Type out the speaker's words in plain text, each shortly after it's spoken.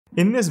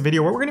In this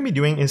video, what we're going to be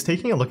doing is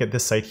taking a look at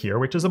this site here,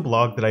 which is a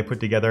blog that I put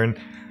together, and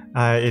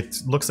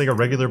it looks like a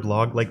regular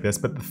blog like this,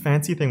 but the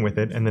fancy thing with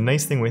it and the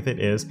nice thing with it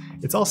is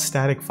it's all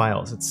static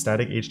files. It's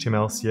static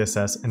HTML,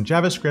 CSS, and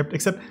JavaScript,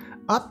 except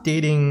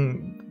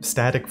updating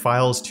static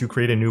files to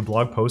create a new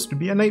blog post would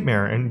be a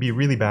nightmare and be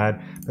really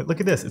bad. But look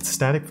at this, it's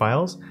static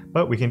files,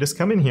 but we can just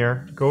come in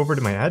here, go over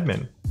to my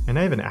admin, and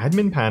I have an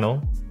admin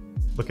panel.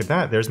 Look at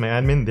that, there's my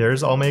admin,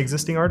 there's all my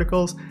existing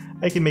articles.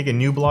 I can make a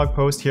new blog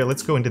post here.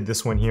 Let's go into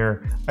this one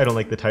here. I don't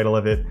like the title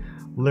of it.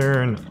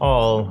 Learn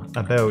all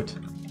about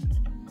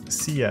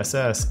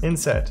CSS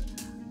inset.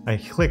 I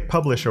click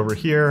publish over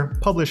here,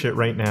 publish it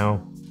right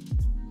now.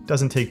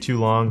 Doesn't take too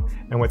long.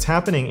 And what's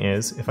happening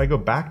is, if I go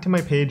back to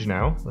my page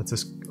now,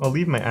 I'll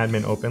leave my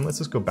admin open. Let's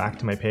just go back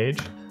to my page.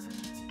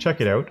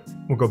 Check it out.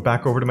 We'll go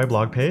back over to my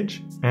blog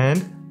page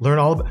and learn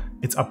all about,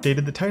 it's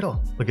updated the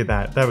title. Look at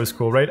that, that was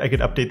cool, right? I could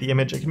update the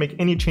image, I can make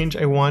any change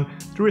I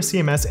want through a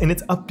CMS, and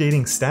it's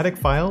updating static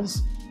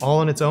files all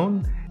on its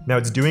own. Now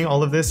it's doing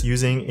all of this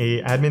using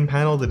a admin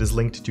panel that is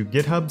linked to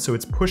GitHub, so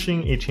it's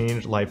pushing a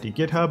change live to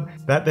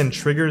GitHub. That then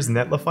triggers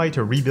Netlify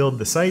to rebuild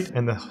the site,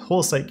 and the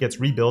whole site gets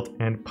rebuilt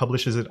and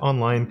publishes it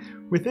online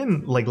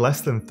within like less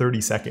than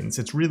 30 seconds.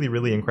 It's really,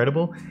 really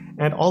incredible.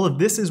 And all of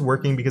this is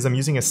working because I'm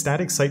using a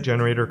static site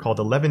generator called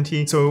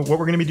Eleventy. So what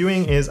we're gonna be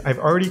doing is I've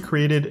already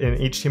created an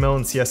HTML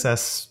and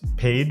CSS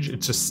page.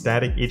 It's just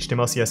static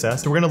HTML,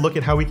 CSS. So we're gonna look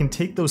at how we can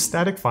take those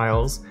static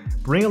files,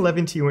 bring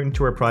Eleventy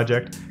into our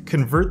project,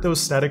 convert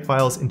those static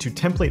files into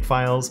template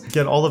files,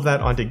 get all of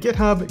that onto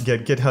GitHub,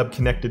 get GitHub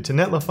connected to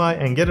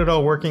Netlify, and get it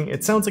all working.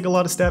 It sounds like a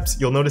lot of steps.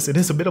 You'll notice it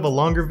is a bit of a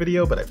longer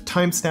video, but I've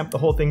timestamped the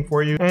whole thing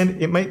for you.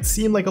 And it might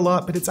seem like a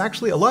lot, but it's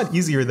actually a lot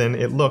easier than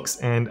it looks.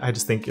 And I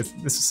just think this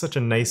is such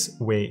a nice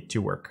way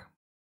to work.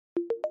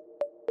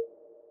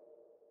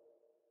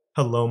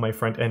 Hello my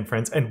front-end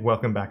friends, and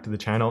welcome back to the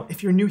channel.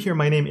 If you're new here,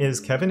 my name is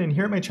Kevin, and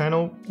here at my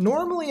channel,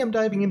 normally I'm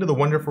diving into the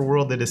wonderful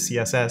world that is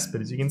CSS,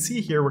 but as you can see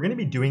here, we're going to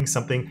be doing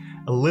something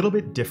a little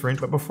bit different.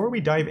 But before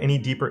we dive any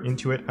deeper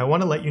into it, I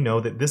want to let you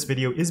know that this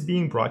video is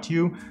being brought to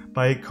you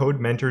by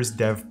Codementor's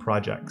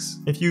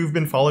DevProjects. If you've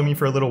been following me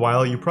for a little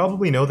while, you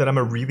probably know that I'm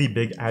a really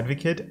big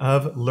advocate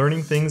of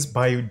learning things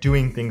by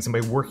doing things and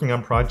by working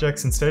on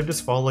projects instead of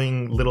just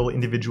following little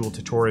individual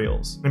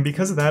tutorials. And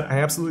because of that, I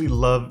absolutely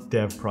love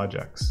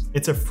DevProjects.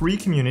 It's a free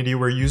community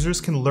where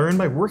users can learn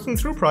by working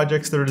through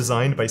projects that are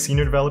designed by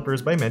senior developers,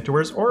 by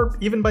mentors, or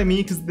even by me,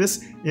 because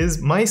this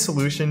is my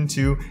solution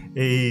to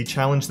a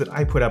challenge that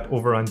I put up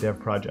over on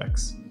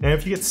DevProjects. And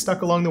if you get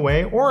stuck along the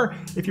way, or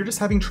if you're just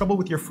having trouble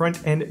with your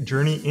front-end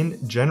journey in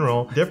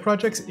general,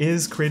 DevProjects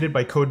is created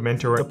by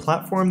Codementor, a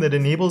platform that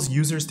enables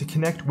users to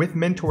connect with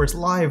mentors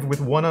live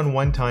with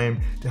one-on-one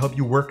time to help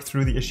you work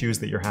through the issues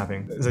that you're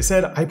having. As I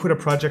said, I put a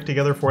project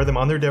together for them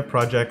on their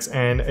DevProjects,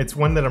 and it's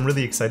one that I'm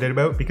really excited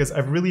about because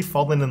I've really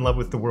fallen in love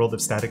with the world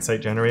of static site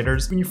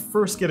generators. When you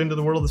first get into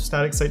the world of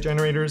static site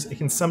generators, it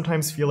can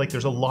sometimes feel like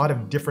there's a lot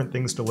of different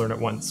things to learn at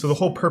once. So the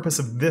whole purpose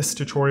of this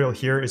tutorial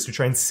here is to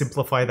try and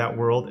simplify that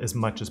world as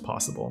much as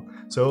possible.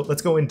 So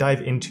let's go and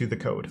dive into the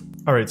code.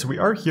 All right, so we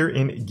are here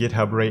in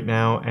GitHub right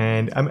now,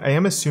 and I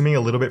am assuming a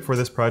little bit for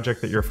this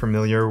project that you're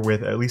familiar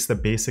with at least the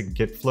basic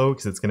Git flow,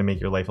 because it's going to make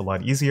your life a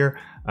lot easier,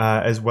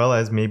 as well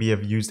as maybe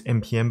have used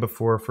npm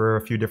before for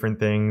a few different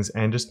things,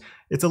 and just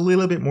it's a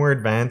little bit more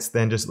advanced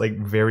than just like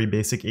very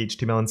basic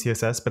HTML and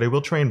CSS, but I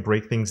will try and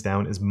break things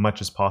down as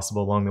much as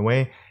possible along the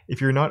way. If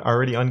you're not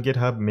already on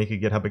GitHub, make a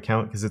GitHub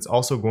account, because it's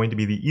also going to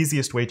be the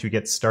easiest way to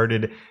get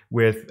started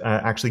with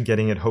actually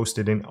getting it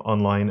hosted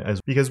online.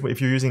 Because if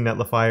you're using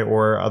Netlify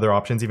or other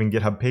options, even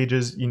GitHub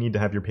pages, you need to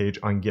have your page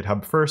on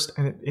GitHub first,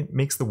 and it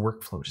makes the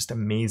workflow just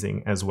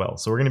amazing as well.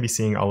 So we're going to be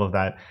seeing all of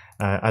that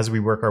as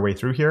we work our way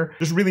through here.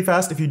 Just really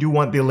fast, if you do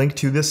want the link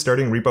to this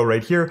starting repo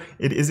right here,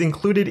 it is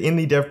included in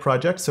the dev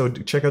project, so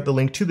check out the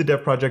link to the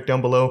dev project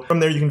down below. From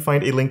there you can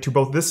find a link to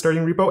both this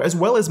starting repo as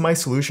well as my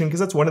solution, because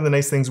that's one of the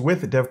nice things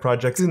with dev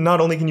projects.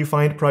 Not only can you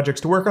find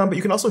projects to work on, but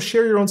you can also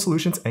share your own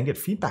solutions and get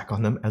feedback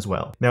on them as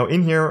well. Now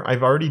in here,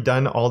 I've already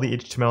done all the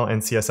HTML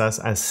and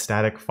CSS as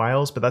static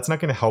files, but that's not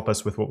going to help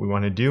us with what we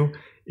want to do.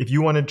 If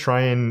you want to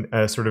try and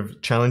sort of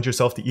challenge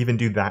yourself to even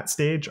do that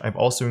stage, I've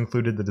also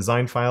included the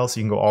design file, so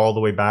you can go all the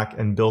way back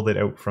and build it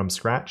out from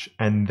scratch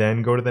and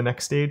then go to the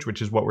next stage,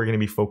 which is what we're going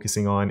to be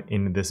focusing on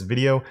in this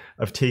video,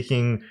 of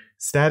taking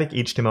static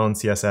HTML and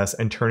CSS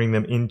and turning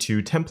them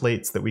into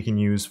templates that we can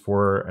use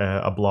for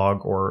a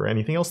blog or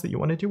anything else that you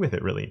want to do with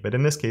it, really. But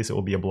in this case, it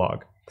will be a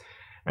blog.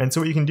 And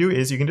so what you can do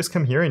is you can just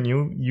come here and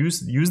you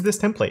use this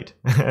template,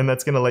 and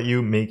that's going to let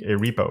you make a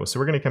repo. So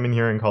we're going to come in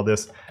here and call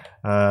this,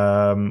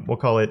 we'll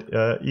call it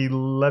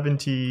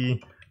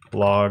Eleventy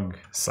blog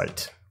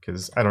site,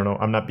 because I don't know,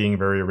 I'm not being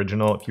very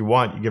original. If you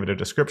want, you give it a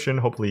description.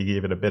 Hopefully you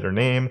give it a better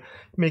name,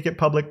 make it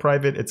public,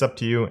 private, it's up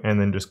to you, and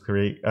then just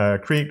create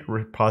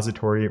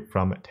repository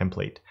from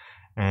template.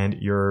 And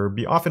you'll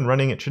be off and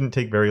running. It shouldn't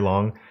take very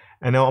long.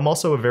 And now I'm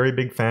also a very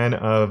big fan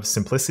of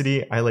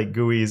simplicity. I like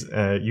GUIs,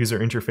 user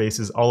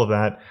interfaces, all of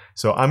that.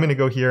 So I'm going to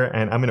go here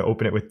and I'm going to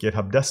open it with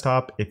GitHub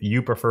Desktop. If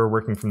you prefer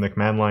working from the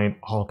command line,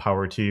 all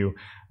power to you.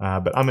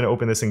 But I'm going to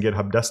open this in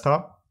GitHub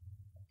Desktop.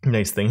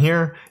 Nice thing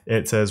here,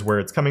 it says where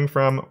it's coming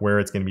from, where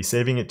it's going to be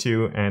saving it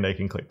to, and I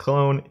can click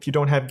clone. If you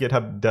don't have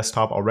GitHub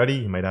Desktop already,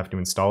 you might have to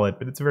install it,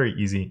 but it's very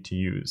easy to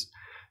use.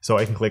 So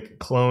I can click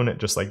clone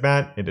just like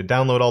that, it'll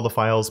download all the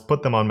files,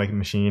 put them on my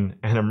machine,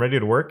 and I'm ready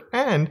to work.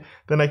 And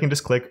then I can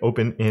just click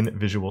open in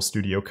Visual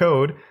Studio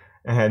Code,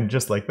 and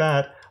just like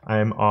that,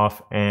 I'm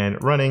off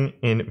and running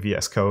in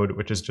VS Code,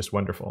 which is just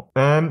wonderful.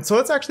 So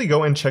let's actually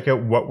go and check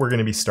out what we're going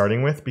to be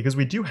starting with, because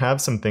we do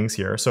have some things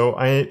here. So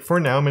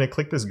for now, I'm going to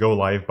click this Go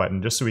Live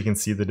button just so we can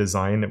see the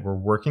design that we're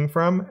working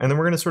from. And then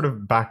we're going to sort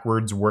of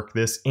backwards work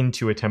this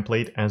into a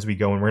template as we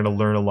go. And we're going to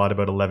learn a lot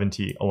about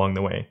Eleventy along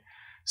the way.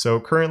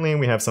 So currently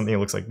we have something that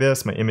looks like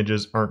this. My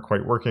images aren't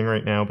quite working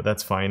right now, but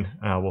that's fine.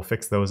 We'll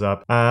fix those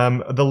up. A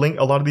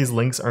lot of these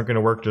links aren't going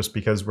to work just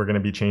because we're going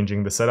to be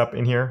changing the setup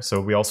in here. So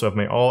we also have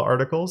my all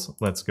articles.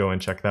 Let's go and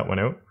check that one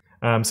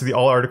out. So the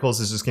all articles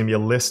is just going to be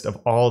a list of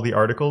all the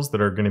articles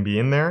that are going to be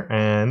in there.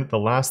 And the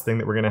last thing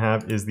that we're going to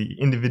have is the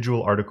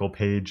individual article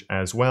page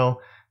as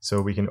well. So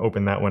we can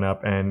open that one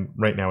up, and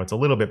right now it's a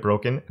little bit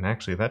broken, and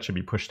actually that should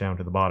be pushed down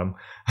to the bottom.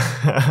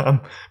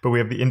 But we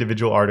have the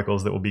individual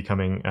articles that will be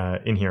coming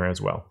in here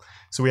as well.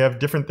 So we have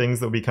different things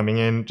that will be coming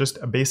in, just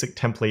a basic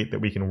template that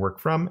we can work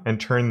from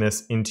and turn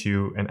this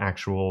into an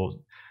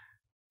actual,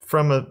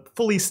 from a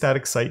fully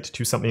static site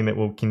to something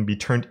that can be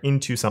turned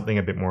into something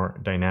a bit more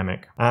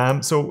dynamic.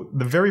 So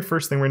the very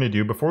first thing we're going to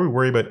do before we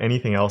worry about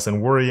anything else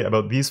and worry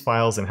about these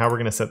files and how we're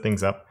going to set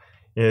things up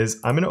is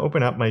I'm going to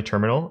open up my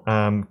terminal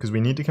because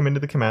we need to come into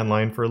the command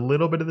line for a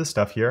little bit of the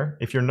stuff here.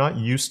 If you're not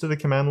used to the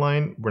command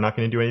line, we're not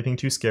going to do anything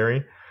too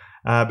scary.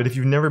 But if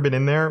you've never been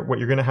in there, what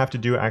you're going to have to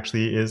do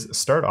actually is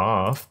start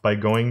off by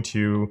going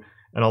to,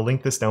 and I'll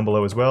link this down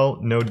below as well,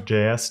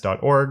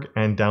 nodejs.org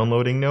and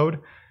downloading Node.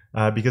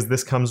 Because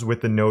this comes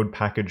with the Node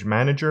package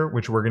manager,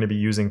 which we're going to be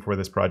using for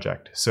this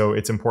project. So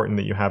it's important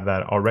that you have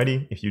that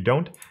already. If you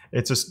don't,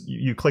 it's just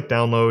you click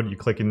download, you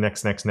click in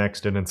next, next,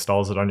 next, it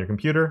installs it on your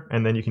computer,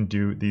 and then you can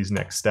do these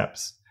next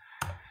steps.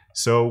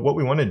 So what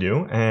we want to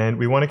do, and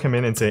we want to come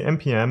in and say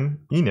npm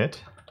init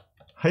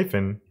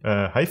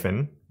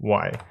hyphen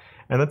y.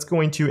 And that's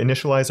going to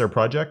initialize our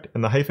project.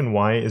 And the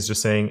 -y is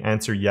just saying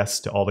answer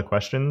yes to all the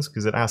questions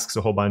because it asks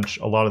a whole bunch.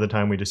 A lot of the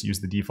time we just use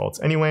the defaults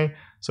anyway.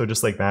 So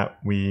just like that,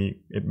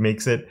 it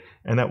makes it.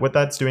 And what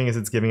that's doing is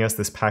it's giving us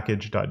this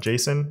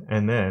package.json.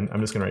 And then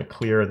I'm just going to write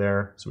clear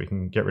there so we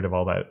can get rid of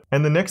all that.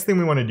 And the next thing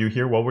we want to do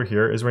here while we're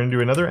here is we're going to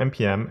do another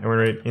npm and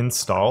we're going to write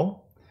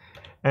install.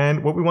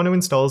 And what we want to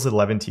install is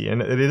Eleventy,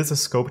 and it is a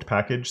scoped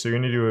package. So you're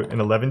going to do an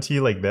Eleventy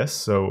like this.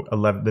 So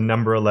the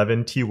number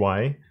 11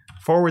 ty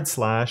 /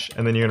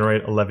 and then you're going to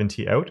write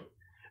Eleventy out.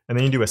 And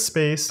then you do a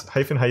space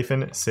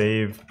 --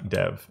 save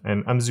dev.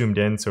 And I'm zoomed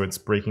in, so it's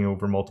breaking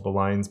over multiple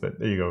lines, but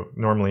there you go.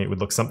 Normally it would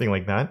look something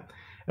like that.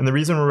 And the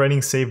reason we're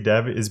writing save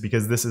dev is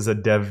because this is a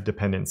dev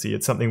dependency.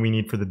 It's something we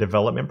need for the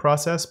development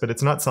process, but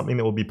it's not something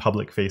that will be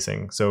public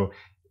facing. So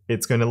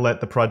it's going to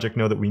let the project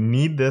know that we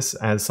need this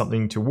as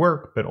something to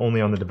work, but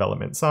only on the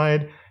development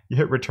side. You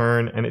hit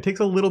return, and it takes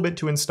a little bit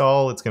to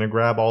install. It's going to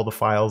grab all the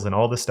files and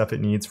all the stuff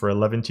it needs for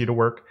Eleventy to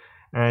work.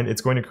 And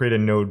it's going to create a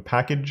node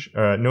package,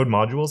 node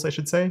modules, I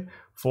should say,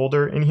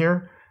 folder in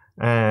here.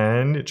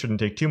 And it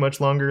shouldn't take too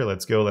much longer.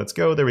 Let's go, let's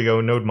go. There we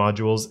go, node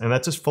modules. And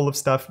that's just full of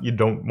stuff. You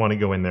don't want to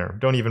go in there.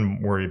 Don't even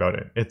worry about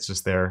it. It's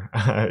just there.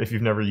 If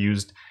you've never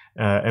used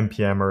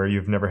npm or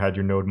you've never had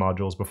your node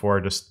modules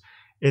before,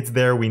 it's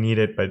there, we need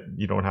it, but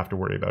you don't have to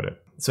worry about it.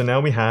 So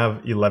now we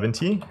have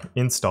Eleventy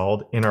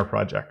installed in our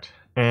project.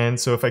 And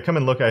so if I come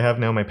and look, I have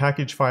now my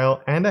package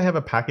file and I have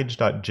a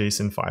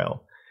package.json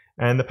file.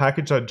 And the a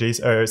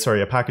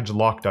package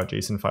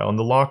lock.json file. And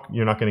the lock,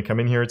 you're not going to come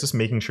in here. It's just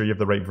making sure you have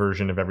the right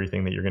version of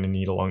everything that you're going to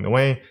need along the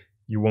way.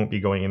 You won't be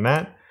going in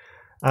that.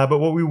 But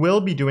what we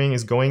will be doing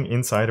is going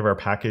inside of our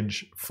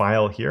package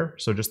file here.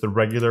 So just the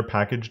regular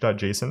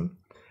package.json.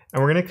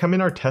 And we're going to come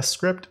in our test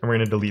script and we're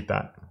going to delete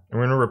that. And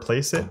we're going to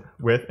replace it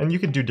with, and you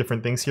could do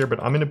different things here, but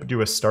I'm going to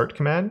do a start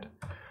command.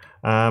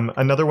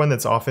 Another one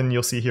that's often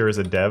you'll see here is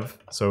a dev.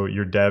 So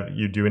your dev,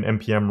 you do an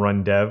npm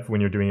run dev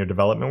when you're doing your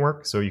development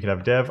work. So you could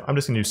have dev. I'm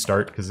just going to do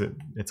start because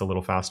it's a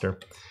little faster.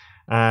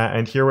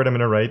 And here what I'm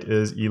going to write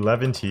is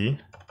Eleventy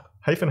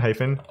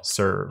 --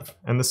 serve.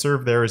 And the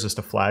serve there is just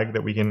a flag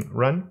that we can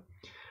run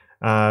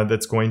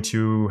that's going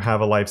to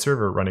have a live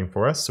server running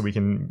for us. So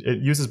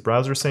it uses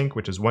browser sync,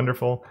 which is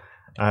wonderful.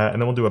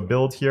 And then we'll do a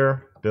build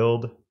here,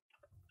 build.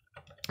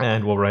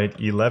 And we'll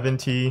write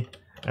Eleventy,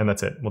 and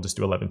that's it. We'll just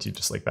do Eleventy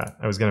just like that.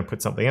 I was going to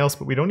put something else,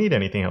 but we don't need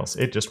anything else.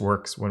 It just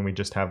works when we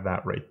just have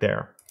that right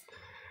there.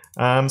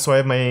 So I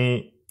have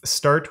my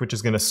start, which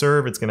is going to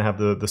serve. It's going to have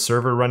the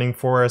server running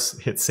for us.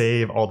 Hit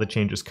save, all the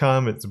changes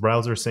come. It's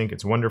browser sync,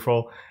 it's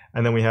wonderful.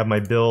 And then we have my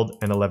build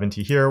and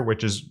Eleventy here,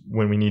 which is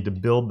when we need to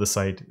build the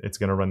site, it's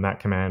going to run that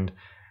command.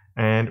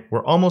 And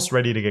we're almost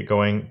ready to get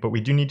going, but we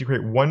do need to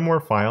create one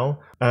more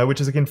file, which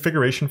is a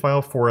configuration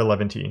file for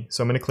Eleventy.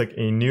 So I'm going to click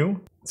a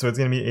new. So it's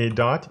going to be a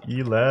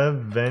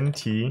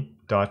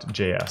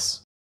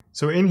 .eleventy.js.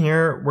 So in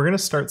here, we're going to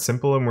start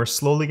simple, and we're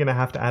slowly going to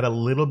have to add a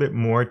little bit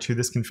more to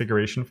this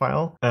configuration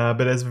file.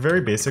 But as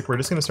very basic, we're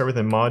just going to start with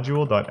a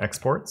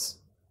module.exports,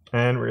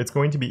 and it's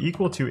going to be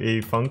equal to a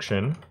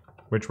function,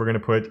 which we're going to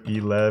put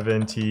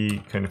Eleventy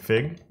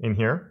config in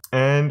here.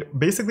 And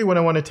basically what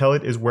I want to tell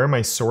it is where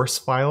my source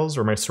files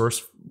or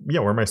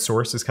where my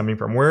source is coming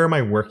from, where am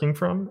I working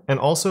from, and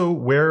also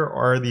where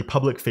are the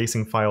public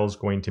facing files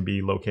going to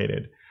be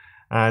located.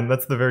 And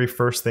that's the very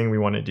first thing we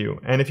want to do.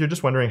 And if you're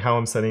just wondering how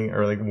I'm setting,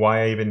 or like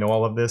why I even know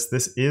all of this,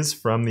 this is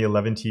from the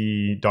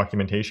Eleventy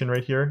documentation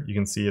right here. You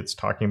can see it's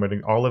talking about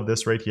all of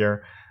this right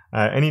here.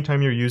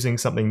 Anytime you're using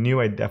something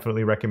new, I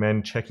definitely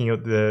recommend checking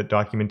out the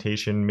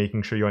documentation,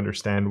 making sure you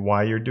understand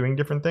why you're doing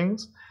different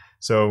things.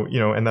 So,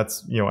 and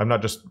that's, I'm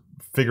not just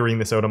figuring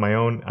this out on my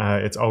own.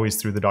 It's always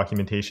through the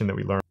documentation that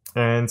we learn.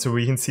 And so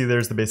we can see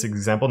there's the basic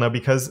example. Now,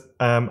 because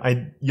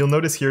you'll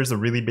notice here's a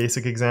really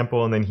basic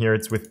example, and then here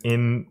it's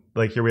within,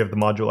 like here we have the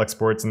module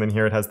exports, and then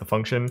here it has the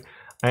function.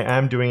 I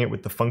am doing it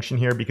with the function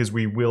here because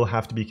we will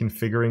have to be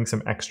configuring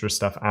some extra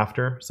stuff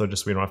after. So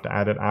just we don't have to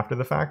add it after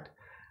the fact.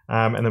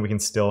 And then we can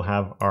still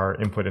have our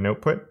input and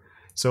output.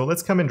 So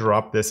let's come and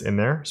drop this in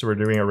there. So we're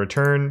doing a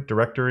return,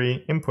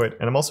 directory, input,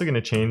 and I'm also going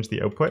to change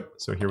the output.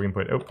 So here we can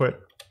put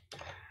output.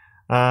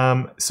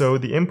 So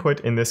the input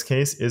in this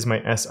case is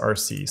my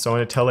src. So I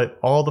want to tell it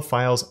all the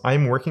files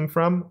I'm working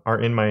from are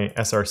in my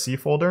src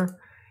folder.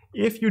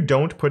 If you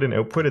don't put an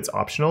output, it's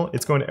optional.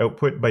 It's going to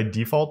output by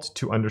default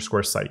to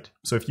 _site.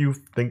 So if you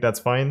think that's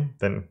fine,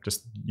 then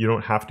you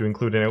don't have to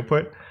include an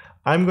output.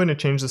 I'm going to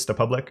change this to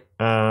public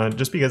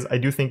just because I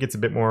do think it's a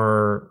bit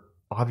more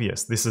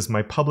obvious. This is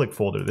my public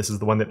folder. This is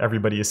the one that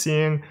everybody is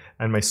seeing,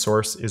 and my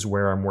source is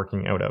where I'm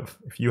working out of.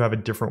 If you have a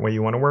different way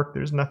you want to work,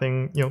 there's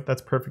nothing,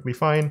 that's perfectly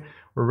fine.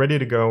 We're ready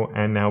to go,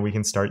 and now we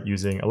can start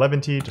using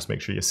Eleventy. Just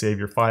make sure you save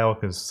your file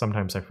because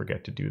sometimes I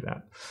forget to do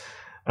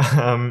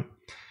that.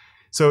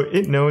 So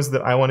it knows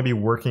that I want to be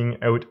working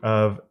out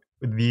of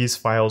these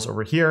files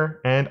over here,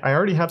 and I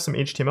already have some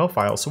HTML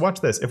files. So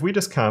watch this. If we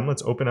just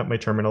let's open up my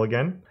terminal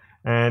again.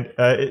 And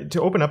to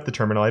open up the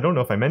terminal, I don't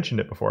know if I mentioned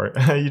it before,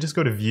 you just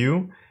go to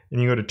View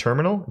and you go to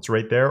Terminal. It's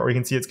right there, or you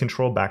can see it's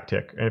Control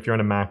backtick. And if you're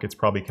on a Mac, it's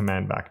probably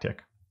Command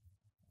backtick.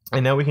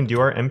 And now we can do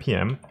our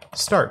npm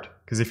start.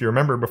 Because if you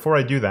remember, before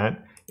I do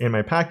that, in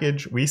my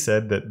package, we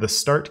said that the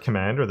start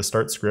command or the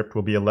start script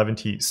will be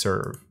Eleventy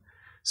serve.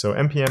 So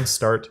npm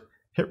start,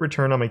 hit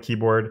return on my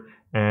keyboard,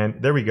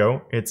 and there we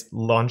go. It's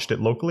launched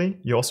it locally.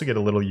 You also get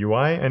a little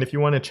UI, and if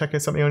you want to check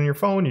out something on your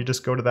phone, you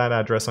just go to that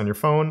address on your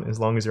phone. As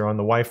long as you're on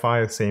the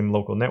Wi-Fi, same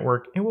local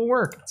network, it will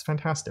work. It's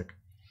fantastic.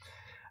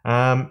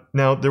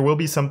 Now, there will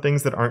be some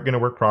things that aren't going to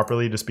work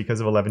properly just because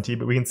of Eleventy,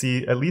 but we can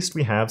see at least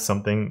we have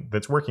something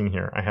that's working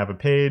here. I have a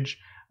page.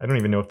 I don't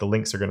even know if the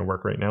links are going to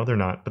work right now. They're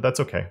not, but that's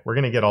okay. We're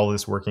going to get all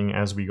this working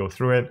as we go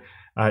through it.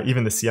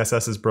 Even the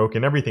CSS is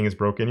broken. Everything is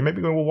broken. You might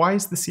be going, well, why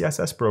is the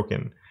CSS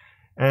broken?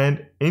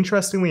 And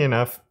interestingly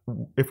enough,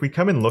 if we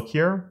come and look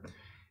here,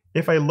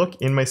 if I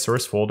look in my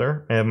source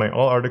folder, I have my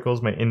all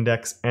articles, my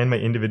index, and my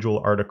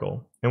individual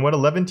article. And what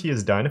Eleventy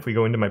has done, if we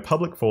go into my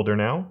public folder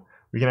now,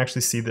 we can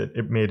actually see that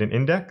it made an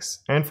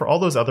index. And for all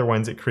those other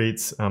ones, it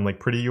creates like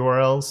pretty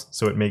URLs.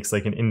 So it makes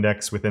like an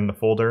index within the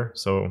folder.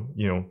 So,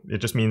 it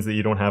just means that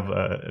you don't have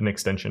an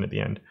extension at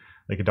the end,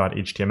 like a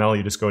 .html.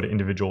 You just go to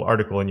individual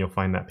article and you'll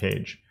find that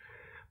page.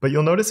 But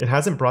you'll notice it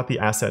hasn't brought the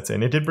assets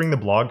in. It did bring the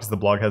blog because the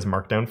blog has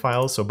markdown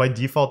files. So by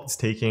default, it's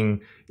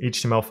taking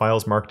HTML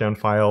files, markdown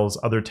files,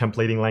 other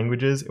templating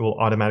languages. It will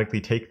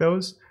automatically take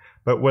those.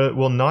 But what it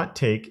will not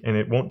take, and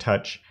it won't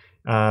touch,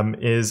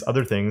 is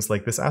other things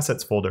like this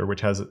assets folder,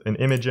 which has an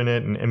image in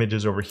it and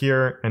images over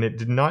here. And it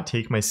did not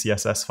take my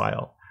CSS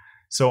file.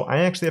 So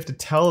I actually have to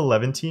tell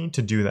Eleventy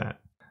to do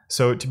that.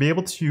 So to be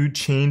able to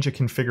change a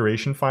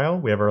configuration file,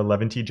 we have our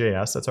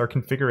Eleventy.js. That's our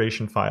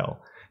configuration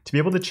file. To be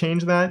able to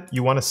change that,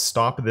 you want to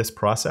stop this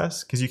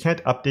process because you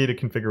can't update a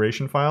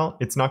configuration file.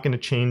 It's not going to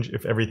change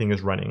if everything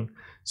is running.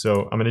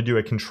 So I'm going to do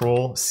a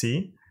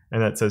Control-C,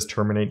 and that says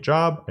terminate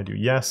job. I do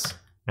yes,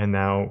 and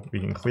now we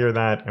can clear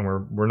that, and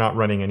we're not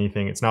running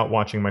anything. It's not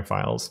watching my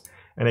files.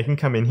 And I can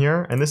come in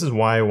here, and this is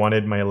why I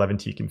wanted my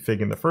Eleventy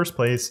config in the first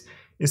place,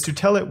 is to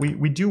tell it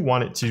we do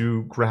want it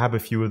to grab a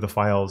few of the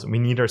files. We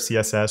need our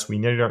CSS, we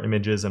need our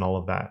images, and all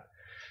of that.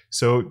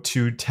 So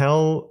to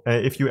tell,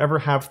 if you ever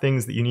have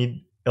things that you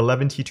need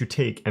Eleventy to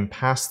take and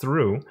pass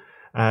through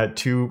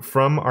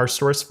from our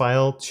source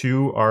file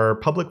to our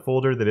public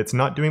folder that it's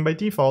not doing by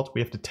default, we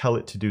have to tell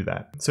it to do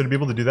that. So to be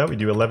able to do that, we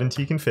do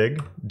Eleventy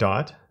config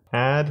dot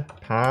add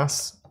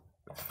pass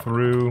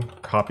through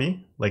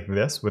copy like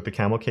this with the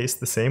camel case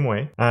the same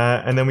way.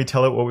 And then we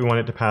tell it what we want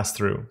it to pass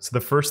through. So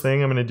the first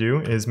thing I'm going to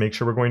do is make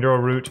sure we're going to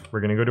our root. We're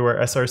going to go to our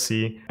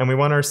src, and we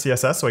want our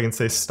CSS. So I can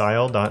say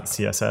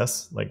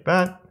style.css like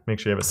that. Make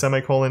sure you have a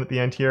semicolon at the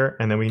end here,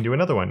 and then we can do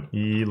another one.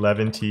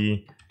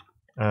 Eleventy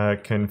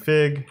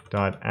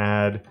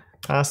config.add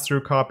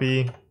pass-through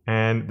copy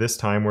And this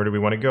time, where do we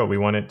want to go? We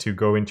want it to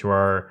go into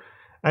our,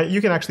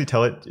 you can actually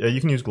tell it, you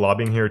can use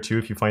globbing here too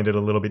if you find it a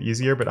little bit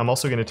easier, but I'm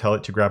also going to tell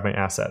it to grab my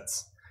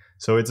assets.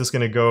 So it's just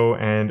going to go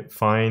and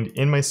find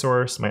in my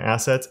source, my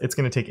assets. It's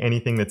going to take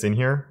anything that's in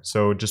here.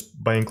 So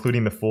just by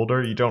including the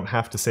folder, you don't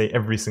have to say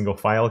every single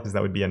file because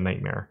that would be a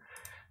nightmare.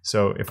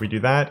 So if we do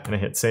that and I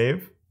hit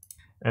save,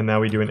 and now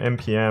we do an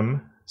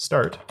npm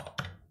start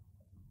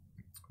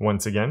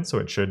once again, so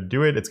it should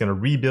do it. It's going to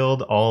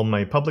rebuild all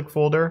my public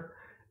folder,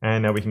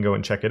 and now we can go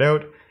and check it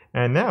out.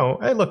 And now,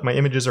 hey, look, my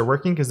images are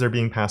working because they're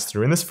being passed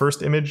through. And this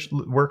first image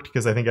worked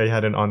because I think I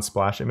had an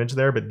on-splash image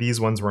there, but these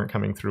ones weren't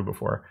coming through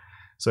before.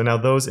 So now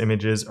those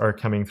images are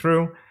coming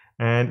through,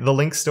 and the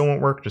links still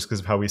won't work just because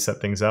of how we set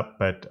things up,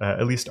 but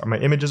at least my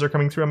images are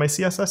coming through and my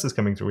CSS is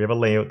coming through. We have a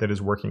layout that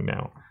is working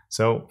now.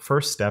 So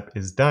first step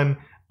is done.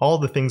 All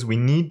the things we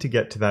need to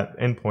get to that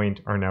endpoint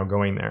are now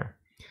going there.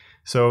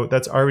 So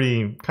that's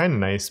already kind of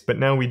nice, but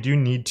now we do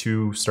need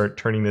to start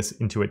turning this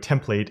into a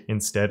template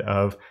instead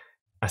of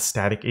a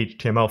static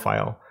HTML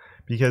file.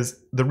 Because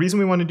the reason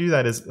we want to do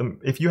that is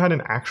if you had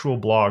an actual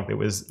blog that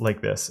was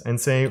like this, and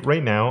say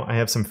right now I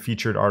have some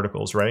featured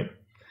articles, right?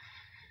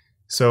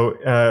 So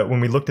when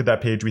we looked at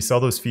that page, we saw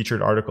those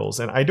featured articles,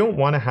 and I don't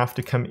want to have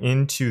to come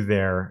into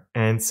there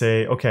and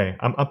say, okay,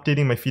 I'm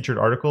updating my featured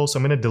article, so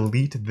I'm going to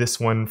delete this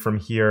one from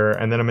here,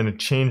 and then I'm going to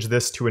change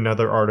this to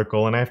another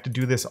article, and I have to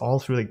do this all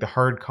through like the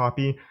hard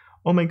copy.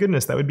 Oh my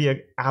goodness, that would be an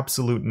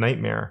absolute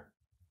nightmare.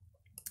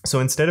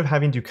 So instead of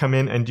having to come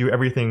in and do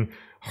everything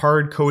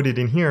hard-coded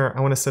in here,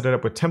 I want to set it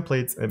up with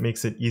templates. It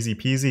makes it easy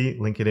peasy,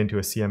 link it into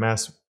a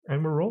CMS,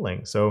 and we're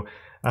rolling. So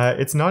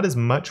it's not as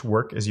much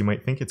work as you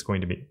might think it's going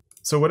to be.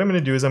 So what I'm going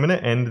to do is I'm going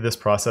to end this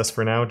process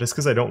for now, just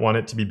because I don't want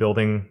it to be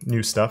building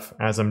new stuff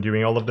as I'm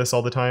doing all of this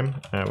all the time.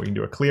 We can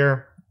do a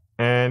clear.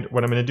 And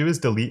what I'm going to do is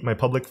delete my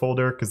public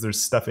folder because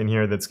there's stuff in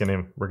here that's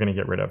we're going to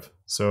get rid of.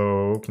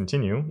 So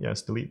continue.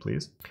 Yes, delete,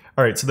 please.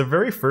 All right, so the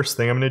very first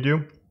thing I'm going to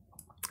do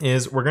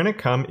is we're going to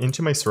come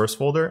into my source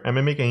folder. I'm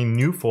going to make a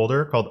new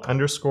folder called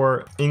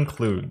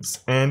 _includes.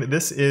 And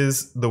this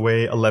is the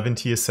way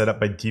Eleventy is set up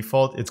by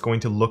default. It's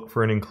going to look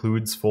for an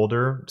includes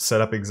folder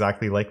set up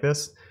exactly like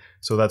this.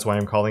 So that's why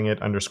I'm calling it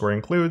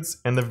 _includes.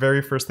 And the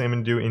very first thing I'm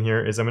going to do in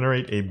here is I'm going to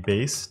write a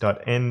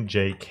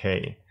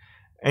base.njk.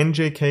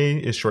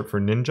 NJK is short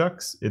for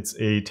Ninjux. It's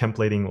a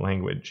templating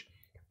language.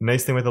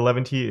 Nice thing with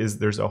Eleventy is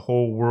there's a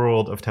whole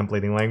world of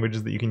templating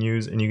languages that you can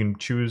use, and you can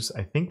choose,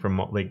 I think,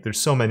 from like there's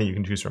so many you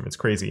can choose from. It's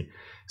crazy.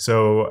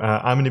 So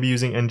I'm going to be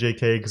using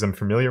NJK because I'm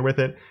familiar with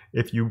it.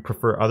 If you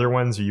prefer other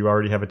ones, or you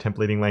already have a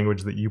templating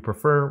language that you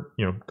prefer,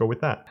 go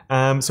with that.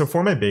 So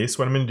for my base,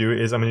 what I'm going to do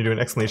is I'm going to do an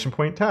exclamation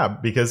point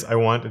tab because I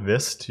want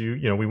this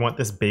to, we want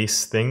this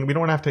base thing. We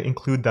don't have to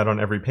include that on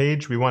every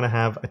page. We want to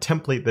have a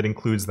template that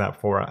includes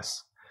that for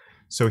us.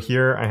 So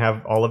here I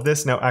have all of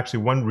this. Now,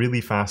 actually, one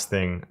really fast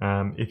thing.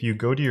 If you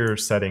go to your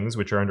settings,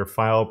 which are under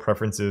File,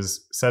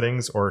 Preferences,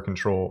 Settings, or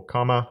Control,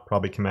 comma,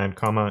 probably Command,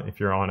 comma, if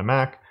you're on a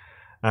Mac,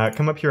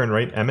 come up here and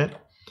write Emmet.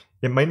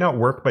 It might not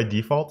work by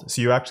default,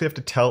 so you actually have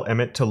to tell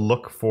Emmet to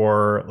look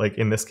for, like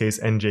in this case,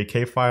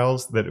 NJK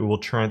files that it will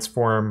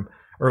transform,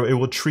 or it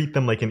will treat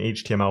them like an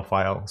HTML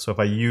file. So if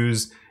I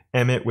use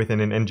Emmet within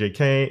an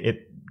NJK,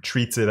 it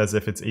treats it as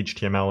if it's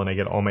HTML, and I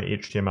get all my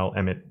HTML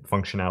Emmet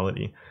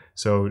functionality.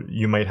 So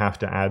you might have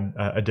to add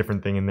a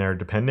different thing in there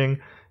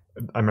depending.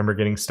 I remember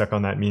getting stuck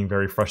on that, being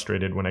very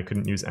frustrated when I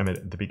couldn't use Emmet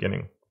at the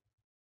beginning.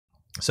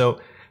 So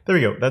there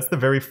we go. That's the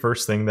very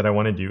first thing that I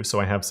want to do.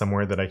 So I have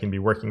somewhere that I can be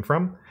working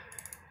from.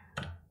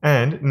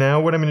 And now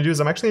what I'm going to do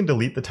is I'm actually going to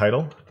delete the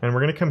title, and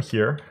we're going to come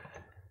here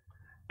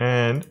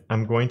and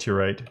I'm going to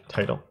write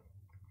title.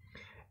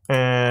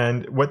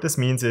 And what this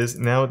means is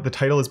now the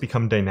title has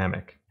become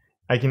dynamic.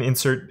 I can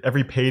insert,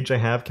 every page I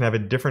have can have a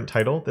different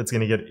title that's going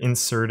to get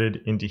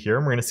inserted into here.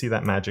 And we're going to see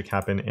that magic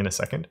happen in a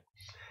second.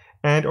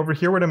 And over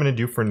here, what I'm going to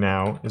do for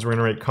now is we're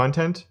going to write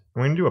content.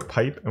 We're going to do a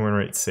pipe, and we're going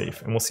to write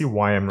safe. And we'll see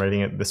why I'm writing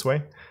it this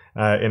way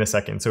in a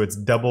second. So it's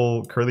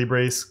double curly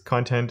brace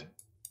content,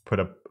 put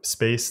a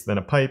space, then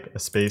a pipe, a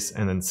space,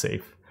 and then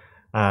safe.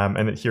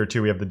 And here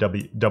too, we have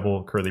the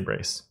double curly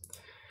brace.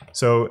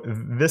 So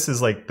this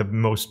is like the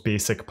most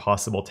basic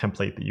possible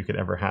template that you could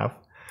ever have.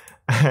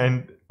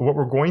 And what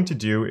we're going to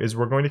do is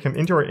we're going to come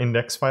into our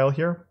index file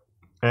here,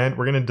 and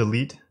we're going to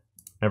delete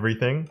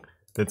everything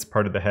that's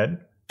part of the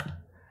head. And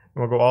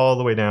we'll go all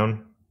the way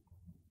down.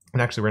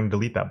 And actually, we're going to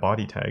delete that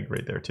body tag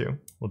right there too.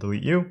 We'll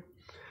delete you.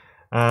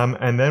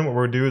 And then what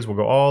we'll do is we'll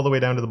go all the way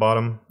down to the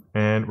bottom,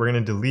 and we're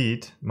going to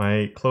delete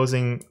my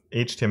closing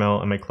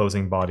HTML and my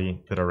closing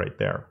body that are right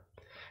there.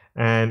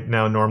 And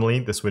now normally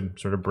this would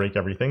sort of break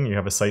everything. You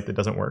have a site that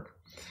doesn't work.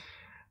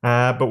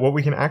 But what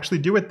we can actually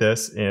do with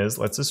this is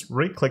let's just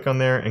right click on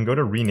there and go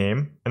to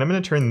rename. And I'm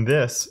going to turn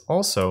this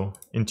also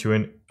into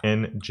an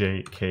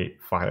NJK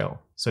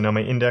file. So now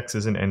my index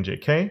is an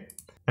NJK.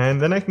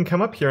 And then I can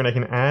come up here and I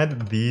can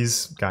add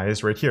these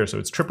guys right here. So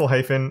it's triple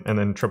hyphen and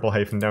then triple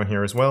hyphen down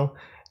here as well.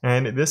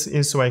 And this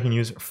is so I can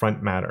use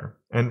front matter.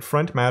 And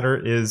front matter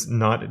is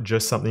not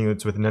just something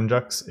that's with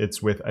Ninjux.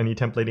 It's with any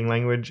templating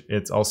language.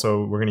 It's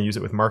also, we're going to use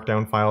it with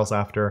markdown files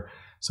after.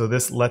 So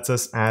this lets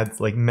us add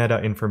like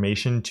meta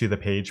information to the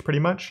page pretty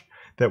much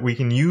that we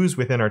can use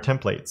within our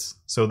templates.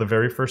 So the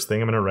very first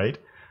thing I'm going to write,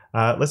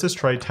 let's just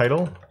try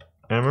title.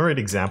 And I'm going to write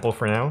example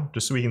for now,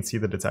 just so we can see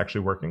that it's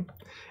actually working.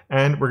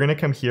 And we're going to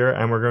come here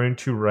and we're going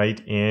to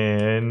write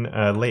in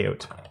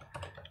layout.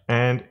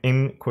 And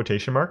in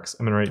quotation marks,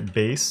 I'm going to write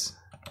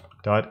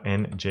base.njk.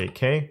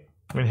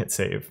 I'm going to hit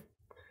save.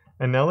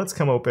 And now let's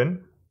come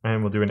open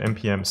and we'll do an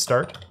npm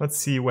start. Let's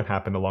see what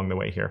happened along the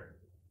way here.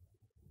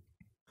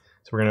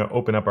 So we're going to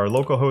open up our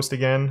localhost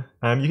again.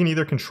 You can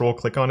either control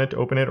click on it to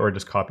open it or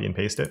just copy and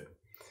paste it.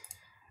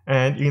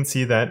 And you can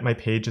see that my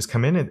page has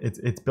come in.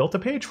 It's built a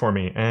page for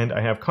me and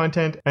I have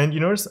content. And you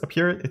notice up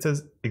here it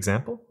says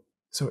example.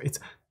 So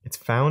it's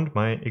found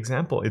my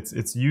example.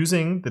 It's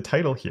using the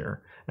title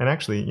here. And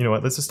actually, you know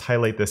what, let's just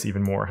highlight this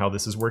even more, how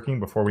this is working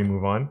before we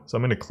move on. So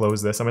I'm going to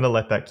close this. I'm going to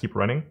let that keep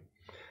running.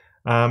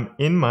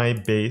 In my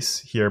base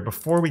here,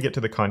 before we get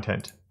to the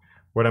content,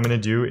 what I'm going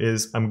to do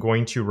is I'm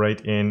going to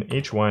write in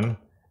H1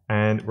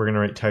 and we're going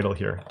to write title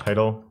here,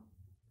 title.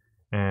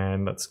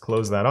 And let's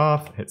close that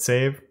off, hit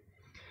save.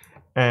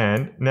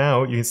 And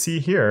now you can see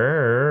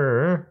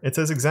here, it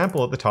says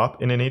example at the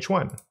top in an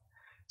H1.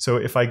 So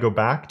if I go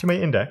back to my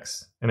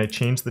index and I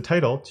change the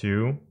title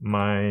to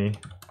my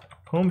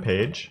home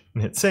page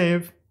and hit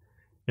save,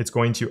 it's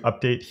going to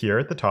update here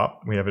at the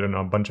top. We have it in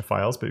a bunch of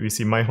files, but we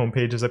see my home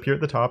page is up here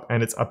at the top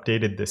and it's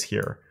updated this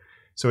here.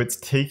 So it's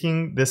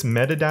taking this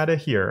metadata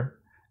here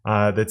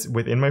that's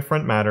within my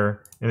front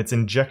matter and it's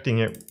injecting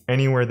it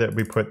anywhere that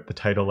we put the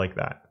title like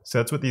that. So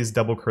that's what these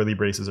double curly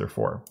braces are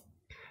for.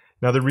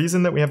 Now the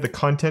reason that we have the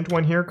content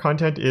one here,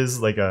 content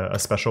is like a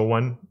special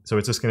one. So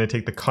it's just going to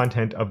take the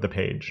content of the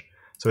page.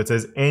 So it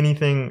says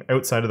anything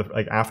outside of the,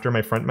 like after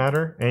my front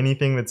matter,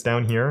 anything that's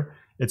down here,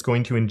 it's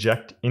going to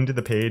inject into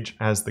the page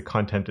as the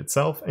content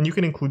itself. And you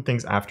can include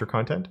things after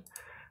content,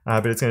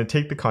 but it's going to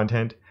take the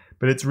content.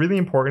 But it's really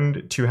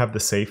important to have the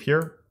safe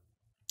here.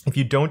 If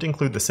you don't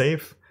include the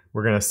safe,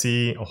 we're going to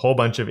see a whole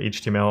bunch of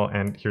HTML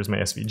and here's my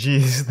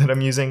SVGs that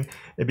I'm using.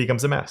 It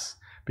becomes a mess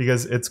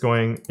because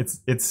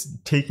it's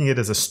taking it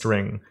as a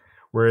string.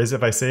 Whereas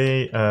if I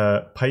say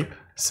pipe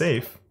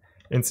safe,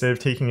 instead of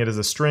taking it as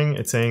a string,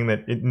 it's saying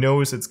that it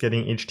knows it's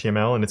getting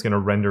HTML and it's going to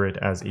render it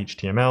as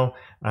HTML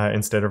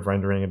instead of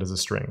rendering it as a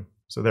string.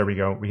 So there we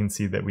go. We can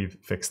see that we've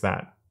fixed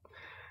that.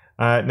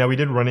 Now we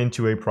did run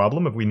into a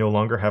problem if we no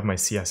longer have my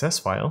CSS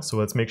file. So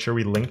let's make sure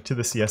we link to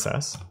the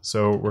CSS.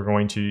 So we're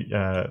going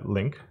to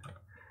link.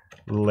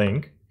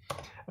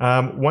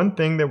 One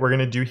thing that we're going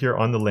to do here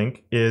on the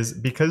link is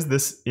because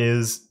this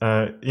is,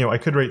 I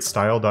could write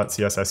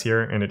style.css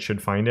here and it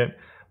should find it.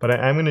 But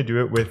I am going to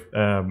do it with,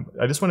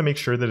 I just want to make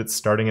sure that it's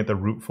starting at the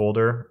root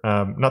folder,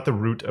 not the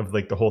root of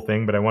like the whole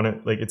thing, but I want to,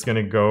 like, it's going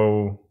to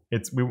go,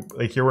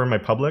 like here we're in my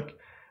public,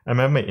 I'm going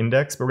to have my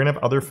index, but we're going to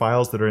have other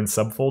files that are in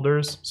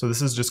subfolders. So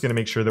this is just going to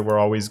make sure that we're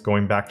always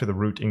going back to the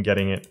root and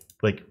getting it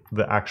like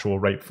the actual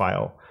right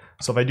file.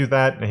 So if I do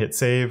that and I hit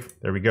save,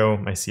 there we go,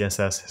 my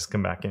CSS has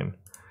come back in.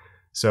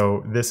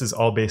 So this is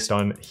all based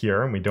on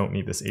here, and we don't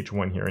need this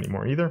H1 here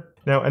anymore either.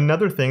 Now,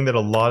 another thing that a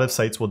lot of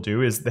sites will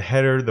do is the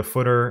header, the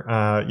footer,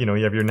 you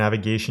have your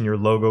navigation, your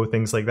logo,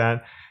 things like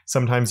that.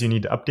 Sometimes you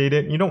need to update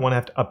it. You don't want to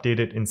have to update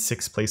it in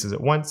 6 places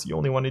at once. You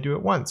only want to do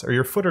it once. Or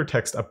your footer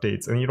text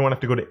updates, and you don't want to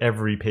have to go to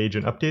every page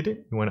and update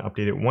it. You want to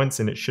update it once,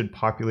 and it should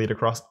populate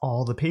across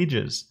all the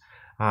pages.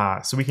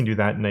 So we can do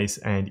that nice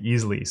and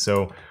easily.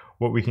 So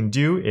what we can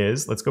do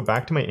is, let's go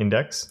back to my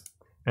index,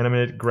 and I'm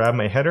going to grab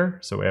my header.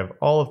 So we have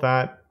all of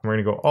that. We're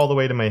going to go all the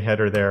way to my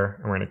header there,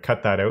 and we're going to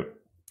cut that out.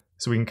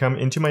 So we can come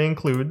into my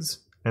includes,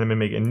 and I'm going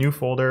to make a new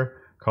folder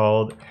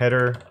called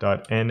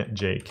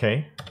header.njk.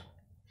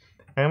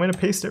 And I'm going to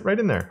paste it right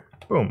in there.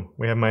 Boom,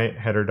 we have my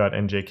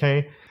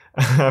header.njk.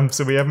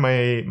 So we have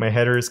my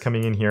headers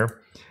coming in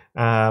here.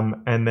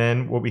 And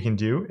then what we can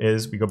do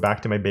is we go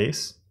back to my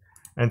base.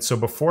 And so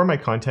before my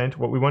content,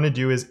 what we want to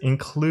do is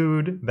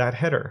include that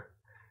header.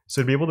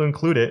 So to be able to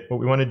include it, what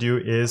we want to do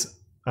is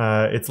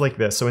it's like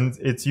this. So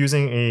it's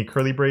using a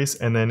curly brace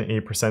and then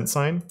a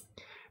 %sign.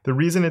 The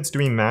reason it's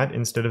doing that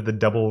instead of the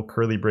double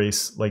curly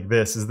brace like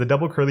this is the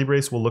double curly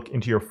brace will look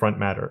into your front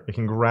matter. It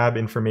can grab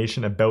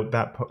information about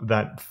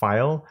that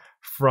file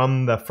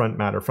from the front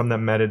matter, from that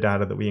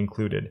metadata that we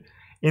included.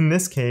 In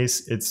this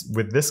case, it's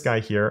with this guy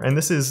here, and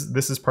this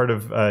is part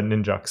of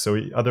Ninjux. So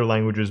other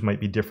languages might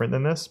be different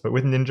than this, but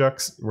with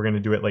Ninjux, we're going to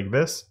do it like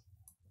this.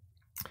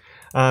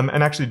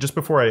 And actually, just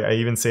before I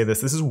even say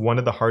this is one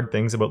of the hard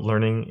things about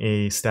learning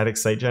a static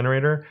site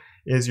generator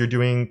is you're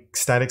doing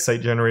static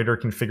site generator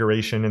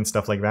configuration and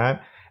stuff like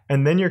that.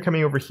 And then you're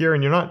coming over here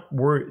and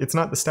it's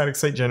not the static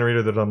site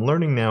generator that I'm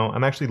learning now.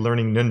 I'm actually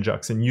learning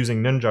Ninjux and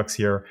using Ninjux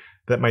here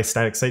that my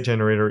static site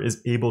generator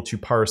is able to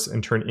parse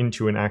and turn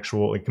into an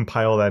actual, like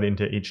compile that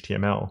into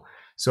HTML.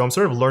 So I'm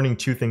sort of learning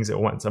 2 things at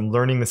once. I'm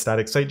learning the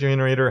static site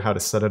generator, how to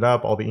set it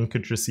up, all the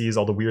intricacies,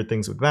 all the weird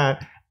things with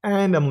that.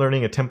 And I'm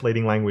learning a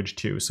templating language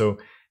too. So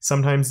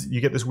sometimes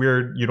you get this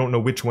weird, you don't know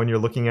which one you're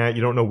looking at.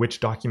 You don't know which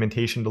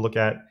documentation to look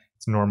at.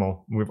 It's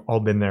normal. We've all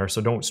been there.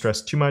 So don't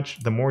stress too much.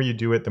 The more you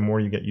do it, the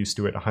more you get used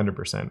to it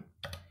 100%.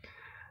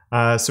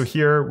 So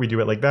here we do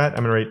it like that.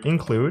 I'm going to write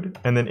include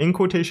and then in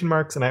quotation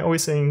marks. And I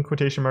always say in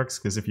quotation marks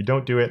because if you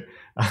don't do it,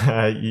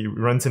 it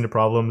runs into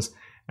problems.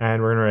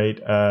 And we're going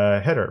to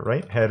write header,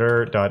 right?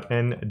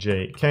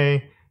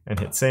 Header.njk and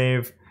hit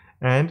save.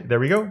 And there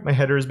we go. My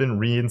header has been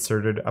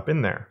reinserted up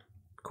in there.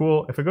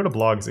 Cool. If I go to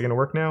blog, is it going to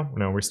work now?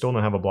 No, we still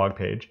don't have a blog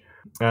page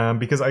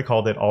because I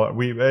called it all.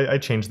 I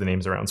changed the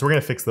names around. So we're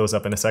going to fix those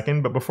up in a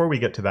second. But before we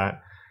get to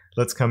that,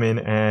 let's come in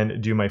and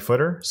do my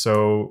footer.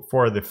 So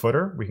for the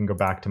footer, we can go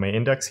back to my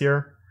index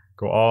here,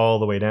 go all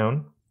the way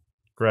down,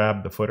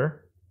 grab the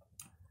footer,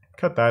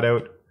 cut that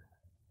out,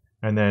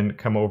 and then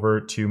come over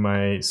to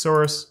my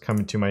source,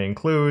 come to my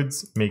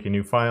includes, make a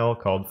new file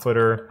called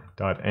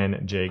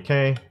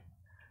footer.njk,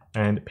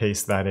 and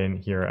paste that in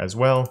here as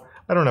well.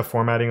 I don't have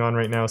formatting on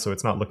right now, so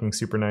it's not looking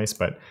super nice,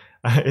 but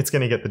it's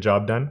going to get the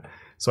job done.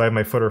 So I have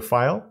my footer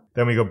file.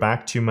 Then we go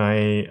back to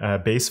my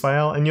base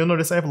file, and you'll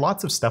notice I have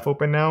lots of stuff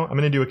open now. I'm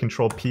going to do a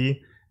Control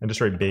P and just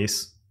write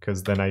base,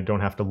 because then I don't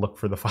have to look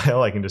for the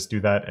file. I can just do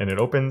that and it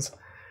opens.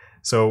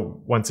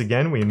 So once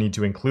again, we need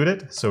to include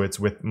it. So it's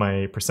with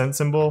my %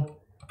 symbol,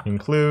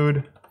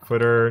 include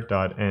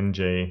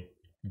footer.njk.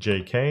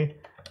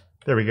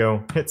 There we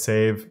go, hit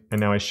save,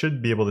 and now I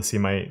should be able to see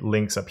my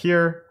links up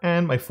here,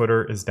 and my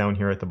footer is down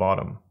here at the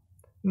bottom.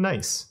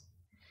 Nice.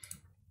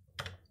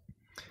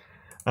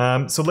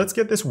 So let's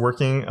get this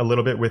working a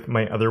little bit with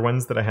my other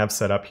ones that I have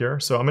set up here.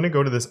 So I'm going to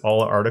go to this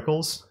all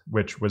articles,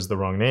 which was the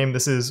wrong name.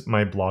 This is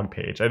my blog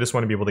page. I just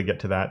want to be able to get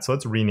to that. So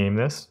let's rename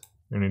this.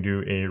 I'm going to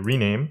do a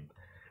rename.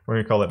 We're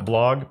going to call it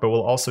blog, but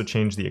we'll also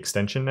change the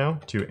extension now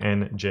to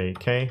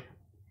NJK.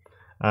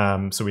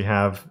 So we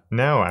have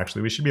now,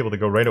 actually, we should be able to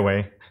go right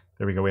away.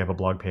 There we go, we have a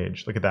blog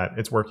page. Look at that,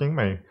 it's working.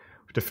 We have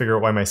to figure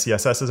out why my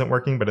CSS isn't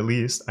working, but at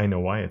least I know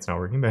why it's not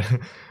working, but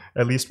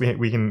at least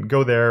we can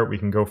go there, we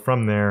can go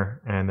from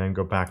there, and then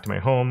go back to my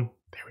home.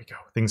 There we go,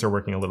 things are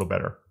working a little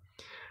better.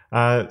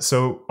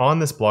 So on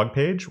this blog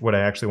page, what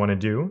I actually want to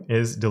do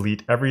is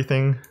delete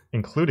everything,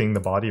 including the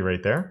body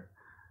right there.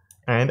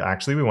 And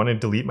actually we want to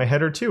delete my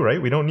header too,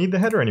 right? We don't need the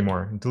header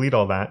anymore. Delete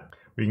all that.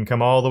 We can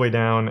come all the way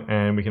down,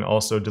 and we can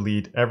also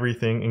delete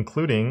everything,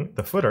 including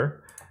the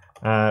footer.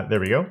 There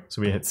we go. So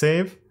we hit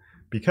save,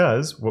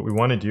 because what we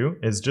want to do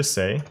is just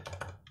say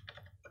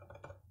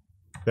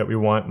that we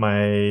want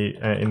my,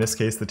 in this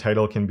case, the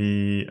title can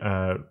be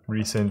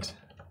recent,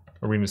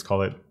 or we can just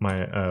call it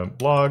my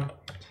blog.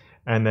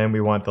 And then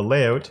we want the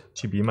layout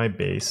to be my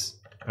base,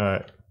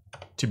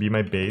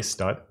 base.njk.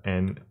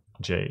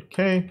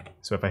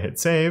 So if I hit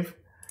save,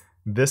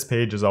 this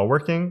page is all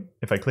working.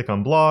 If I click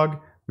on blog,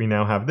 we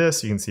now have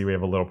this. You can see we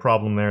have a little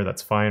problem there.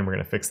 That's fine. We're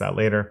going to fix that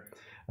later.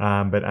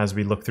 But as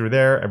we look through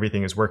there,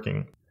 everything is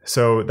working.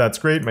 So that's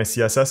great. My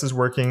CSS is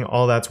working.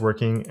 All that's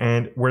working.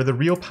 And where the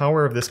real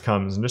power of this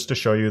comes, and just to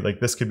show you, like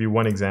this could be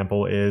one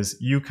example, is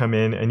you come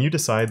in and you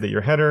decide that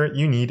your header,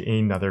 you need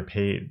another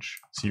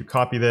page. So you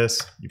copy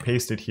this, you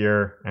paste it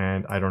here,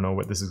 and I don't know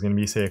what this is going to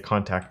be, say a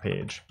contact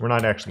page. We're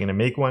not actually going to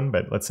make one,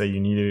 but let's say you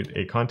needed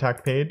a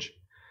contact page.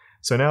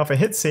 So now if I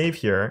hit save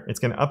here, it's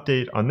going to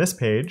update on this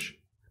page.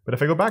 But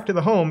if I go back to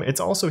the home, it's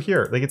also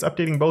here. Like it's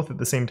updating both at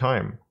the same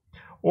time.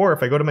 Or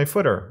if I go to my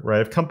footer where I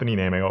have company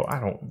name, I go,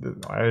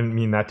 I didn't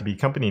mean that to be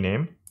company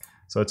name.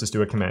 So let's just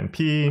do a command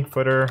P,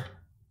 footer,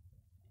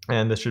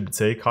 and this should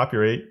say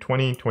copyright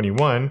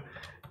 2021,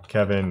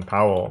 Kevin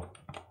Powell,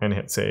 and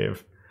hit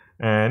save.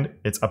 And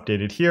it's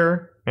updated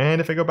here.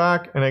 And if I go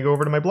back and I go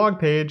over to my blog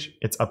page,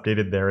 it's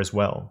updated there as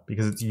well,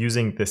 because it's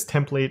using this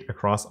template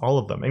across all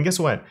of them. And guess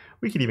what?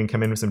 We could even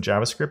come in with some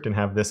JavaScript and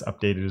have this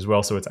updated as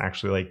well, so it's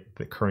actually like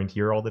the current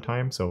year all the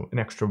time. So an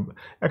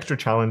extra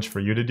challenge for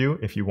you to do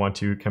if you want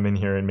to come in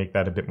here and make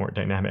that a bit more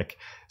dynamic,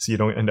 so you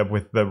don't end up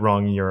with the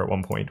wrong year at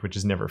one point, which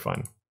is never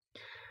fun.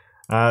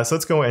 So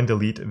let's go and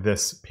delete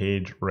this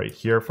page right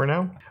here for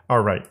now.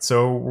 All right,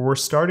 so we're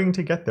starting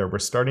to get there. We're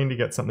starting to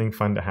get something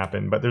fun to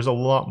happen, but there's a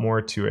lot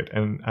more to it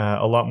and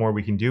a lot more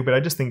we can do. But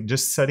I just think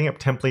just setting up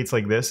templates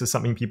like this is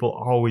something people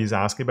always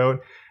ask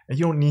about. And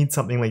you don't need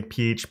something like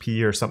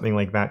PHP or something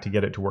like that to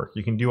get it to work.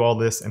 You can do all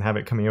this and have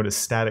it coming out as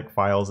static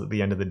files at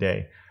the end of the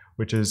day,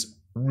 which is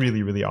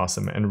really, really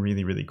awesome and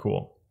really, really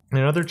cool. And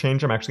another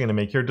change I'm actually going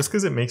to make here, just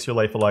because it makes your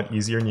life a lot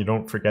easier and you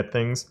don't forget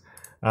things.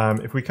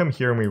 If we come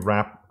here and we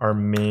wrap our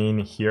main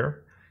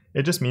here,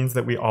 it just means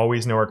that we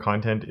always know our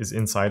content is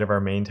inside of our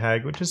main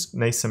tag, which is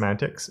nice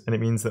semantics. And it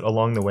means that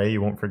along the way,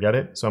 you won't forget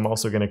it. So I'm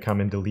also going to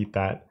come and delete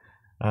that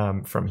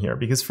from here.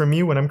 Because for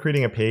me, when I'm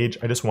creating a page,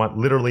 I just want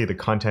literally the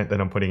content that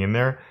I'm putting in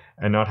there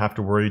and not have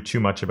to worry too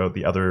much about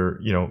the other,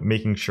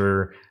 making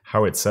sure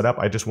how it's set up.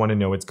 I just want to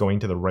know it's going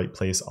to the right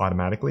place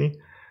automatically.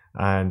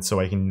 And so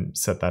I can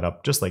set that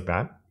up just like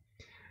that.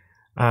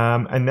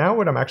 And now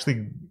what I'm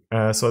actually,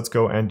 so let's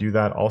go and do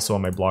that also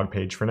on my blog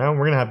page for now.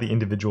 We're going to have the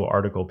individual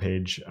article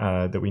page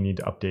that we need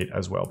to update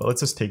as well. But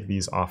let's just take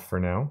these off for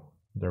now.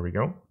 There we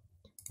go.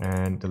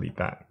 And delete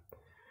that.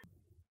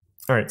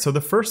 All right, so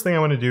the first thing I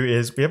want to do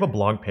is we have a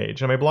blog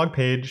page. And my blog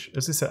page,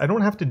 as I said, I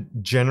don't have to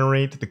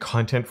generate the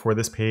content for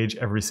this page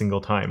every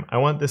single time. I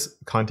want this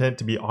content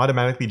to be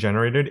automatically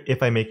generated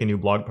if I make a new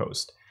blog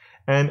post.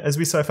 And as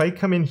we saw, if I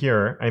come in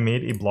here, I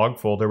made a blog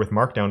folder with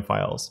markdown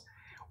files.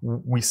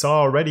 We saw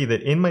already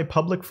that in my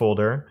public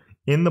folder,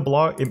 in the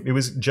blog, it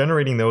was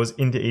generating those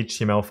into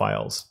HTML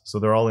files. So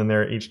they're all in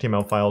there,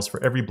 HTML files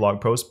for every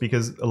blog post,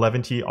 because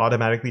Eleventy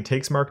automatically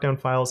takes markdown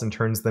files and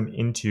turns them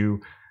into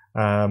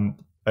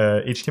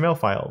HTML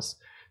files.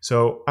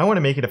 So I want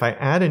to make it, if I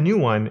add a new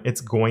one,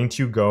 it's going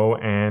to go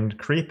and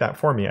create that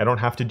for me. I don't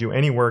have to do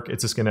any work.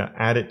 It's just going to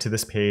add it to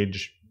this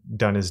page.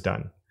 Done is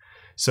done.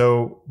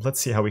 So let's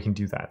see how we can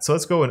do that. So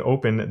let's go and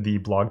open the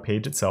blog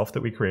page itself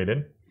that we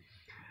created.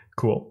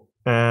 Cool.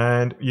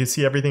 And you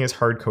see everything is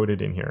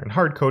hard-coded in here. And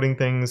hard-coding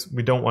things,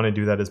 we don't want to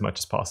do that as much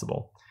as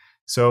possible.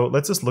 So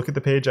let's just look at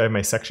the page. I have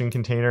my section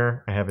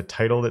container. I have a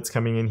title that's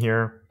coming in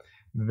here.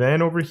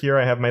 Then over here,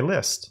 I have my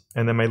list.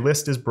 And then my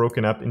list is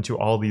broken up into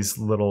all these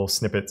little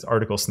snippets,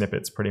 article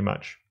snippets, pretty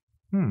much.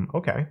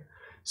 Okay.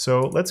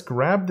 So let's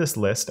grab this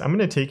list. I'm going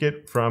to take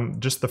it from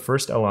just the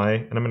first LI,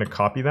 and I'm going to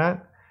copy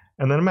that.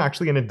 And then I'm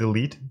actually going to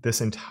delete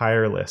this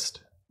entire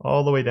list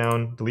all the way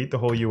down, delete the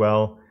whole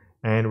UL,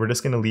 and we're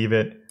just going to leave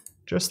it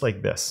just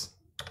like this.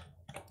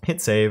 Hit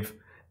save,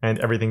 and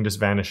everything just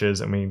vanishes,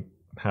 and we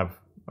have,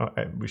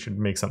 we should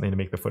make something to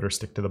make the footer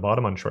stick to the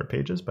bottom on short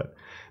pages, but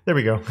there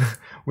we go.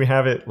 We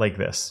have it like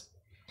this.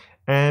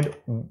 And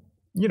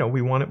you know,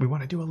 we want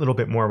to do a little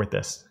bit more with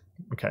this.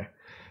 Okay.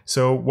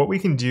 So what we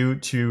can do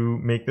to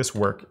make this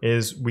work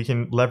is we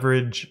can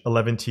leverage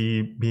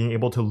Eleventy being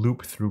able to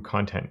loop through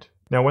content.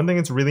 Now, one thing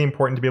that's really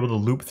important to be able to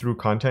loop through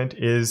content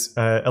is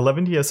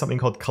Eleventy has something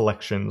called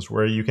collections,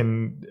 where you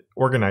can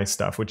organize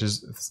stuff, which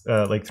is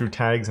like through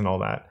tags and all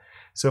that.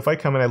 So if I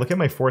come and I look at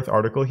my fourth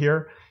article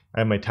here,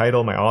 I have my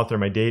title, my author,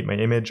 my date, my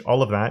image,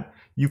 all of that.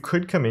 You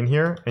could come in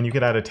here and you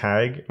could add a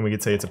tag, and we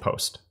could say it's a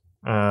post,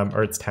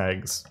 or it's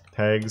tags,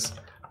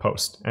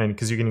 post, and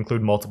because you can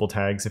include multiple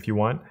tags if you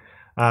want.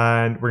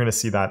 And we're going to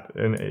see that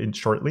in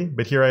shortly.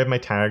 But here I have my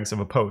tags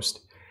of a post.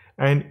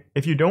 And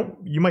if you don't,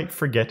 you might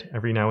forget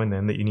every now and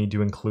then that you need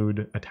to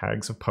include a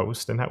tags of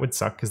post, and that would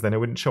suck because then it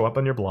wouldn't show up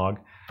on your blog.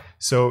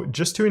 So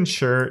just to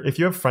ensure, if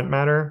you have front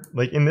matter,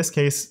 like in this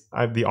case,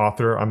 the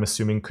author, I'm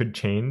assuming, could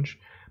change.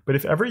 But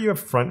if ever you have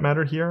front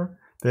matter here,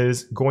 that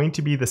is going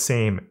to be the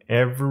same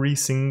every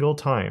single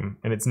time,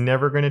 and it's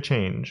never going to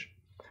change.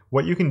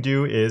 What you can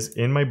do is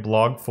in my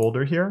blog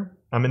folder here,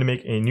 I'm going to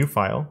make a new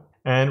file,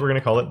 and we're going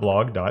to call it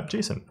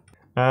blog.json.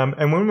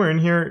 And when we're in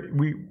here,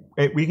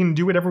 we can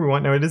do whatever we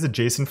want. Now, it is a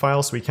JSON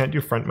file, so we can't do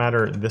front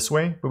matter this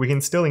way, but we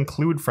can still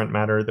include front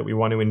matter that we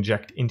want to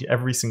inject into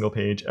every single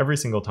page, every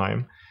single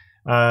time.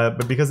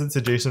 But because it's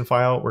a JSON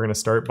file, we're going to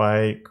start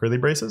by curly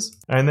braces.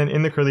 And then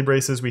in the curly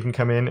braces, we can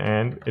come in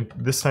and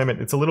this time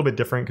it's a little bit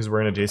different because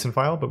we're in a JSON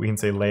file, but we can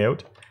say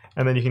layout,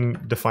 and then you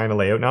can define a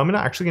layout. Now, I'm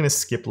actually going to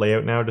skip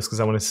layout now just because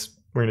we're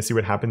going to see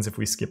what happens if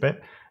we skip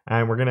it.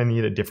 And we're going to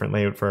need a different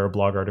layout for our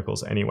blog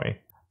articles anyway.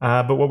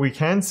 But what we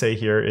can say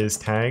here is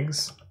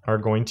tags are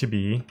going to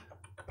be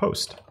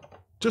post,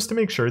 just to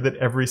make sure that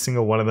every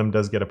single one of them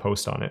does get a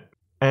post on it.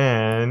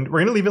 And we're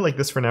going to leave it like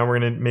this for now. We're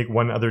going to make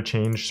one other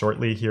change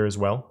shortly here as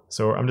well.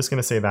 So I'm just going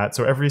to say that.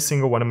 So every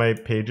single one of my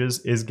pages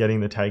is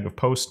getting the tag of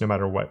post no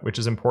matter what, which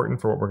is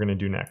important for what we're going to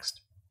do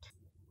next.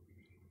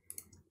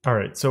 All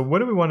right, so what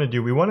do we want to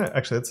do? We want to,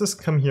 actually, let's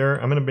just come here.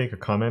 I'm going to make a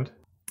comment.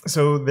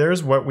 So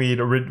there's what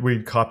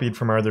we'd copied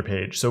from our other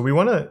page. So we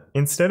want to,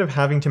 instead of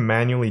having to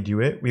manually do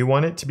it, we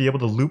want it to be able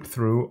to loop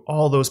through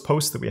all those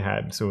posts that we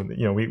had. So,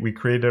 you know, we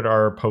created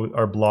our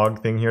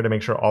blog thing here to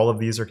make sure all of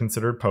these are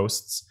considered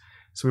posts.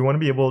 So we want to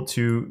be able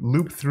to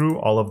loop through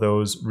all of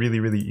those really,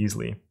 really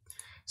easily.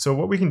 So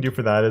what we can do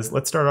for that is,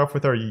 let's start off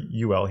with our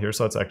UL here.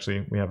 So it's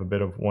actually, we have a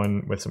bit of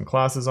one with some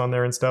classes on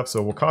there and stuff.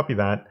 So we'll copy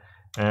that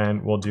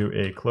and we'll do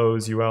a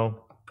close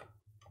UL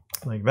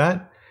like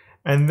that.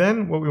 And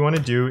then what we want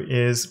to do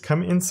is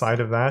come inside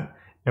of that,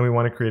 and we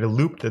want to create a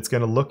loop that's going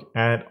to look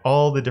at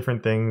all the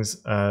different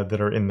things that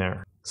are in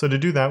there. So to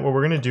do that, what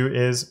we're going to do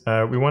is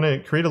we want to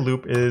create a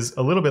loop is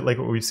a little bit like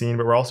what we've seen,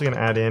 but we're also going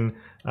to add in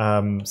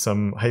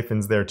some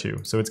hyphens there too.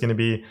 So it's going to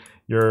be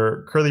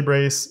your curly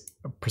brace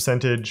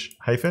percentage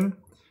hyphen.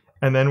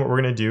 And then what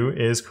we're going to do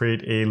is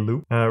create a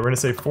loop. We're going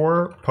to say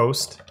for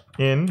post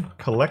in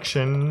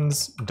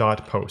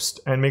collections.post,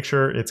 and make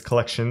sure it's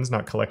collections,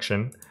 not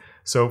collection.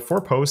 So for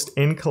post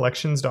in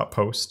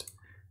collections.post.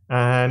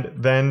 And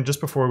then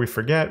just before we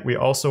forget, we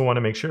also want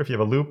to make sure, if you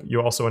have a loop,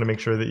 you also want to make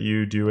sure that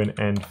you do an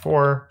end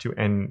for to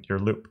end your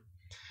loop.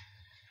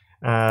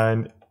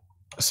 And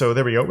so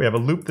there we go. We have a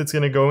loop that's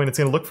going to go and it's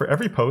going to look for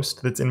every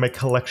post that's in my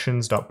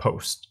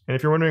collections.post. And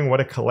if you're wondering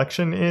what a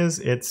collection is,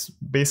 it's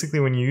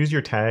basically when you use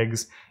your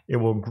tags, it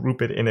will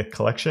group it in a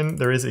collection.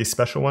 There is a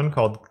special one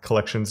called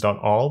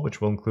collections.all, which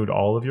will include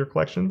all of your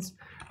collections.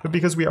 But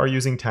because we are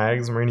using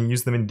tags and we're going to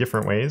use them in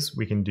different ways,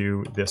 we can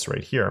do this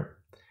right here.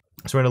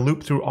 So we're going to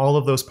loop through all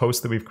of those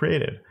posts that we've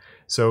created.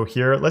 So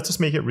here, let's just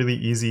make it really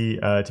easy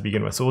to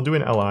begin with. So we'll do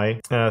an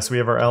LI. So we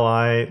have our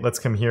LI. Let's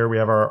come here. We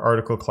have our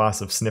article class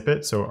of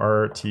snippet. So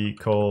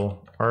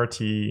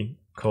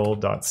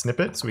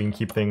article.snippet. So we can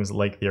keep things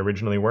like they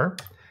originally were.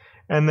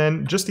 And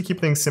then just to keep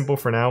things simple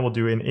for now, we'll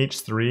do an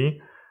H3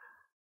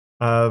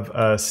 of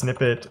a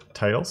snippet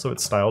title, so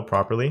it's styled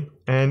properly.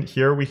 And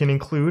here we can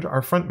include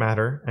our front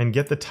matter and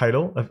get the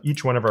title of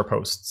each one of our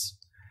posts.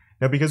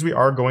 Now, because we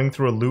are going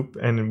through a loop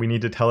and we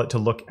need to tell it to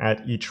look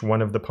at each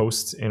one of the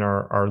posts in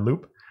our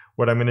loop,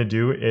 what I'm going to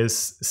do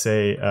is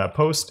say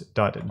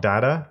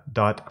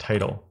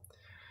post.data.title.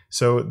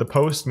 So the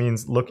post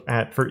means look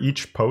at, for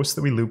each post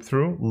that we loop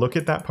through, look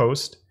at that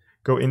post,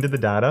 go into the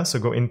data, so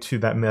go into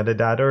that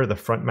metadata or the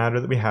front matter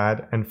that we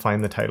had and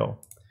find the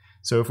title.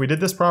 So if we did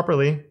this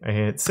properly, I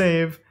hit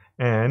save,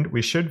 and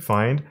we should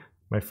find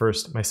my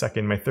first, my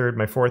second, my third,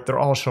 my fourth, they're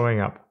all showing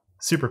up.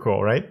 Super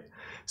cool, right?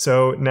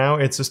 So now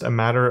it's just a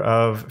matter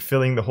of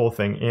filling the whole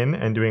thing in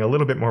and doing a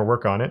little bit more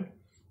work on it.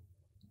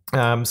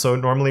 So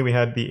normally we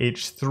had the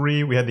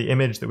H3, we had the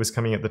image that was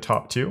coming at the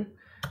top too.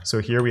 So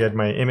here we had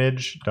my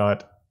image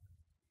dot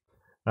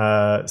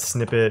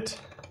snippet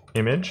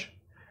image.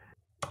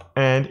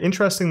 And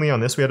interestingly on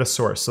this, we had a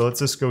source. So let's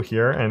just go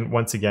here. And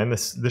once again,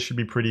 this should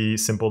be pretty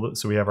simple.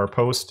 So we have our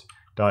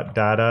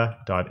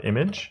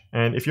post.data.image.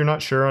 And if you're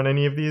not sure on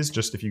any of these,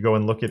 just if you go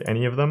and look at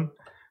any of them,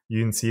 you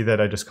can see that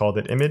I just called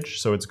it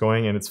image. So it's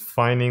going and it's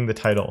finding the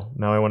title.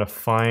 Now I want to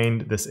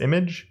find this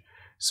image.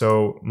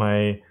 So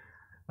my,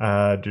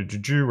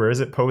 where is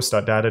it?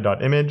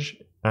 Post.data.image.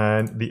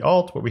 And the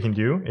alt, what we can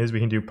do is we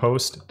can do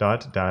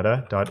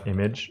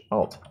post.data.image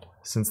alt,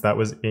 since that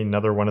was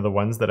another one of the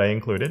ones that I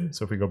included.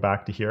 So if we go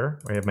back to here,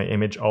 I have my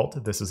image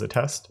alt. This is a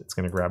test. It's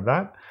going to grab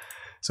that.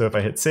 So if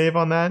I hit save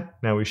on that,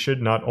 now we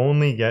should not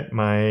only get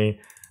my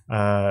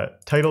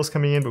titles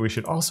coming in, but we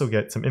should also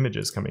get some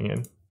images coming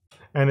in.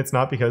 And it's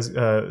not because,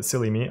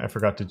 silly me, I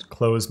forgot to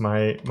close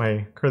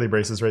my curly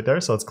braces right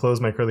there. So let's close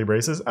my curly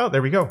braces. Oh,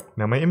 there we go.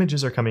 Now my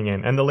images are coming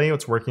in and the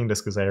layout's working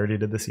just because I already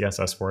did the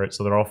CSS for it.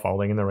 So they're all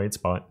falling in the right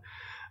spot.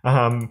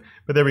 But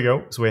there we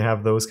go. So we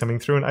have those coming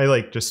through, and I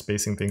like just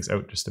spacing things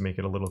out just to make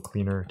it a little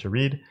cleaner to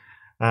read.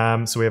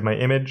 So we have my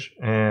image,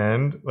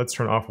 and let's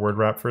turn off word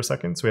wrap for a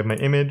second. So we have my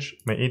image,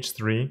 my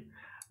H3.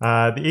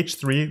 The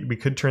H3, we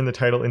could turn the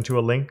title into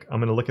a link.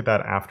 I'm going to look at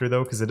that after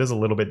though, because it is a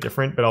little bit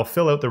different, but I'll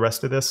fill out the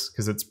rest of this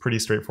because it's pretty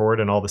straightforward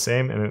and all the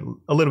same, and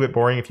a little bit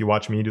boring if you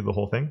watch me do the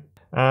whole thing.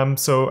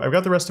 So I've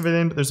got the rest of it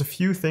in, but there's a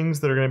few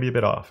things that are going to be a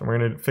bit off, and we're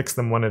going to fix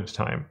them one at a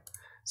time.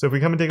 So if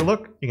we come and take a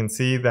look, you can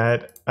see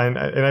that, and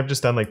I've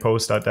just done like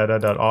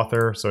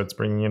post.data.author, so it's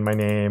bringing in my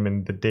name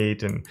and the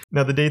date. And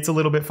now the date's a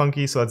little bit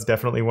funky, so that's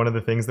definitely one of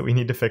the things that we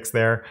need to fix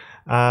there.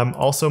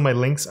 Also, my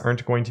links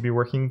aren't going to be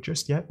working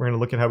just yet. We're going to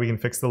look at how we can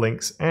fix the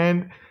links,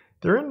 and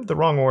they're in the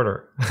wrong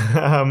order.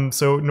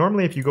 So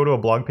normally if you go to a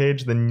blog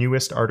page, the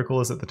newest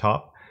article is at the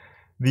top.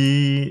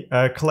 The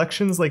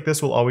collections like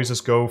this will always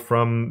just go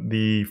from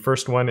the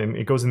first one, and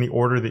it goes in the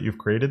order that you've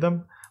created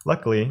them.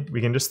 Luckily,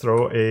 we can just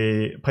throw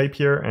a pipe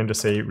here and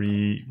just say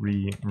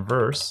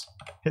reverse,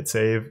 hit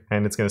save,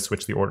 and it's going to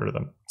switch the order of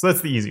them. So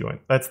that's the easy one.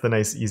 That's the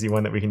nice easy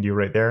one that we can do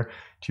right there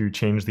to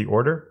change the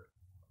order.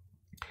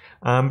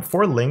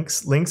 For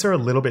links are a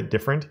little bit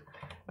different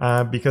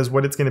because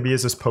what it's going to be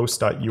is this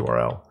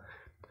post.url.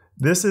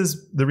 This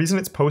is the reason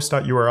it's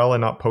post.url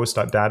and not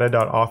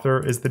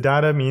post.data.author is the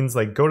data means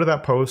like go to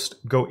that post,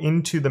 go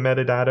into the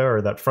metadata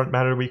or that front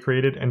matter we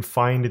created and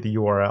find the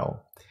URL.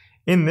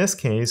 In this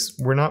case,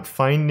 we're not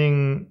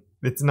finding,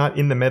 it's not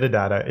in the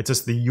metadata, it's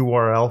just the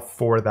URL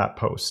for that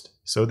post.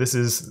 So this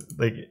is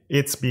like,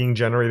 it's being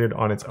generated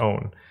on its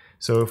own.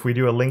 So if we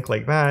do a link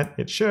like that,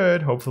 it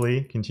should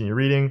hopefully continue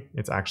reading.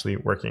 It's actually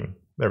working.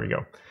 There we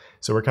go.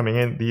 So we're coming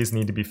in, these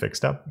need to be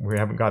fixed up. We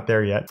haven't got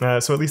there yet.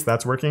 So at least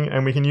that's working.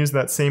 And we can use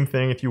that same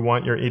thing if you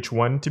want your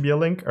H1 to be a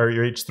link or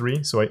your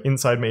H3. So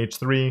inside my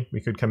H3,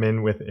 we could come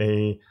in with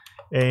a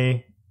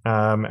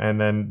and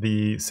then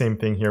the same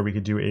thing here, we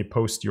could do a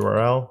post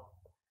URL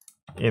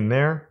in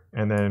there,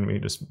 and then we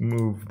just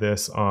move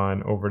this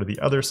on over to the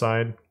other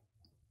side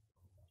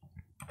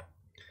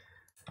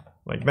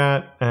like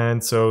that.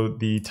 And so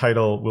the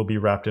title will be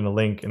wrapped in a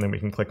link, and then we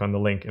can click on the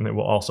link and it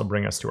will also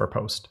bring us to our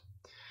post.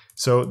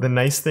 So the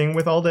nice thing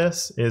with all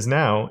this is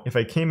now if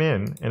I came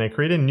in and I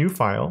create a new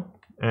file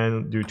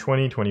and do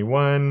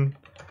 2021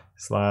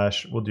 /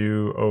 we'll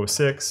do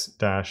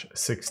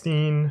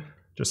 06-16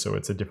 just so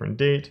it's a different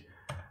date.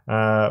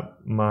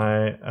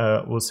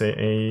 We'll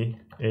say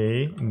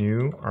a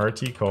new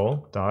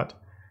article.md,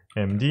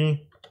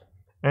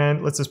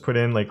 and let's just put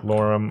in like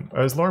lorem.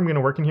 Is lorem going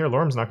to work in here?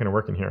 Lorem's not going to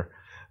work in here.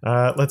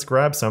 Let's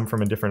grab some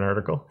from a different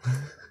article.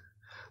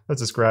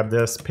 Let's just grab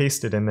this,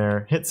 paste it in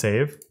there, hit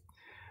save.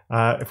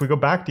 If we go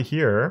back to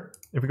here,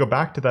 if we go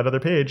back to that other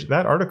page,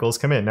 that article's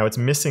come in. Now it's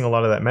missing a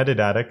lot of that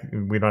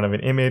metadata. We don't have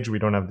an image. We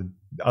don't have the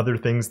other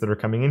things that are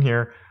coming in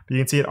here, but you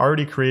can see it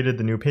already created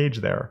the new page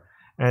there.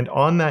 And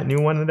on that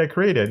new one that I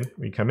created,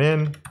 we come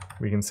in,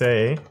 we can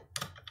say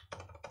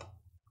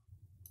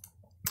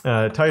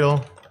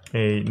title,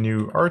 a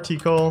new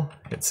article,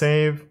 hit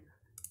save.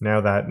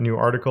 Now that new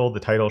article, the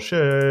title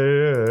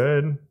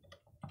should,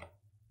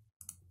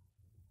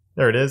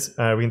 there it is.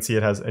 We can see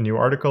it has a new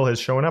article has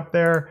shown up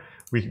there.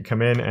 We can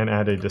come in and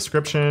add a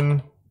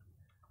description.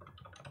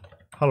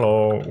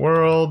 Hello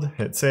world,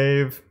 hit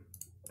save.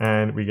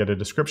 And we get a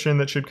description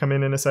that should come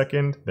in a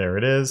second. There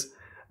it is.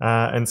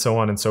 and so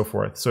on and so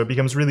forth. So it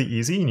becomes really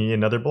easy. You need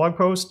another blog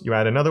post, you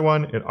add another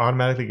one, it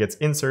automatically gets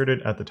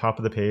inserted at the top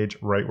of the page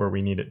right where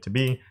we need it to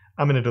be.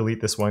 I'm going to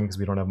delete this one because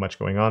we don't have much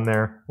going on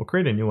there. We'll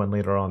create a new one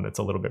later on that's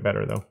a little bit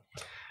better though.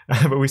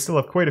 But we still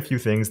have quite a few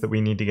things that we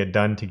need to get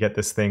done to get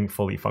this thing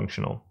fully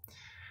functional.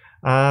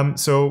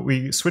 So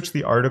we switch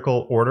the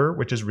article order,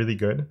 which is really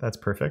good. That's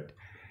perfect.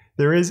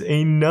 There is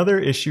another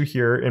issue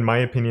here, in my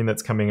opinion,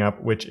 that's coming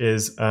up, which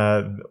is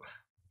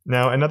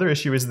now another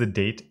issue is the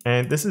date.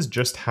 And this is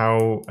just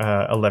how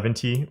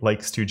Eleventy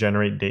likes to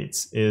generate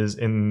dates, is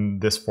in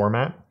this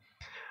format.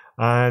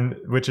 And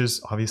which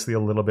is obviously a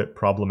little bit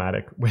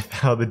problematic with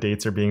how the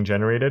dates are being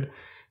generated.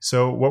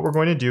 So what we're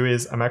going to do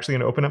is I'm actually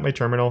going to open up my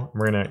terminal.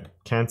 We're going to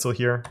cancel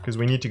here because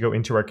we need to go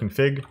into our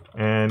config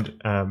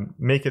and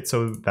make it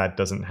so that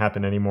doesn't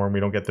happen anymore and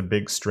we don't get the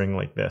big string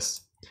like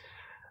this.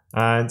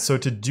 And so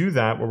to do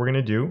that, what we're going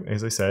to do,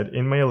 as I said,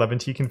 in my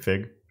Eleventy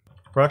config,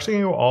 we're actually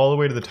going to go all the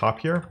way to the top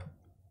here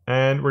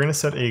and we're going to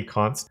set a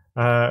const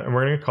and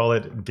we're going to call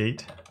it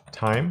date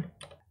time.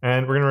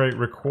 And we're going to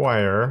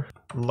require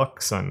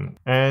Luxon.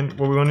 And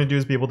what we want to do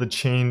is be able to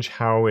change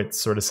how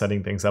it's sort of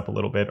setting things up a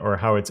little bit, or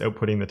how it's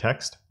outputting the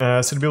text.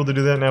 So to be able to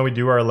do that now, we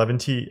do our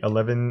Eleventy.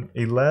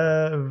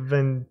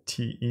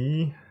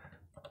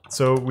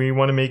 So we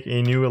want to make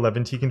a new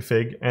Eleventy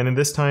config. And in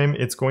this time,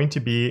 it's going to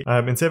be,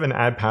 instead of an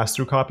add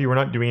pass-through copy, we're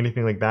not doing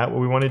anything like that. What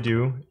we want to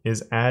do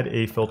is add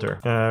a filter.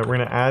 We're going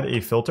to add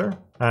a filter.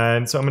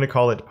 And so I'm going to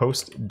call it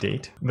post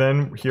date.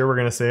 Then here we're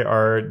going to say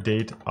our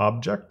date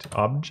object,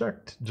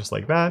 just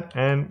like that.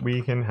 And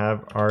we can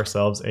have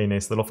ourselves a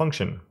nice little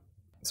function.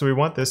 So we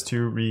want this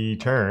to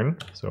return.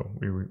 So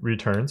we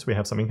return, so we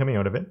have something coming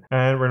out of it.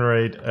 And we're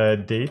going to write a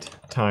date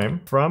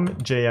time from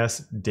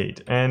JS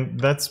date. And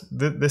this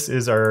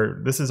is our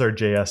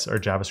JS, our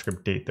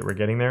JavaScript date that we're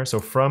getting there.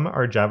 So from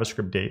our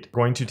JavaScript date,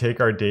 we're going to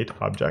take our date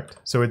object.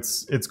 So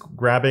it's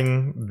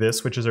grabbing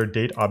this, which is our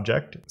date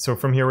object. So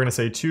from here, we're going to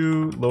say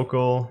to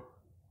local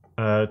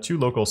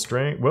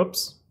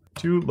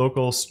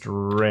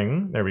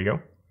string. There we go.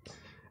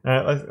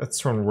 Let's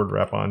turn word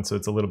wrap on so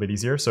it's a little bit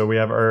easier. So we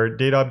have our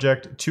date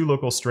object, to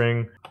local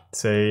string,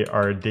 say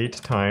our date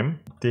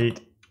time,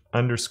 date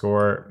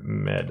underscore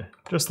med,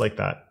 just like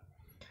that.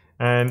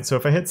 And so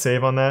if I hit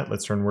save on that,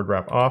 let's turn word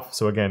wrap off.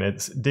 So again,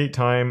 it's date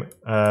time.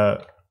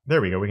 There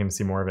we go. We can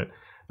see more of it.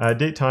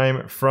 Date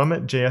time from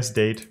JS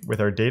date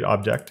with our date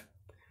object.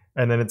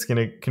 And then it's going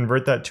to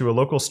convert that to a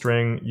local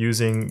string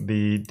using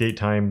the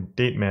datetime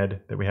date med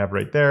that we have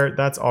right there.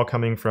 That's all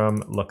coming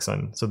from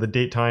Luxon. So the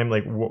datetime,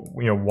 like,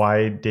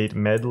 why date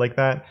med like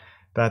that?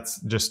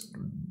 That's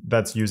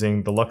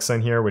using the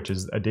Luxon here, which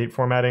is a date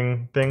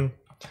formatting thing.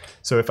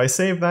 So if I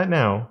save that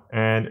now,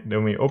 and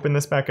then we open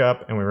this back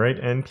up and we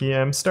write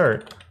npm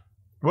start,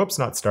 whoops,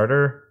 not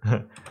starter.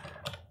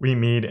 We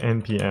need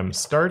npm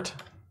start,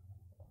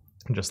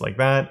 just like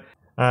that.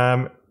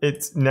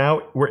 It's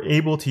now we're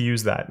able to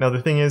use that. Now the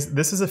thing is,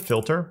 this is a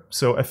filter,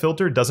 so a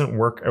filter doesn't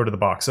work out of the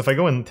box. So if I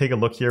go and take a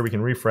look here, we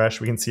can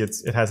refresh, we can see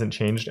it hasn't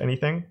changed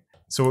anything.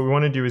 So what we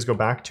want to do is go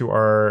back to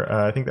our,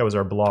 I think that was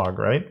our blog,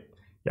 right?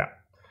 Yeah.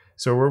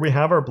 So where we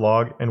have our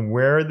blog and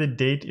where the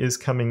date is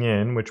coming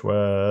in, which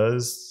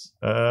was,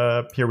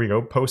 here we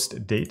go,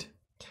 post date.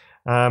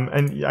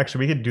 And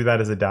actually we could do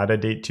that as a data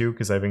date too,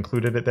 because I've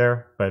included it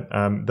there, but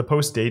the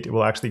post date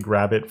will actually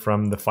grab it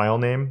from the file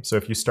name. So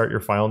if you start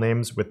your file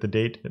names with the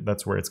date,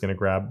 that's where it's going to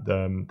grab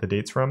the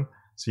dates from.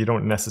 So you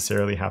don't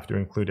necessarily have to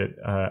include it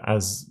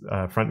as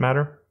front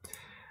matter.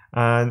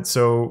 And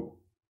so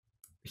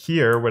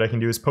here, what I can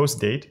do is post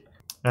date,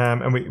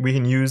 and we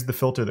can use the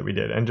filter that we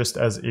did. And just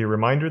as a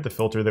reminder, the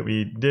filter that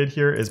we did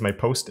here is my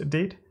post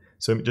date.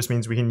 So it just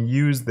means we can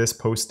use this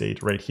post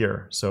date right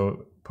here.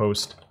 So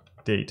post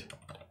date.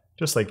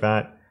 Just like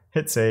that,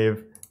 hit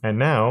save, and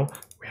now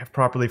we have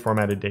properly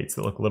formatted dates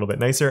that look a little bit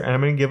nicer. And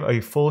I'm going to give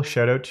a full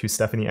shout out to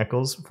Stephanie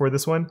Eccles for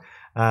this one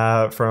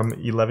from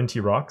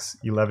Eleventy Rocks.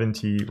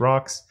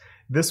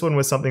 This one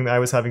was something that I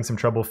was having some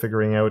trouble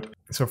figuring out.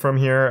 So from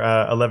here,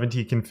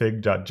 Eleventy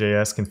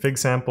config.js config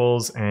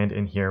samples, and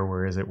in here,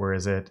 where is it?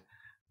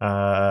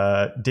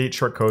 Date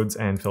shortcodes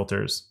and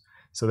filters.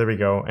 So there we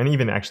go. And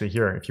even actually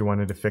here, if you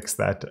wanted to fix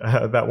that,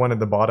 that one at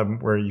the bottom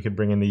where you could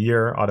bring in the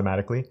year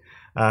automatically.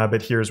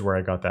 But here's where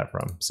I got that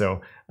from.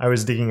 So I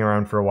was digging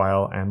around for a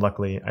while and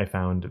luckily I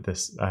found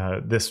this,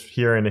 this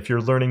here. And if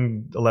you're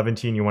learning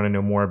Eleventy and you want to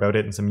know more about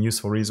it and some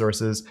useful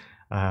resources,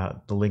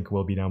 the link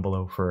will be down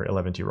below for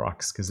Eleventy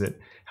Rocks because it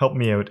helped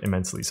me out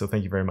immensely. So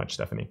thank you very much,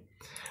 Stephanie.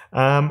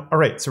 All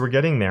right, so we're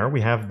getting there.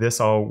 We have this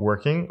all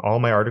working. All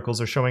my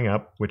articles are showing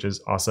up, which is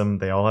awesome.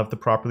 They all have the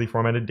properly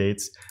formatted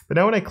dates. But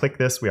now when I click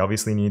this, we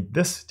obviously need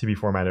this to be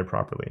formatted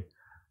properly.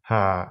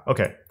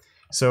 Okay,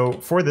 so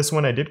for this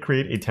one, I did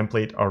create a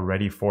template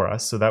already for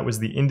us. So that was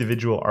the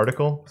individual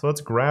article. So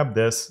let's grab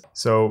this.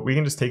 So we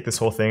can just take this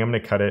whole thing. I'm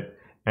going to cut it,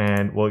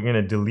 and we're going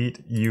to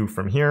delete you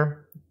from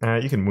here.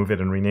 You can move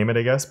it and rename it,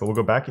 I guess, but we'll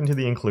go back into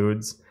the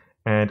includes,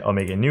 and I'll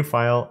make a new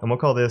file, and we'll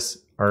call this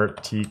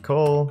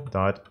article.njk,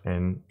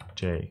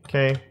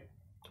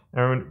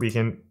 and we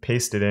can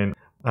paste it in.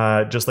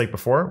 Just like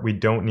before, we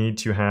don't need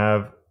to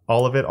have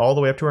all of it all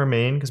the way up to our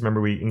main, because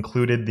remember we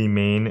included the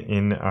main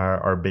in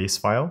our base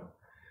file.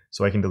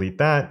 So I can delete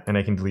that, and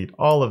I can delete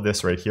all of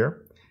this right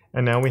here.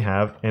 And now we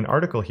have an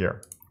article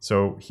here.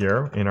 So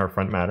here in our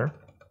front matter,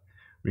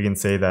 we can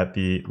say that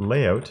the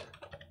layout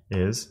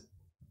is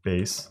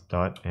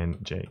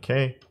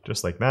base.njk,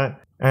 just like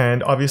that.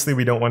 And obviously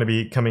we don't want to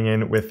be coming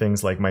in with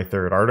things like my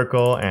third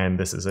article and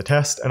this is a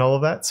test and all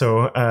of that.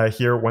 So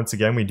here, once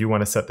again, we do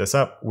want to set this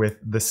up with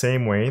the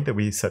same way that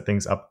we set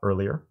things up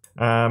earlier.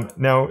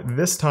 Now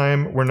this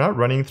time we're not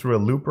running through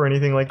a loop or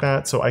anything like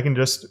that. So I can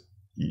just,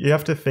 you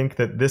have to think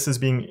that this is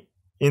being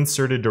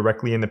inserted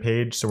directly in the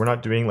page. So we're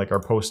not doing like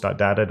our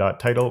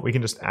post.data.title. We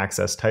can just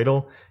access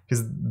title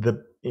because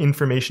the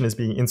information is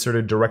being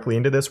inserted directly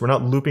into this. We're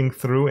not looping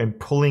through and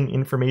pulling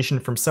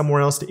information from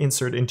somewhere else to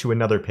insert into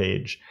another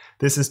page.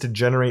 This is to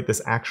generate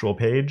this actual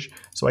page.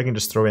 So I can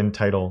just throw in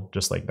title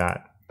just like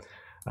that.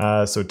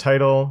 So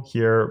title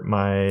here,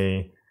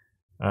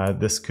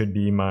 this could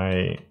be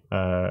my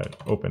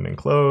open and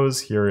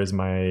close. Here is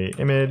my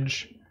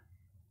image.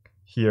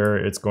 Here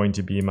it's going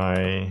to be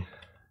my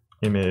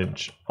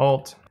image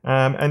alt.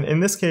 And in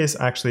this case,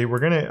 actually, we're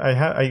gonna,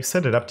 I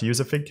set it up to use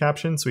a fig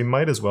caption, so we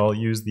might as well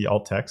use the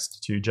alt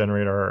text to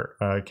generate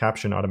our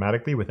caption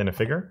automatically within a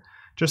figure,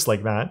 just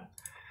like that.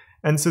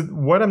 And so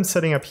what I'm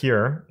setting up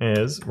here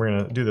is, we're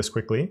gonna do this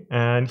quickly,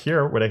 and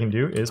here what I can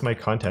do is my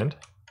content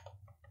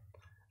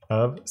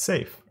of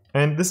safe.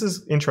 And this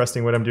is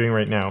interesting what I'm doing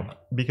right now,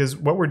 because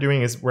what we're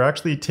doing is we're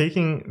actually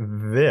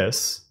taking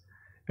this,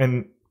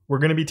 and we're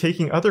gonna be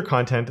taking other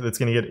content that's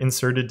gonna get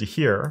inserted to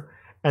here,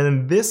 and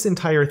then this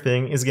entire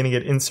thing is going to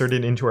get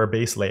inserted into our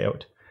base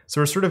layout. So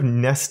we're sort of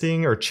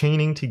nesting or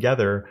chaining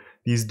together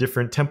these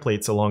different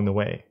templates along the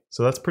way.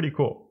 So that's pretty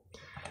cool.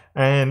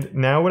 And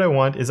now what I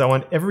want is I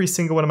want every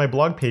single one of my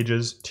blog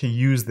pages to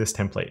use this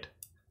template.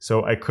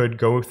 So I could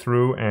go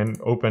through and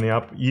open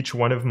up each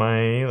one of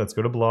my, let's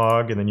go to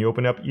blog, and then you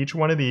open up each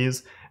one of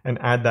these and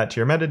add that to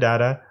your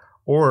metadata.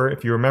 Or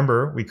if you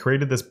remember, we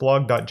created this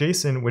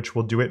blog.json, which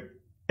will do it.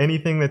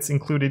 Anything that's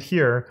included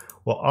here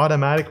will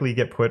automatically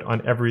get put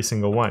on every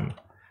single one.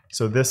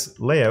 So this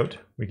layout,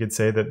 we could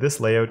say that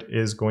this layout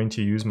is going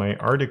to use my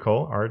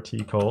article,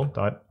 article.njk.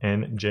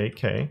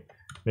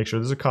 Make sure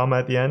there's a comma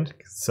at the end,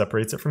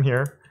 separates it from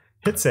here.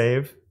 Hit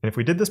save, and if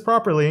we did this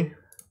properly,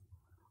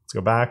 let's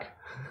go back,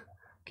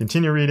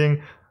 continue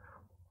reading.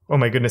 Oh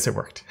my goodness, it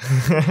worked.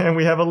 And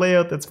we have a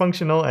layout that's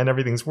functional and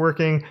everything's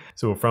working.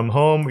 So from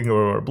home, we can go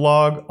to our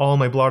blog. All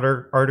my blog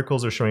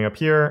articles are showing up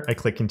here. I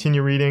click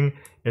continue reading.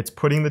 It's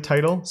putting the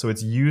title. So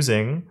it's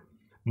using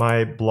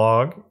my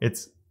blog.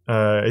 It's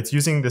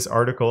using this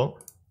article.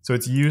 So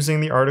it's using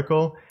the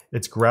article.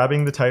 It's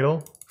grabbing the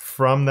title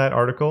from that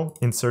article,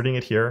 inserting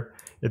it here.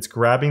 It's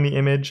grabbing the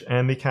image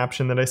and the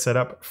caption that I set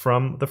up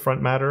from the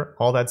front matter.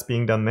 All that's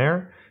being done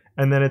there.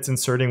 And then it's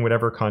inserting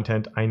whatever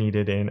content I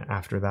needed in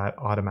after that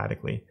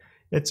automatically.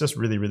 It's just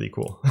really, really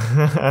cool.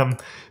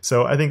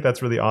 So I think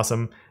that's really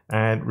awesome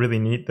and really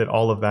neat that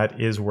all of that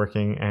is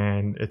working,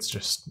 and it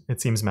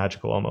seems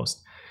magical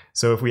almost.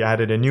 So if we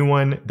added a new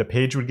one, the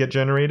page would get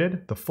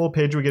generated, the full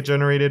page would get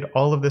generated,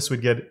 all of this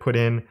would get put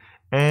in,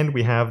 and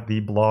we have the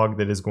blog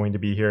that is going to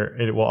be here.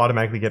 It will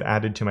automatically get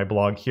added to my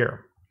blog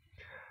here.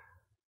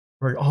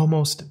 We're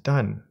almost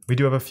done. We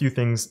do have a few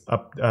things to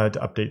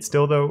update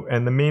still though,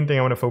 and the main thing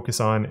I want to focus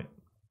on,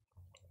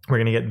 we're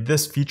going to get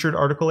this featured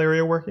article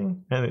area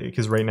working, and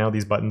because right now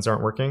these buttons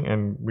aren't working,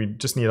 and we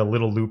just need a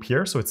little loop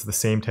here, so it's the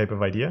same type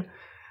of idea.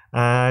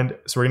 And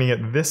so we're going to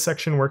get this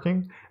section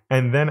working,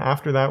 and then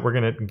after that we're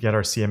going to get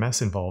our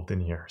CMS involved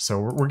in here.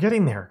 So we're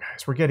getting there,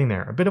 guys. We're getting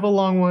there. A bit of a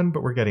long one,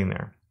 but we're getting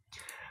there.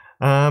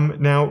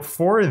 Now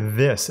for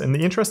this, and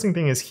the interesting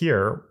thing is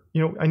here,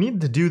 I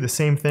need to do the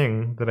same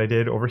thing that I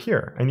did over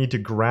here. I need to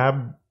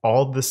grab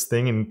all this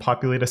thing and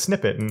populate a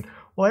snippet. And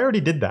well, I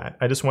already did that.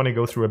 I just want to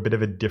go through a bit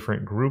of a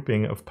different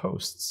grouping of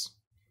posts.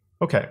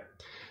 Okay,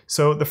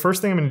 so the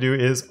first thing I'm going to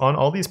do is on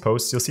all these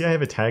posts, you'll see I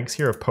have a tags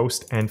here of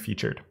post and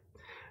featured.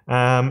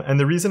 And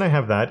the reason I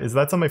have that is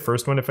that's on my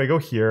first one. If I go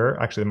here,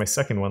 actually my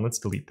second one, let's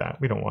delete that.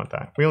 We don't want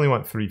that. We only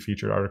want 3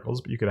 featured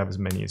articles, but you could have as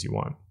many as you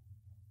want.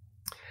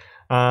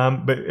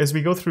 But as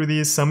we go through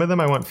these, some of them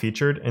I want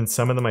featured and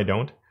some of them I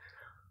don't.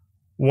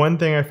 One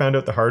thing I found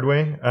out the hard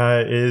way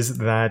is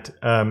that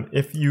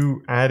if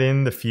you add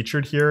in the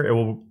featured here, it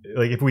will,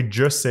 like if we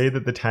just say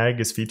that the tag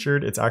is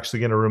featured, it's actually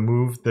going to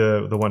remove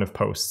the one of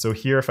post. So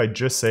here, if I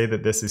just say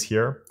that this is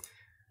here,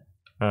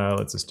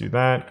 let's just do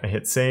that. I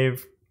hit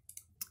save.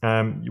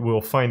 You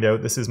will find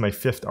out this is my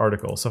 5th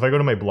article. So if I go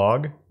to my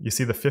blog, you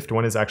see the 5th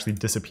one has actually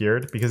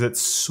disappeared because it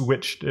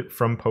switched it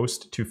from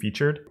post to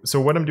featured. So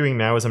what I'm doing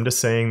now is I'm just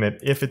saying that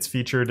if it's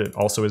featured, it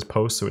also is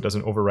post, so it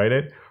doesn't overwrite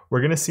it. We're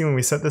going to see when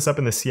we set this up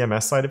in the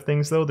CMS side of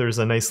things though, there's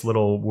a nice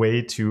little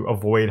way to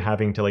avoid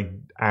having to like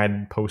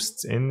add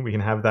posts in. We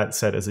can have that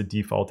set as a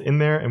default in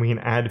there, and we can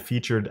add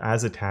featured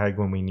as a tag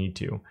when we need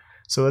to.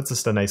 So that's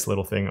just a nice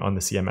little thing on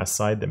the CMS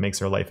side that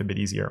makes our life a bit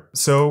easier.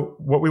 So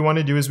what we want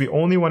to do is we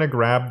only want to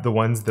grab the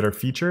ones that are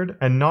featured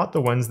and not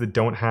the ones that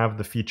don't have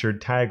the featured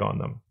tag on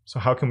them.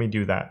 So how can we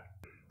do that?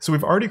 So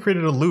we've already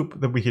created a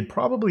loop that we could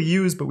probably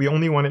use, but we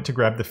only want it to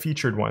grab the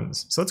featured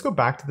ones. So let's go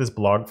back to this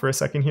blog for a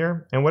second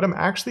here. And what I'm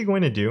actually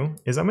going to do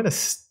is I'm going to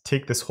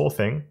take this whole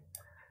thing.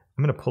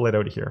 I'm going to pull it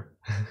out of here.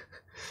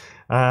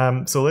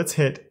 So let's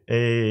hit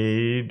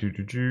a,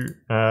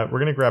 we're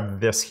going to grab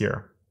this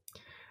here.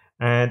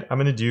 And I'm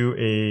going to do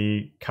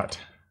a cut.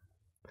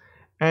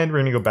 And we're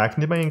going to go back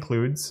into my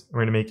includes.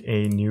 We're going to make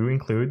a new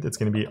include that's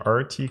going to be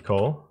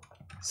article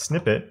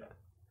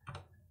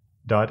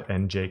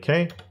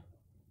snippet.njk.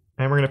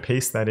 And we're going to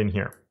paste that in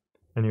here.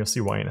 And you'll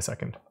see why in a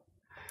second.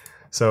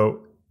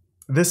 So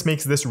this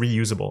makes this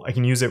reusable. I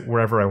can use it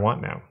wherever I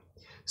want now.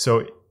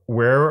 So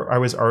where I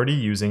was already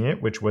using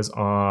it, which was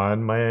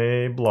on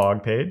my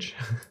blog page,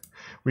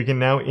 we can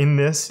now, in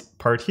this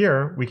part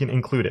here, we can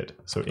include it.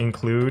 So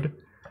include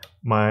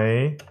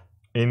my,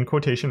 in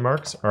quotation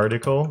marks,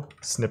 article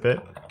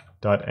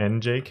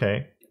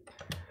snippet.njk.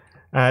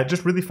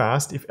 Just really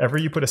fast, if ever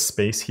you put a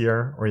space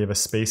here or you have a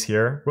space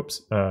here,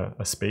 whoops,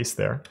 a space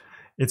there,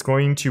 it's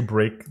going to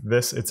break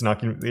this. It's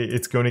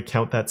going to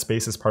count that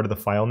space as part of the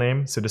file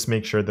name. So just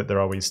make sure that they're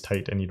always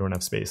tight and you don't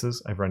have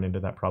spaces. I've run into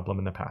that problem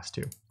in the past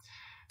too.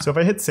 So if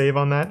I hit save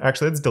on that,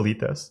 actually let's delete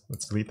this.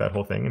 Let's delete that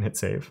whole thing and hit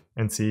save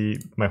and see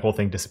my whole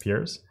thing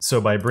disappears. So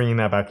by bringing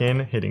that back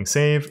in, hitting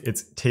save,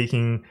 it's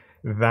taking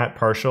that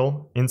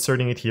partial,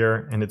 inserting it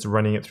here, and it's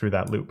running it through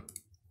that loop.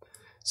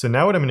 So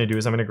now what I'm going to do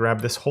is I'm going to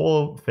grab this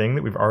whole thing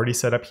that we've already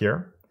set up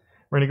here.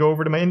 We're going to go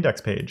over to my index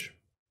page.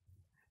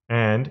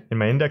 And in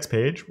my index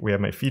page, we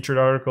have my featured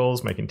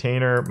articles, my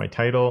container, my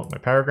title, my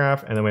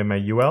paragraph, and then we have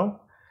my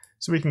UL.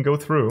 So we can go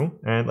through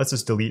and let's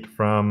just delete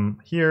from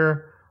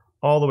here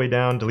all the way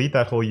down, delete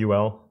that whole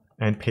UL,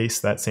 and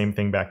paste that same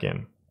thing back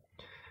in.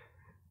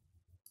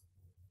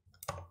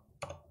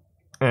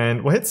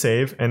 And we'll hit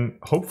save, and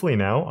hopefully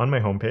now on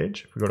my home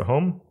page, if we go to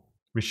home,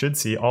 we should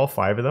see all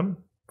 5 of them.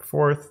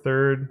 4th,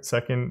 3rd,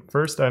 2nd,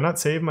 1st, not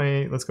save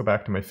my, let's go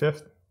back to my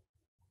 5th.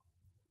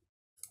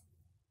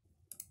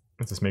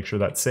 Let's just make sure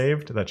that's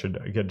saved. That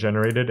should get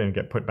generated and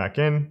get put back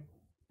in.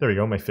 There we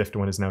go, my 5th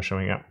one is now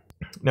showing up.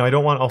 Now I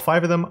don't want all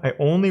 5 of them, I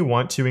only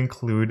want to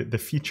include the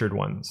featured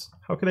ones.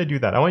 How could I do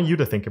that? I want you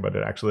to think about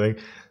it actually.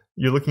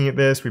 You're looking at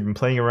this, we've been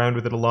playing around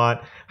with it a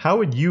lot. How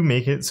would you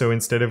make it so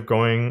instead of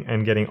going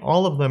and getting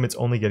all of them, it's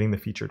only getting the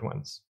featured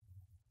ones?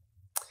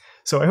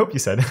 So I hope you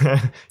said,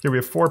 here we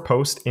have 4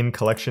 posts in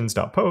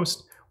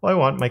collections.post. Well, I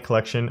want my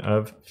collection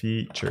of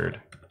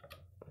featured.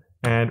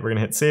 And we're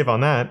gonna hit save on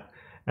that.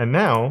 And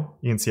now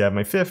you can see I have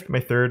my 5th, my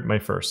 3rd, my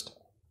 1st.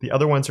 The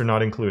other ones are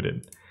not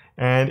included.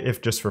 And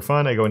if just for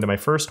fun, I go into my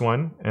first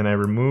one and I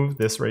remove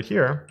this right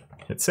here,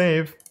 hit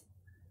save,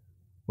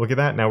 look at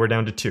that, now we're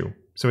down to 2.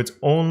 So it's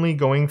only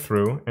going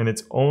through and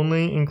it's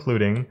only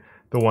including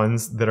the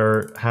ones that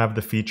have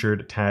the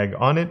featured tag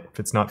on it. If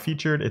it's not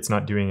featured, it's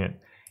not doing it.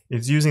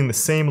 It's using the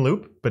same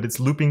loop, but it's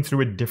looping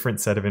through a different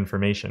set of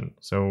information.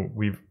 So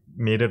we've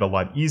made it a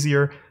lot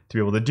easier to be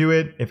able to do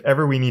it. If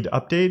ever we need to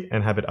update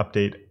and have it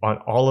update on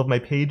all of my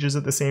pages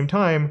at the same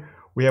time,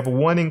 we have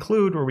one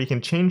include where we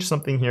can change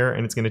something here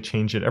and it's going to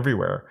change it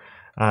everywhere.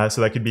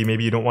 So that could be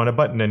maybe you don't want a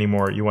button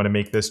anymore. You want to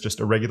make this just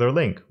a regular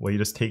link. Well, you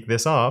just take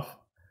this off.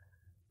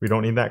 We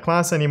don't need that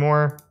class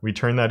anymore. We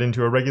turn that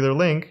into a regular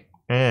link.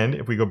 And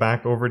if we go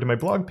back over to my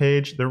blog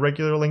page, there are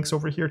regular links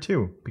over here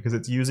too, because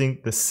it's using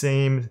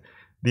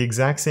the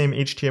exact same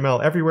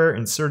HTML everywhere,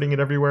 inserting it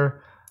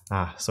everywhere.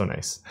 Ah, so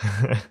nice.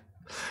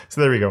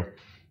 So there we go.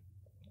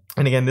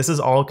 And again, this is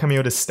all coming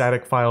out as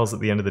static files at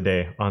the end of the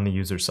day on the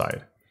user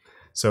side.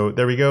 So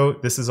there we go.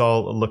 This is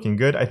all looking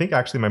good. I think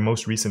actually my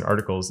most recent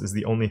articles is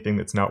the only thing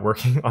that's not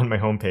working on my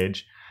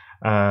homepage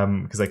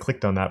because I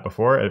clicked on that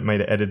before. It might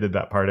have edited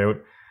that part out.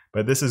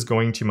 But this is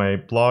going to my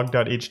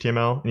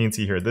blog.html. And you can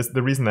see here,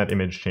 the reason that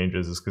image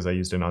changes is because I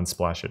used an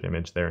unsplashed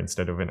image there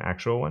instead of an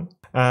actual one.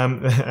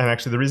 And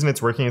actually the reason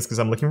it's working is because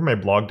I'm looking for my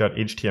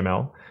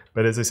blog.html.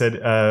 But as I said,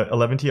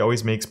 Eleventy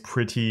always makes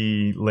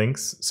pretty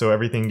links. So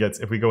everything gets,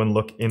 if we go and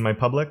look in my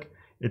public,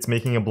 it's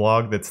making a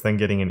blog that's then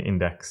getting an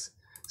index.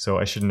 So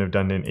I shouldn't have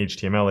done it in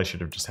HTML. I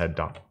should have just had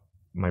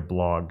my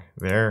blog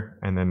there.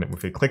 And then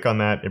if we click on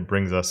that, it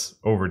brings us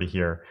over to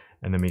here.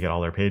 And then we get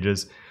all our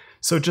pages.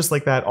 So just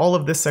like that, all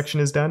of this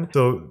section is done.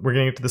 So we're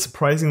getting to the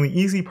surprisingly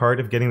easy part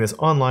of getting this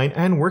online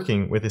and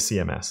working with a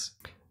CMS.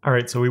 All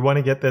right, so we want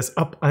to get this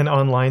up and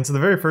online. So the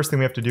very first thing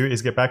we have to do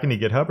is get back into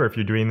GitHub, or if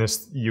you're doing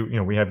this,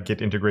 we have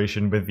Git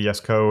integration with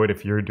VS Code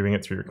if you're doing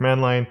it through your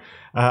command line.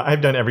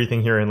 I've done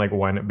everything here in like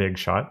one big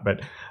shot,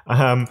 but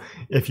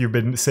if you've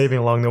been saving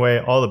along the way,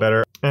 all the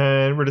better.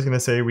 And we're just going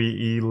to say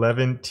we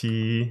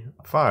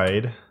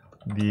Eleventyfied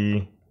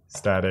the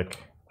static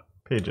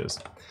pages.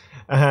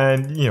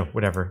 And,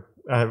 whatever.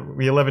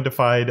 We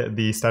Eleventyfied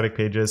the static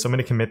pages, so I'm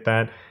going to commit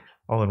that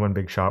all in one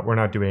big shot. We're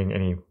not doing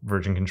any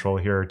version control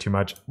here too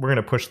much. We're going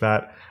to push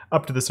that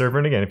up to the server.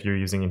 And again, if you're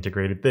using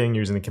integrated thing,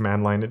 using the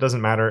command line, it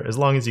doesn't matter as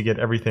long as you get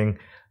everything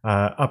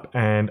up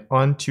and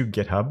onto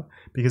GitHub,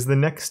 because the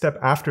next step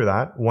after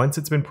that, once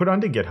it's been put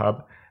onto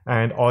GitHub,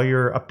 and all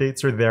your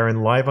updates are there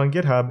and live on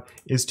GitHub,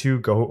 is to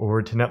go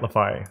over to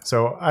Netlify.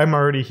 So I'm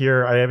already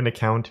here. I have an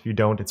account. If you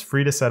don't, it's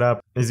free to set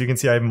up. As you can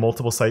see, I have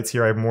multiple sites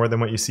here. I have more than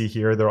what you see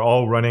here. They're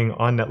all running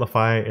on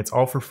Netlify. It's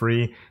all for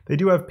free. They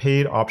do have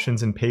paid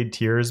options and paid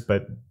tiers,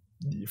 but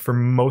for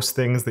most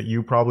things that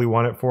you probably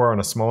want it for on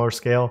a smaller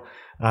scale,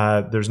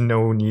 there's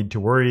no need to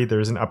worry.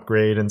 There's an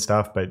upgrade and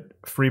stuff, but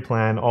free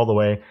plan all the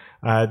way.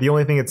 The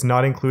only thing that's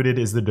not included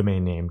is the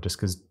domain name, just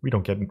because we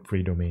don't get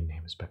free domain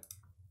names, but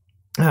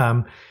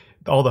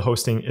all the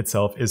hosting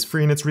itself is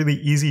free, and it's really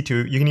easy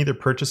to, you can either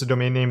purchase a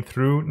domain name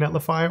through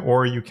Netlify,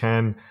 or you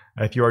can,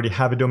 if you already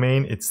have a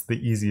domain, it's the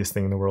easiest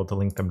thing in the world to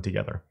link them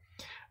together.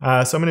 So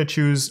I'm going to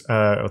choose,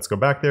 let's go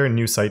back there,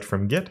 new site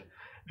from Git,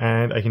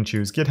 and I can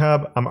choose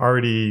GitHub. I'm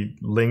already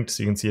linked,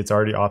 so you can see it's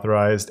already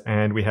authorized,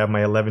 and we have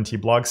my Eleventy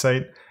blog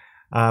site.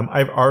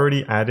 I've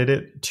already added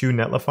it to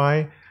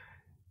Netlify.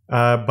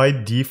 By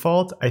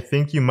default, I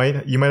think you might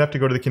have to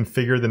go to the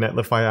configure the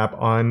Netlify app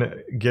on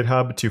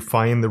GitHub to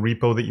find the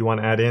repo that you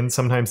want to add in.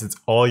 Sometimes it's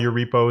all your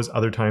repos,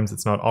 other times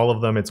it's not all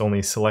of them. It's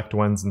only select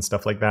ones and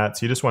stuff like that.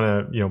 So you just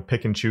want to,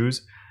 pick and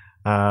choose,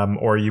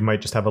 or you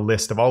might just have a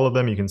list of all of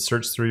them. You can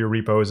search through your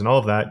repos and all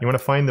of that. You want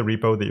to find the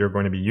repo that you're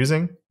going to be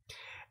using.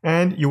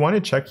 And you want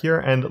to check here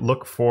and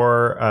look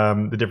for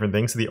the different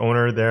things. So the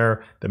owner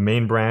there, the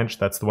main branch,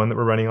 that's the one that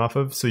we're running off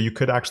of. So you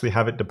could actually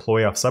have it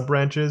deploy off sub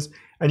branches,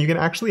 and you can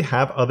actually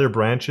have other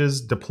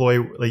branches deploy,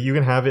 like you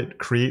can have it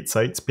create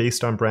sites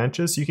based on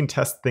branches. So you can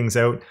test things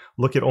out,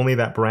 look at only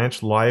that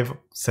branch live,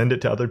 send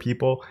it to other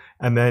people.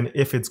 And then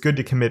if it's good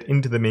to commit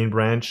into the main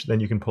branch,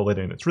 then you can pull it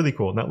in. It's really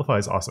cool. Netlify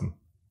is awesome.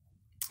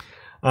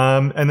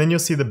 And then you'll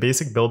see the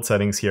basic build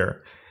settings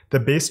here. The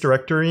base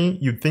directory,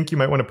 you'd think you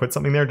might want to put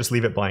something there, just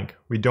leave it blank.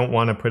 We don't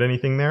want to put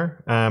anything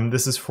there.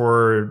 This is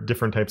for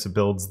different types of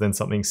builds than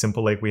something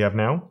simple like we have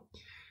now.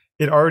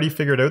 It already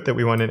figured out that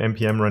we want an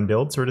npm run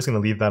build, so we're just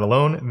going to leave that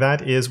alone.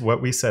 That is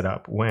what we set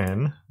up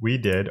when we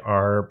did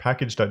our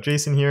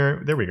package.json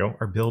here. There we go,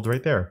 our build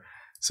right there.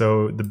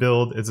 So the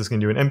build is just going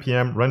to do an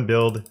npm run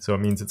build, so it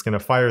means it's going to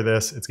fire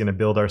this, it's going to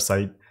build our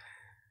site.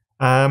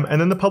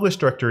 And then the publish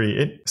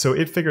directory, so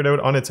it figured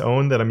out on its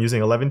own that I'm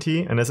using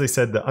Eleventy, and as I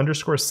said, the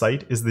underscore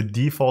site is the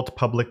default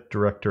public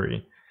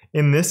directory.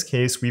 In this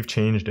case, we've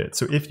changed it.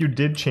 So if you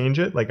did change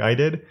it, like I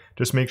did,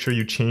 just make sure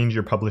you change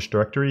your publish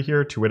directory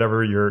here to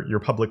whatever your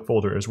public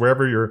folder is.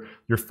 Wherever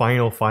your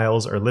final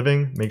files are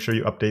living, make sure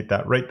you update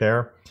that right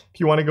there. If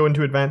you want to go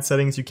into advanced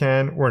settings, you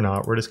can, or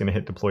not. We're just going to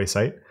hit deploy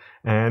site,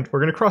 and we're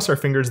going to cross our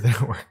fingers that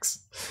it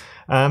works.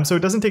 So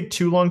it doesn't take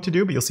too long to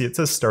do, but you'll see it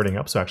says starting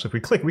up. So actually, if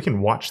we click, we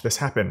can watch this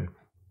happen.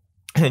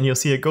 And you'll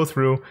see it go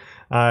through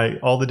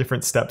all the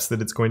different steps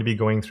that it's going to be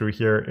going through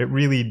here. It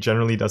really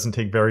generally doesn't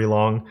take very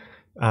long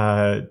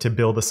to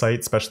build a site,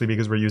 especially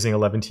because we're using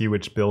Eleventy,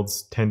 which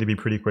builds tend to be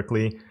pretty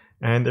quickly.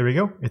 And there we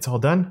go. It's all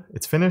done.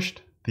 It's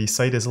finished. The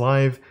site is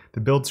live.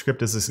 The build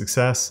script is a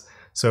success.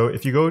 So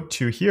if you go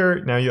to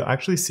here, now you'll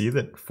actually see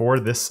that for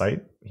this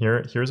site,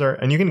 here's our,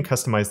 and you can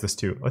customize this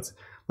too. Let's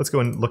go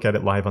and look at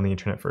it live on the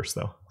internet first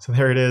though. So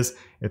there it is.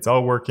 It's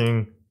all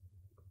working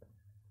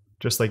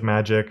just like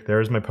magic.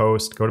 There's my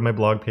post. Go to my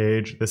blog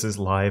page. This is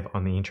live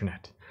on the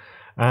internet.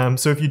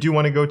 So if you do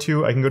want to go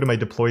to, I can go to my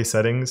deploy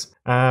settings,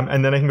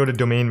 and then I can go to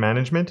domain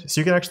management.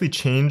 So you can actually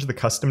change the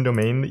custom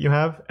domain that you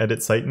have,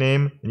 edit site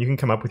name, and you can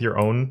come up with your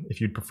own if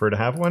you'd prefer to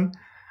have one.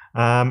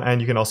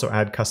 And you can also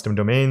add custom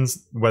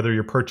domains, whether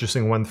you're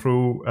purchasing one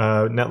through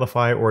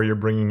Netlify or you're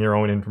bringing your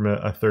own in from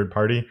a third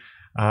party,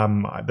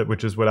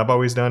 which is what I've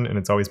always done, and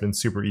it's always been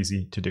super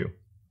easy to do.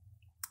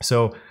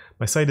 So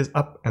my site is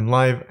up and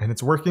live and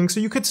it's working. So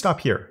you could stop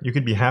here. You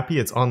could be happy.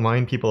 It's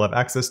online. People have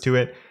access to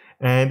it.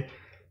 And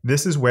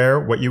this is where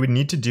what you would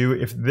need to do,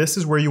 if this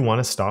is where you want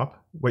to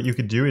stop, what you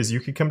could do is you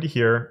could come to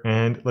here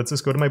and let's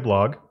just go to my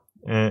blog,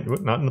 and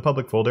not in the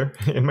public folder,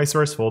 in my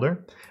source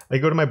folder. I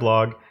go to my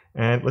blog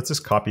and let's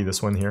just copy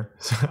this one here.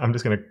 So I'm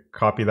just going to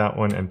copy that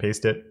one and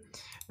paste it,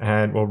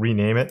 and we'll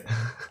rename it.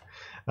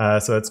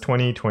 So it's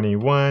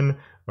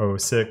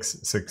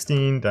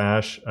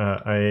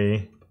 2021-06-16-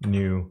 a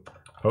new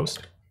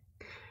post.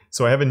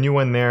 So I have a new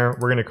one there.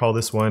 We're going to call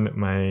this one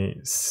my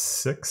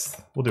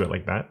 6th. We'll do it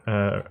like that.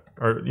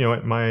 Or you know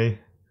what, my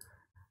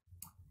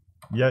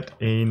yet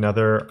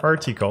another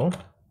article.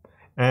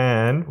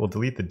 And we'll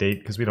delete the date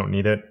because we don't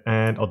need it.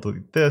 And I'll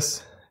delete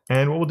this.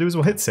 And what we'll do is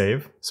we'll hit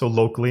save. So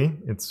locally,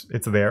 it's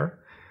there.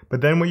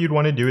 But then what you'd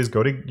want to do is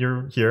go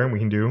to here, and we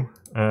can do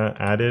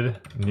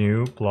added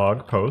new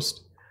blog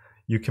post.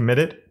 You commit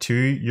it to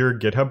your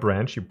GitHub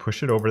branch. You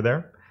push it over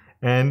there.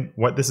 And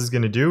what this is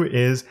going to do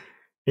is,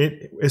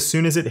 as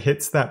soon as it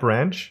hits that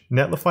branch,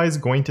 Netlify is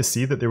going to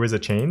see that there was a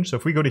change. So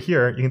if we go to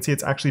here, you can see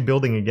it's actually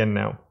building again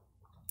now.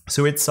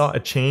 So it saw a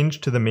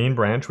change to the main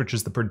branch, which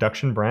is the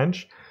production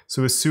branch.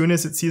 So as soon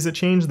as it sees a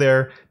change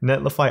there,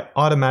 Netlify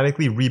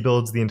automatically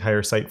rebuilds the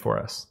entire site for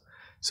us.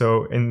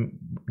 So in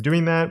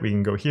doing that, we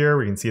can go here,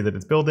 we can see that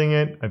it's building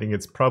it. I think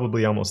it's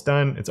probably almost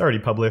done. It's already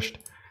published.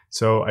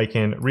 So I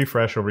can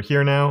refresh over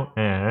here now,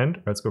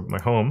 and let's go to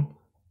my home.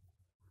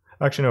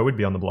 Actually, no, it would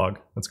be on the blog.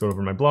 Let's go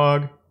over my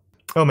blog.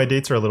 Oh, my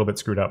dates are a little bit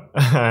screwed up.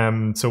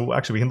 So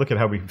actually, we can look at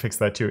how we can fix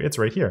that too. It's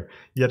right here.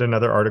 Yet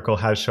another article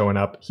has shown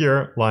up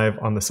here live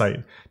on the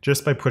site.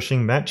 Just by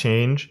pushing that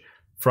change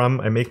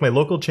I make my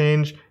local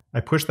change, I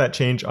push that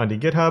change onto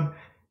GitHub,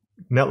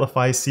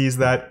 Netlify sees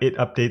that, it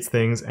updates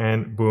things,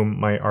 and boom,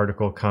 my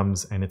article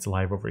comes and it's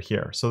live over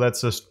here. So that's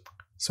just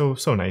so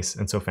nice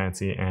and so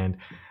fancy, and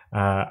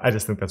I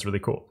just think that's really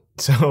cool.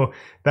 So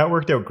that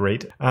worked out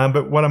great.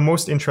 But what I'm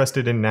most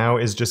interested in now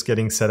is just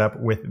getting set up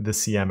with the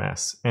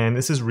CMS. And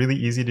this is really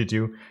easy to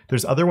do.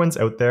 There's other ones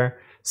out there.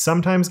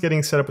 Sometimes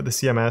getting set up with the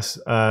CMS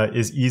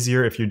is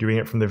easier if you're doing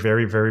it from the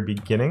very, very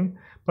beginning.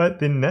 But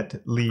the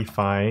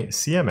Netlify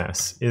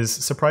CMS is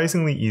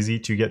surprisingly easy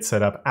to get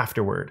set up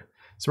afterward.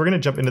 So we're going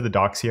to jump into the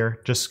docs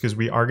here just because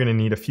we are going to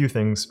need a few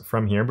things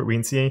from here, but we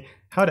can see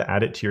how to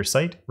add it to your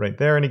site right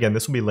there. And again,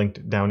 this will be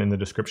linked down in the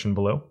description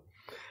below.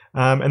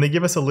 And they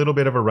give us a little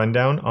bit of a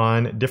rundown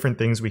on different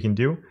things we can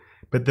do.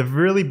 But the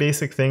really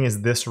basic thing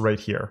is this right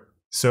here.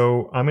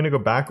 So I'm going to go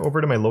back over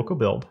to my local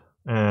build,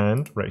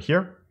 and right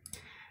here,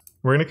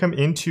 we're going to come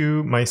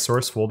into my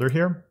source folder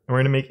here, and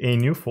we're going to make a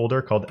new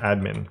folder called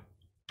admin.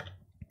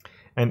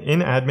 And in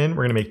admin,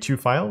 we're going to make two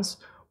files.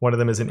 One of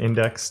them is an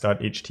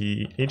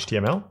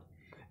index.html,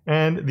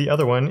 and the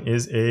other one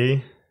is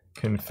a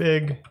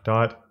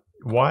config.yml,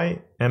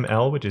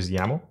 which is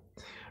YAML,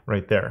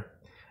 right there.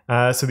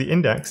 So the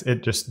index,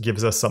 it just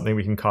gives us something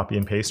we can copy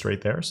and paste right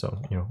there.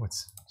 So,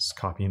 let's just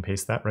copy and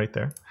paste that right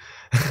there.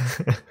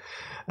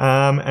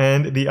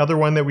 And the other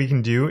one that we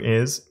can do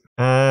is,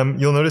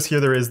 you'll notice here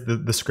there is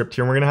the script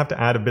here, and we're going to have to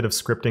add a bit of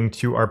scripting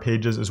to our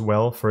pages as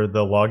well for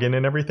the login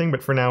and everything.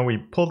 But for now, we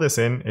pull this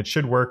in. It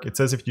should work. It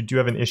says if you do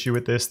have an issue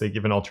with this, they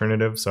give an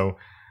alternative. So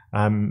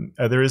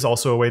there is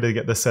also a way to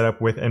get this set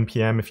up with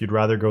NPM if you'd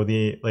rather go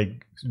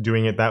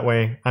doing it that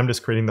way. I'm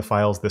just creating the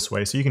files this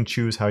way. So you can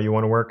choose how you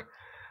want to work.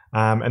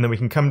 And then we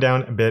can come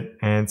down a bit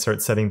and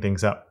start setting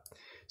things up.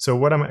 So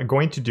what I'm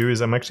going to do is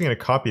I'm actually going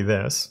to copy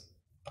this,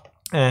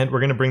 and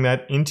we're going to bring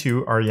that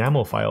into our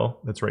YAML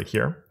file that's right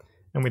here.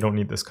 And we don't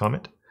need this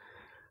comment.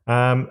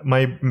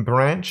 My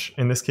branch,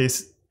 in this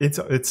case,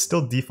 it's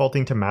still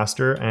defaulting to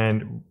master,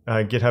 and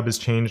GitHub has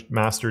changed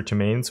master to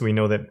main, so we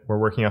know that we're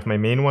working off my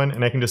main one,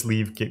 and I can just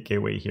leave Git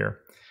Gateway here.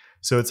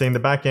 So it's saying the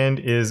backend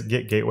is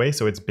Git Gateway,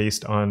 so it's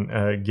based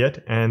on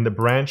Git, and the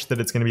branch that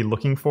it's going to be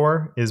looking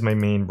for is my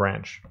main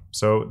branch.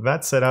 So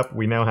that's set up.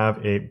 We now have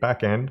a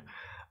backend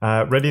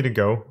ready to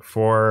go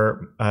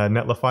for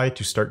Netlify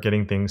to start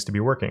getting things to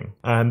be working.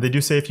 They do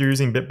say if you're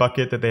using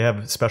Bitbucket that they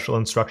have special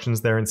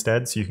instructions there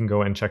instead, so you can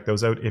go and check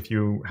those out if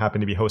you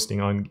happen to be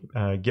hosting on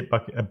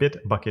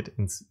Bitbucket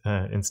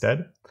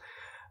instead.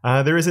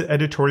 There is an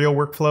editorial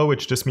workflow,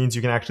 which just means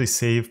you can actually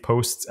save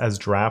posts as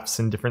drafts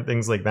and different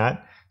things like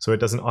that, so it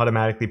doesn't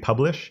automatically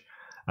publish.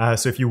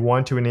 So if you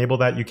want to enable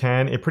that, you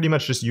can. It pretty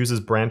much just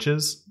uses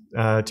branches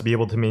to be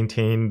able to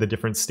maintain the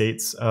different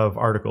states of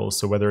articles.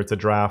 So whether it's a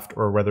draft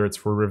or whether it's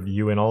for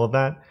review and all of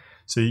that.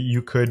 So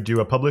you could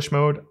do a publish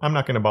mode. I'm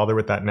not going to bother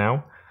with that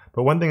now.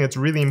 But one thing that's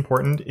really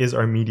important is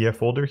our media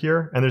folder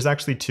here. And there's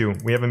actually two.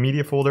 We have a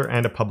media folder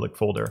and a public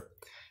folder.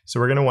 So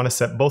we're going to want to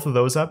set both of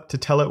those up to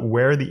tell it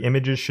where the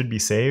images should be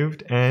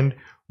saved and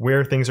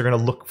where things are going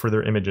to look for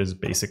their images,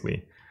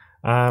 basically.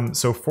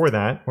 So for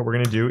that, what we're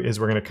going to do is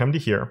we're going to come to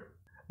here.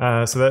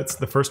 So that's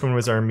the first one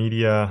was our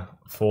media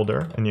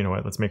folder, and you know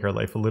what? Let's make our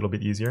life a little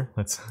bit easier.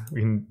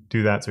 We can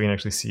do that so we can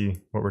actually see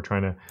what we're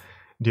trying to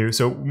do.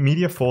 So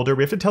media folder,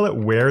 we have to tell it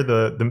where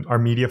our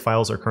media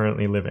files are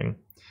currently living.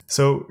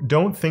 So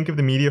don't think of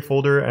the media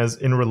folder as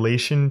in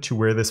relation to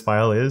where this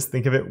file is.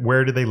 Think of it,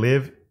 where do they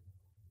live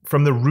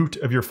from the root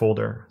of your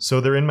folder. So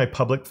they're in my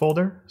public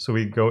folder. So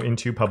we go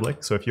into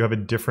public. So if you have a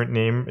different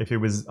name, if it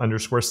was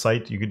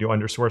 _site, you could do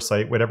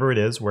 _site, whatever it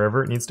is,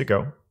 wherever it needs to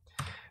go.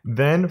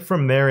 Then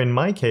from there, in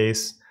my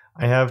case,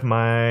 I have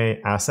my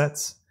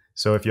assets.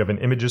 So if you have an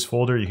images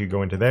folder, you could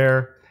go into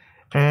there.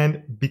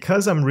 And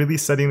because I'm really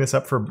setting this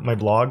up for my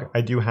blog, I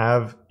do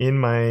have in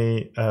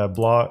my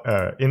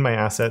in my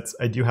assets,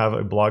 I do have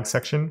a blog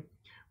section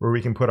where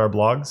we can put our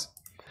blogs.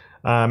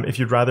 If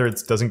you'd rather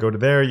it doesn't go to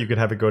there, you could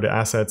have it go to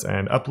assets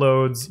and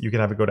uploads. You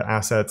can have it go to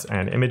assets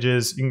and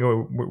images. You can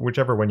go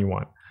whichever one you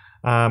want.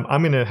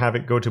 I'm going to have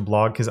it go to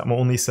blog because I'm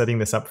only setting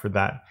this up for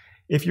that.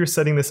 If you're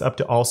setting this up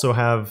to also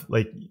have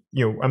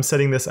I'm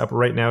setting this up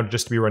right now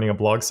just to be running a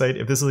blog site.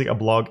 If this is like a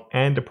blog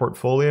and a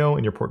portfolio,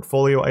 and your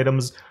portfolio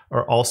items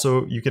are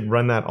also, you could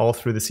run that all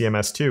through the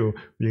CMS too.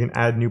 You can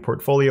add new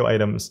portfolio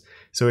items.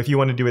 So if you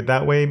want to do it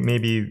that way,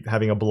 maybe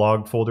having a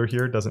blog folder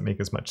here doesn't make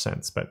as much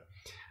sense, but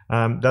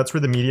that's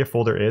where the media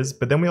folder is.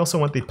 But then we also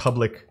want the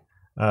public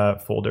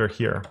folder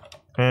here.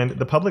 And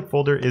the public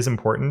folder is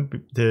important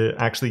to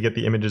actually get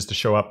the images to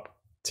show up,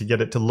 to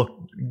get it to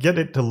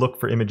look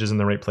for images in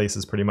the right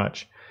places pretty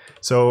much.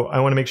 So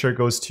I want to make sure it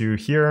goes to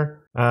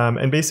here.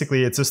 And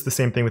basically it's just the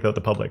same thing without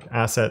the public,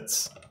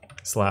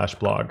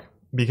 assets/blog,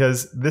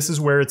 because this is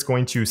where it's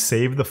going to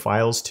save the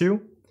files to.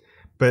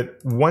 But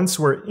once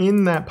we're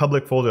in that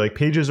public folder, like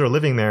pages are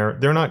living there,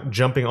 they're not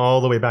jumping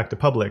all the way back to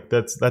public.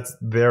 That's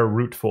their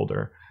root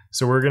folder.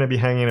 So we're going to be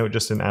hanging out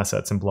just in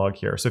assets and blog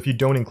here. So if you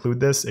don't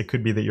include this, it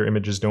could be that your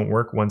images don't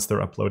work once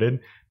they're uploaded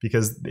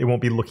because it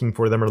won't be looking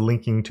for them or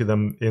linking to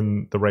them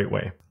in the right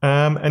way.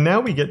 And now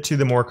we get to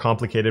the more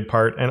complicated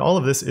part, and all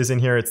of this is in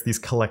here. It's these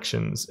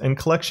collections, and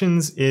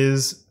collections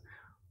is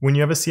when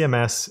you have a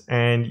CMS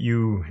and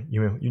you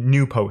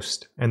new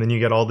post, and then you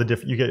get all the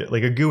different, you get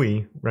like a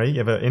GUI, right? You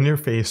have an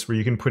interface where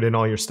you can put in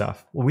all your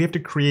stuff. Well, we have to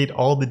create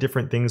all the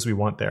different things we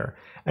want there.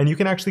 And you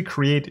can actually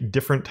create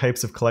different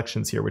types of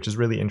collections here, which is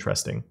really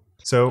interesting.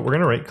 So we're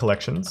going to write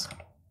collections,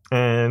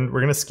 and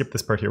we're going to skip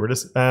this part here. We're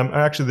just,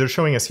 actually they're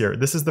showing us here.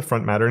 This is the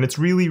front matter, and it's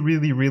really,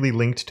 really, really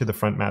linked to the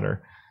front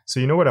matter.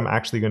 So you know what I'm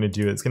actually going to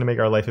do? It's going to make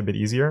our life a bit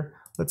easier.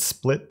 Let's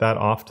split that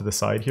off to the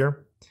side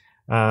here.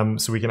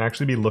 So we can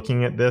actually be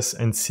looking at this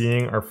and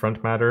seeing our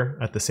front matter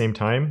at the same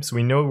time. So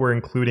we know we're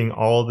including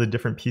all the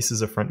different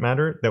pieces of front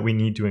matter that we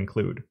need to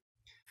include.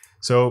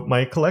 So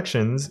my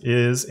collections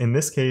is, in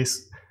this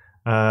case,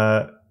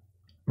 we're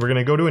going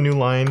to go to a new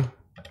line,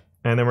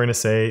 and then we're going to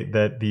say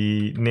that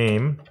the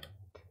name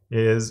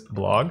is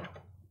blog.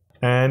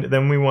 And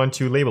then we want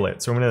to label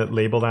it. So I'm going to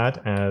label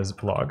that as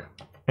blog.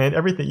 And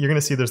everything, you're going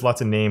to see there's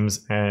lots of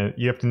names, and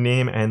you have to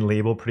name and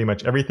label pretty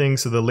much everything.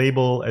 So the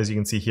label, as you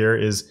can see here,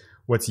 is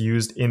what's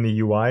used in the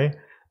UI.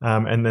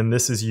 And then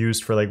this is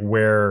used for like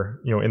where,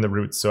 in the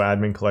roots. So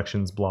admin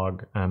collections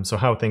blog. So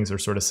how things are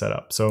sort of set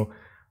up. So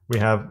we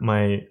have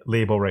my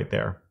label right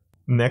there.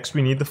 Next,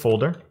 we need the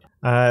folder.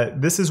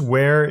 This is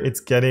where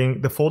it's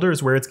getting, the folder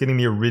is where it's getting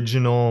the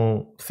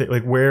original,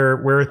 like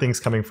where are things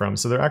coming from?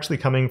 So they're actually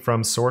coming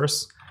from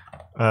source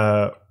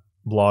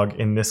blog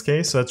in this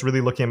case. So that's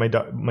really looking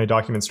at my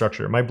document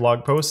structure. My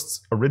blog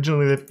posts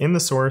originally live in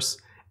the source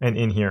and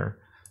in here.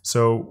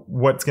 So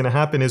what's going to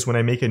happen is when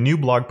I make a new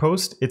blog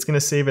post, it's going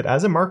to save it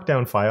as a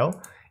markdown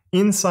file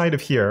inside of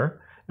here.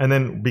 And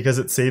then because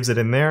it saves it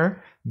in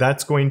there,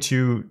 that's going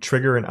to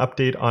trigger an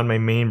update on my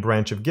main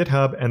branch of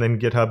GitHub. And then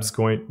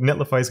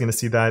Netlify is going to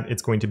see that.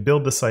 It's going to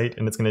build the site,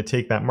 and it's going to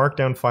take that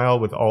markdown file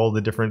with all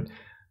the different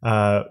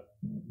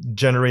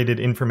generated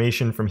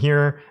information from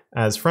here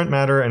as front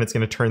matter, and it's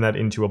going to turn that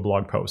into a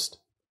blog post.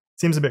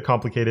 Seems a bit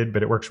complicated,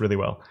 but it works really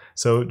well.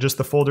 So just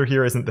the folder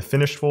here isn't the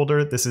finished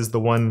folder. This is the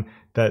one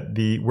that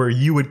where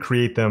you would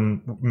create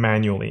them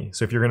manually.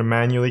 So if you're going to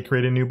manually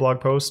create a new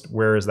blog post,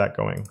 where is that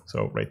going?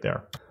 So right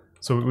there.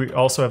 So we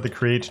also have the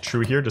create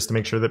true here just to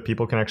make sure that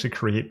people can actually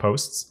create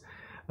posts.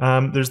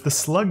 There's the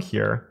slug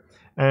here,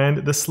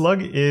 and the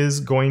slug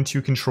is going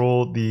to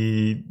control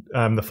the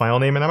file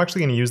name. And I'm actually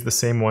going to use the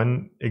same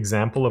one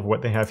example of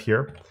what they have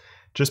here,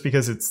 just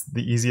because it's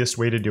the easiest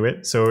way to do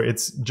it. So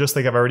it's just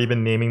like I've already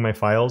been naming my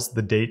files,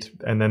 the date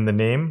and then the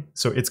name.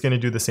 So it's going to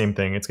do the same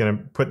thing. It's going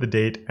to put the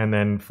date and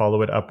then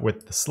follow it up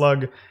with the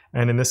slug.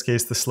 And in this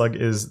case, the slug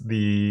is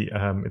it's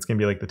going to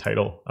be like the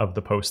title of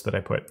the post that I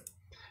put.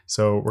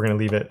 So we're going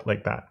to leave it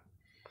like that.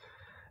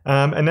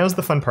 And now's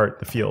the fun part,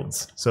 the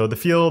fields. So the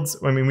fields,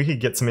 I mean, we could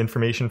get some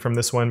information from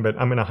this one, but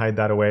I'm going to hide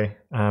that away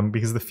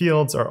because the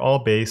fields are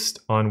all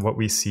based on what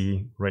we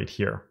see right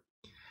here.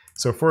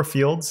 So for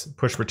fields,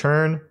 push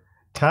return,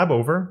 tab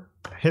over,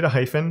 hit a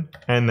hyphen,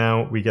 and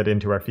now we get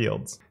into our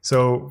fields.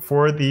 So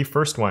for the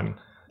first one,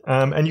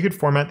 and you could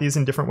format these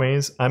in different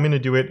ways. I'm going to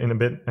do it in a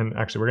bit, and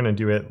actually we're going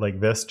to do it like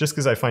this, just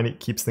because I find it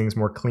keeps things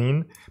more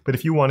clean. But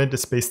if you wanted to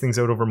space things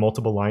out over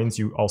multiple lines,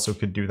 you also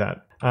could do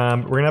that.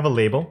 We're going to have a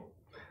label.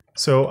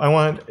 So I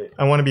want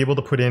to be able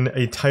to put in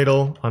a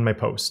title on my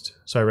post.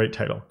 So I write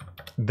title.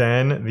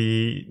 Then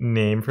the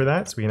name for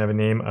that, so we can have a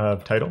name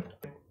of title.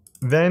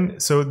 Then,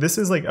 so this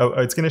is like,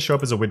 it's going to show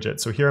up as a widget.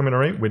 So here I'm going to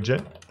write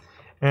widget.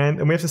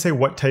 And we have to say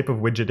what type of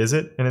widget is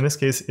it. And in this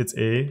case, it's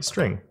a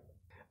string.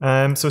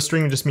 So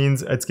string just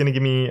means it's going to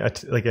give me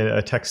it's going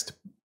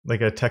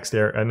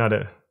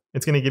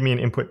to give me an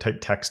input type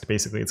text,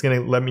 basically. It's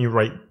going to let me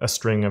write a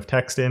string of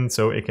text in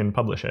so it can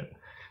publish it.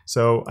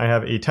 So I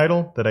have a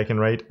title that I can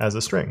write as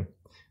a string.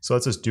 So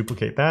let's just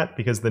duplicate that,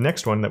 because the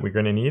next one that we're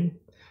going to need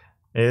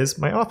is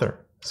my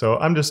author. So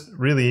I'm just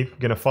really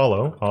going to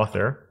follow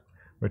author,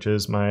 which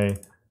is my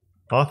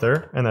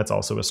author, and that's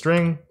also a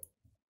string.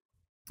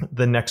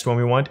 The next one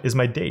we want is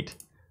my date.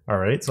 All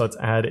right, so let's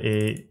add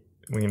we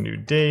can do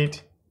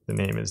date. The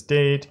name is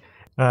date.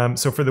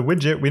 So for the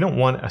widget, we don't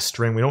want a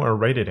string. We don't want to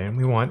write it in.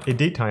 We want a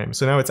date time.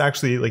 So now it's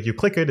actually like you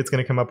click it, it's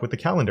going to come up with the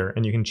calendar,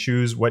 and you can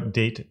choose what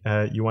date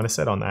you want to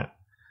set on that.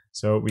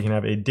 So we can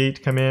have a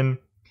date come in.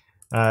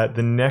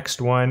 The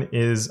next one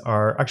is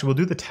actually we'll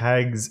do the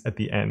tags at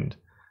the end.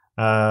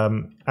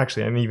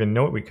 Actually, I don't even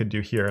know what we could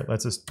do here.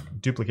 Let's just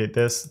duplicate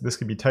this. This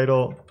could be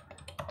title,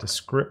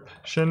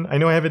 description. I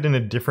know I have it in a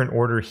different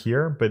order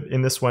here, but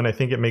in this one, I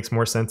think it makes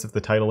more sense if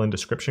the title and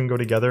description go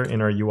together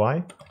in our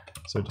UI.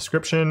 So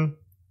description.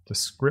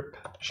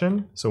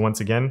 So once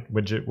again,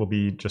 widget will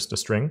be just a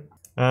string.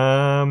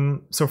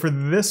 So for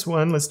this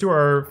one, let's do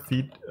our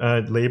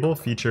label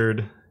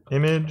featured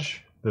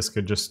image. This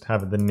could just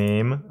have the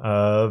name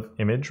of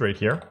image right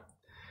here.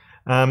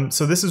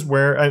 So this is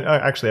where,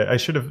 actually, I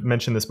should have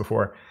mentioned this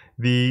before.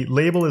 The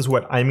label is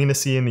what I'm going to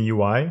see in the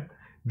UI.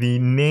 The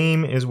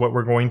name is what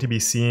we're going to be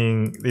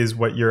seeing, is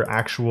what your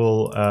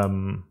actual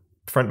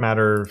front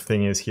matter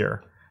thing is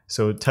here.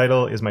 So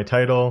title is my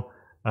title,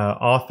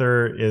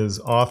 author is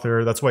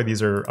author. That's why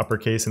these are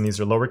uppercase and these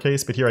are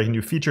lowercase. But here I can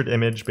do featured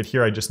image, but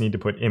here I just need to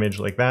put image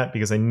like that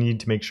because I need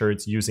to make sure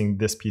it's using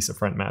this piece of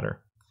front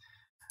matter.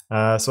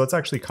 So let's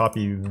actually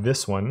copy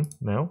this one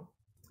now.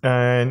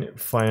 And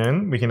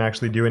fine, we can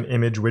actually do an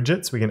image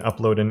widget. So we can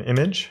upload an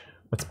image.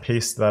 Let's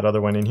paste that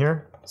other one in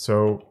here.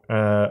 So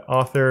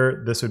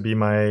author, this would be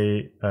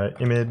my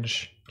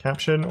image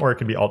caption, or it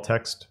could be alt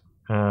text,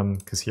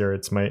 because here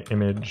it's my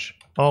image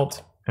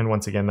alt. And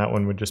once again, that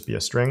one would just be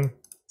a string.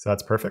 So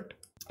that's perfect.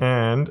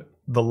 And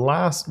the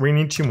last, we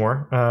need two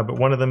more, but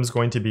one of them is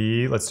going to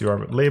be, let's do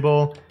our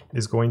label,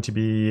 is going to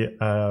be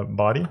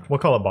body. We'll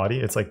call it body.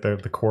 It's like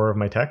the core of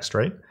my text,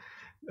 right?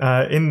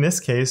 In this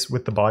case,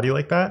 with the body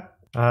like that,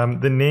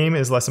 the name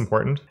is less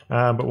important,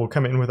 but we'll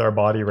come in with our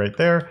body right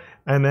there.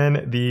 And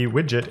then the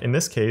widget, in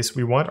this case,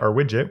 we want our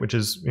widget, which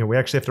is, we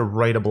actually have to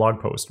write a blog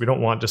post. We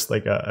don't want just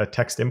like a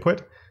text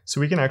input. So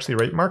we can actually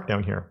write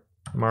Markdown here.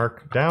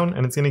 Markdown,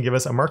 and it's going to give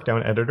us a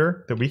Markdown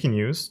editor that we can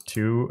use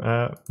to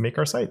make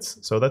our sites.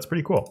 So that's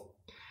pretty cool.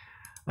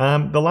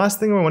 The last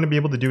thing I want to be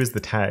able to do is the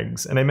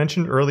tags. And I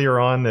mentioned earlier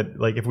on that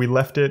like if we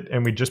left it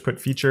and we just put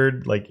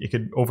featured, like it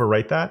could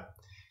overwrite that.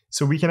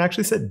 So we can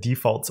actually set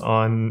defaults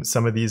on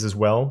some of these as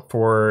well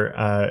for,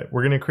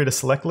 we're going to create a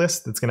select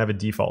list that's going to have a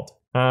default.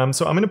 So I'm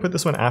going to put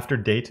this one after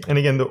date. And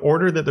again, the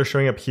order that they're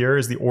showing up here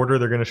is the order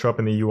they're going to show up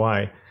in the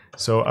UI.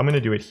 So I'm going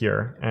to do it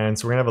here. And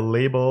so we're going to have a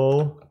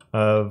label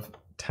of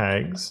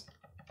tags,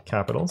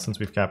 capital, since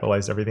we've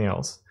capitalized everything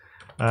else.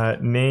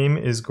 Name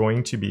is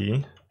going to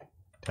be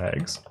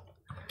tags.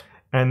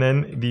 And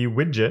then the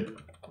widget,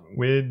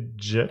 in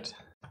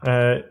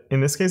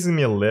this case is going to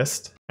be a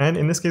list. And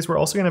in this case, we're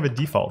also going to have a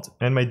default.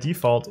 And my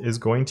default is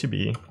going to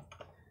be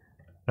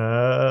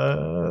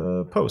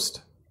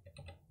post,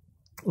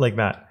 like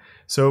that.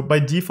 So by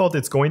default,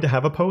 it's going to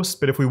have a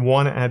post, but if we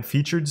want to add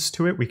features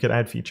to it, we could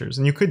add features.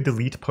 And you could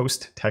delete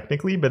post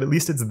technically, but at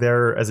least it's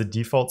there as a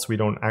default so we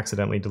don't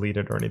accidentally delete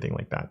it or anything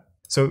like that.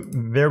 So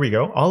there we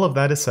go. All of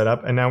that is set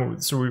up. And now,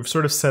 so we've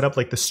sort of set up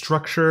like the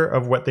structure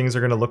of what things are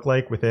going to look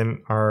like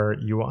within our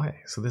UI.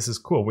 So this is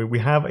cool. We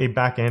have a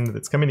back end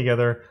that's coming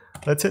together.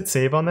 Let's hit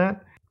save on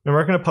that. And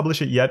we're not going to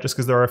publish it yet just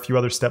because there are a few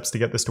other steps to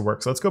get this to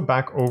work. So let's go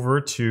back over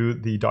to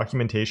the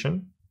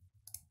documentation.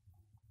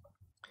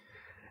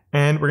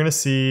 And we're going to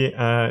see,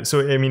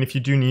 so I mean, if you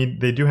do need,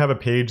 they do have a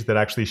page that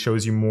actually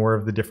shows you more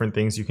of the different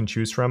things you can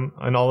choose from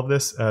on all of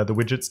this. The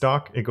widgets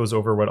doc, it goes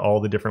over what all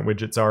the different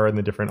widgets are and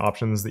the different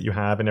options that you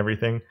have and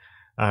everything.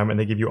 And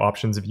they give you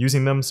options of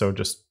using them. So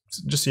just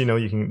so you know,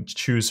 you can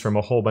choose from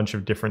a whole bunch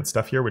of different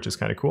stuff here, which is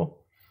kind of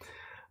cool.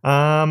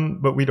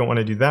 But we don't want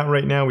to do that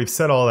right now. We've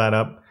set all that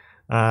up.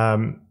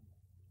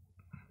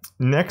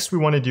 Next we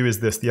want to do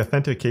is this, the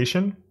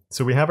authentication.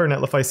 So we have our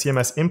Netlify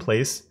CMS in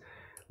place.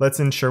 Let's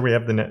ensure we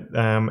have the net.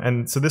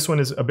 And so this one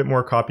is a bit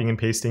more copying and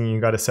pasting. You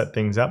got to set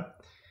things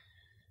up.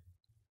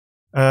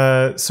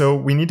 So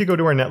we need to go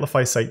to our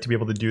Netlify site to be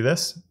able to do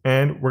this.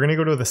 And we're going to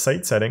go to the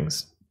site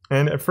settings.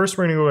 And at first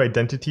we're going to go to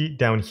identity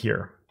down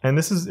here. And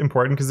this is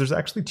important because there's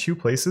actually two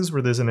places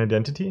where there's an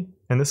identity.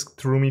 And this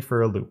threw me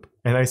for a loop.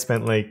 And I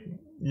spent like,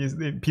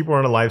 people were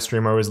on a live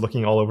stream. I was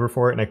looking all over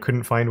for it and I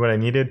couldn't find what I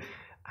needed.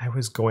 I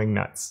was going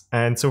nuts.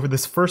 And so for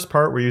this first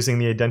part, we're using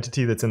the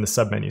identity that's in the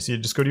submenu. So you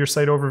just go to your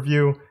site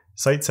overview,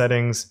 site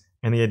settings,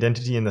 and the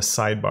identity in the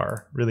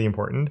sidebar, really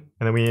important.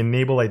 And then we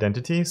enable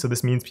identity. So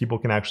this means people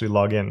can actually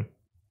log in.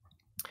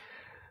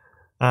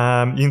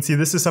 You can see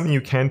this is something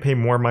you can pay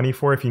more money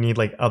for if you need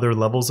like other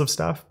levels of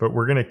stuff, but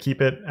we're going to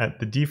keep it at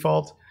the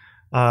default.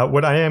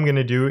 What I am going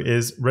to do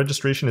is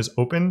registration is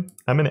open.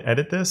 I'm going to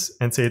edit this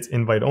and say it's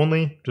invite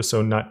only, just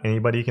so not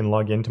anybody can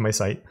log into my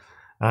site.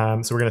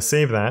 So we're going to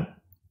save that.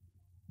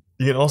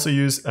 You can also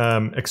use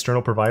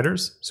external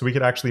providers. So we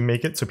could actually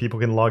make it so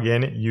people can log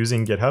in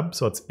using GitHub.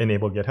 So let's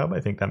enable GitHub.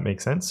 I think that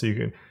makes sense. So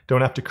you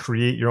don't have to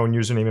create your own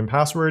username and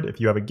password.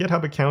 If you have a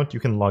GitHub account, you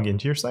can log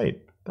into your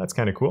site. That's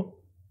kind of cool.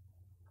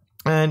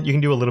 And you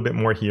can do a little bit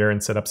more here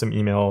and set up some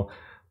email.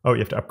 Oh, you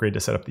have to upgrade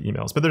to set up the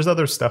emails. But there's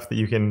other stuff that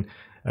you can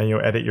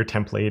edit your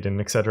template and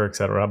et cetera, et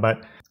cetera.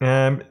 But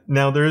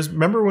now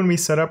remember when we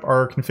set up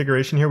our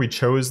configuration here, we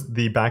chose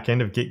the back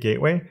end of Git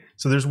Gateway.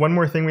 So there's one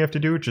more thing we have to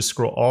do, just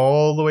scroll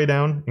all the way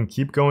down and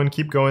keep going,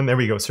 keep going. There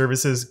we go,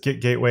 services, Git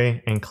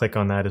Gateway, and click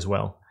on that as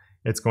well.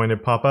 It's going to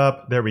pop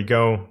up. There we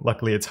go.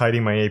 Luckily, it's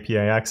hiding my API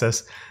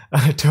access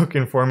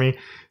token for me.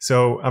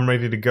 So I'm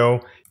ready to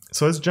go.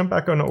 So let's jump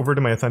back on over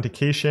to my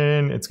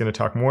authentication. It's going to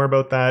talk more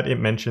about that. It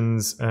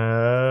mentions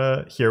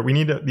here, we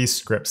need these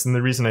scripts. And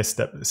the reason I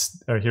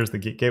here's the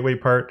Git Gateway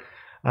part,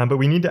 but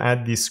we need to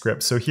add these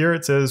scripts. So here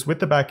it says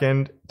with the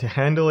backend to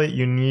handle it,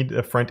 you need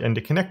a front end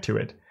to connect to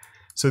it.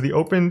 So the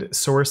open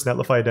source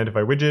Netlify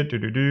identify widget,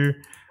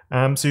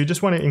 so you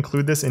just want to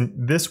include this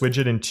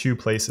widget in two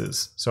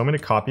places. So I'm going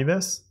to copy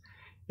this.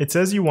 It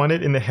says you want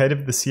it in the head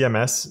of the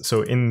CMS,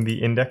 so in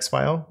the index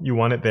file, you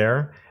want it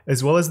there,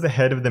 as well as the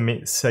head of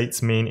the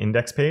site's main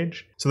index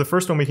page. So the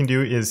first one we can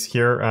do is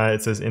here,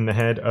 it says in the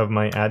head of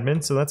my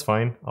admin, so that's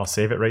fine. I'll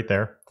save it right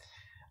there.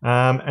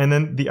 And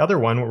then the other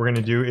one, what we're going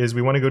to do is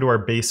we want to go to our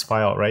base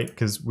file, right?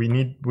 Because we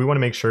want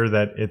to make sure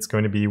that it's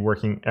going to be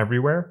working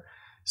everywhere.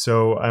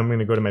 So I'm going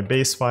to go to my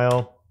base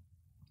file.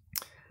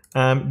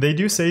 They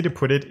do say to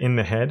put it in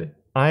the head.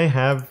 I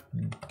have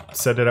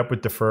set it up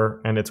with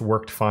defer and it's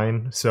worked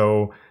fine.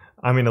 So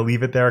I'm going to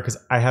leave it there because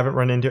I haven't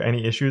run into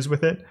any issues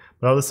with it.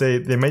 But I'll just say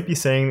they might be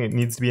saying it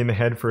needs to be in the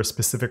head for a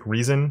specific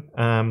reason.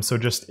 So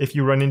just if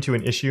you run into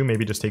an issue,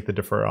 maybe just take the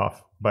defer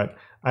off. But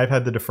I've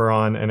had the defer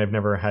on and I've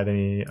never had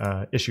any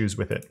issues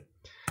with it.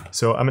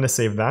 So I'm going to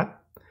save that.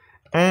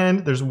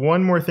 And there's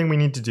one more thing we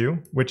need to do,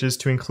 which is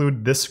to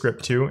include this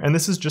script too. And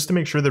this is just to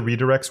make sure the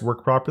redirects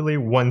work properly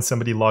when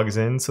somebody logs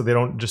in so they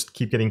don't just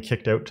keep getting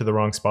kicked out to the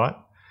wrong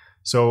spot.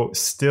 So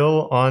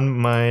still on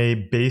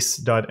my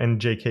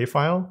base.njk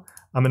file,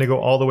 I'm going to go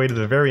all the way to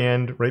the very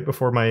end, right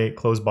before my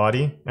close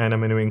body, and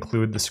I'm going to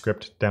include the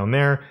script down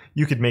there.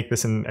 You could make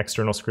this an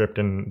external script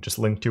and just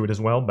link to it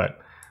as well, but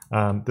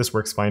this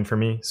works fine for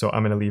me, so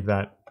I'm going to leave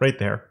that right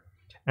there.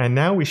 And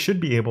now we should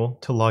be able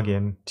to log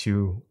in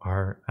to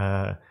our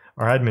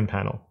admin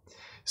panel.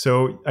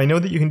 So I know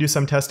that you can do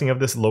some testing of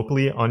this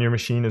locally on your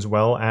machine as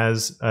well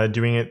as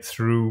doing it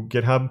through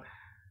GitHub,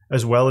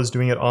 as well as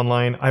doing it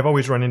online. I've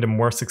always run into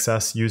more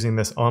success using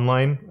this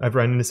online. I've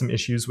run into some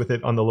issues with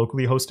it on the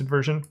locally hosted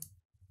version.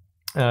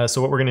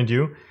 So what we're going to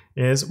do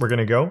is we're going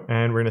to go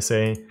and we're going to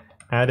say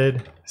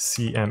added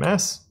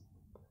CMS,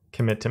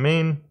 commit to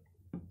main,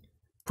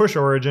 push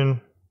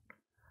origin,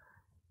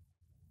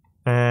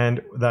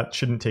 and that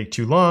shouldn't take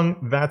too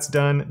long. That's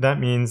done. That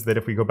means that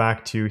if we go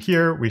back to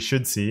here, we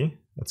should see,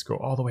 let's go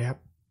all the way up.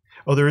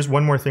 Oh, there is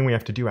one more thing we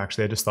have to do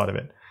actually. I just thought of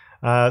it.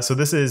 So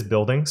this is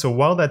building. So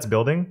while that's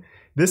building,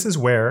 this is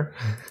where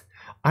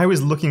I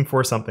was looking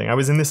for something. I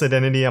was in this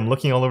identity. I'm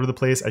looking all over the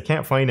place. I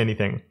can't find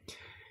anything.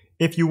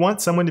 If you want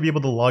someone to be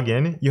able to log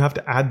in, you have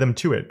to add them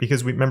to it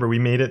because remember, we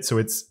made it so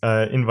it's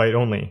invite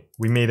only.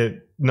 We made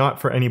it not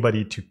for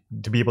anybody to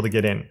be able to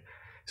get in.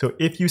 So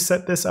if you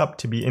set this up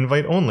to be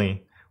invite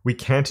only, we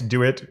can't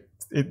do it.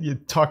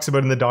 It talks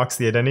about in the docs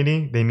the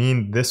identity. They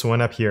mean this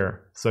one up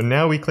here. So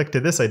now we click to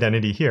this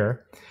identity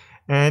here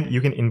and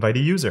you can invite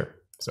a user.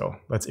 So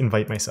let's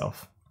invite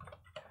myself.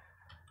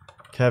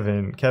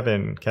 Kevin,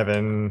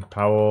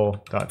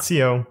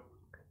 Powell.co.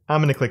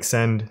 I'm going to click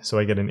send so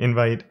I get an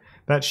invite.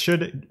 That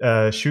should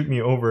shoot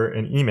me over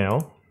an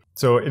email.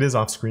 So it is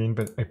off screen,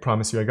 but I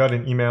promise you I got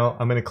an email.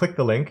 I'm going to click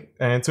the link.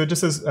 And so it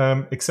just says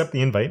accept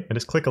the invite. I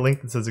just click a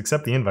link that says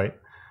accept the invite.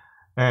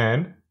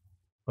 And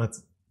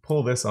let's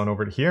pull this on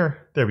over to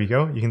here. There we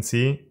go. You can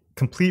see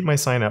complete my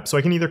sign up. So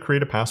I can either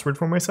create a password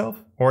for myself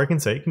or I can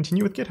say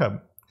continue with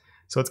GitHub.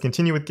 So let's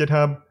continue with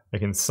GitHub. I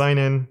can sign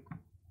in.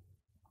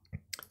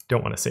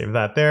 Don't want to save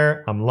that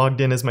there. I'm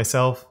logged in as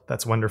myself.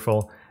 That's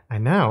wonderful.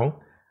 And now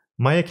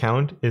my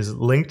account is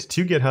linked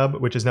to GitHub,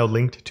 which is now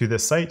linked to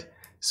this site.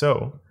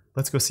 So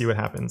let's go see what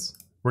happens.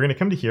 We're going to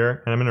come to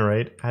here and I'm going to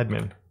write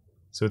admin.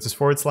 So it's just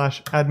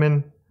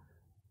 /admin.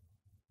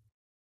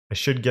 I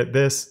should get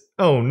this.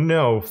 Oh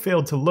no,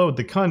 failed to load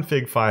the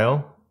config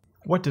file.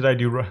 What did I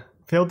do?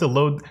 Failed to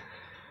load.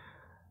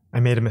 I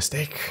made a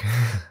mistake.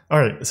 All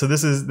right, so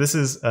this is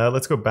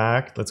let's go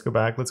back.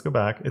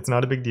 It's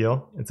not a big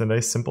deal. It's a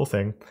nice simple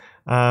thing.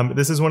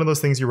 This is one of those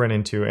things you run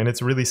into and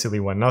it's a really silly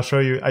one. And I'll show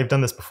you, I've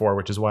done this before,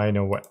 which is why I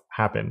know what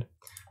happened.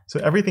 So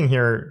everything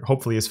here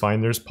hopefully is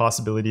fine. There's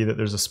possibility that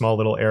there's a small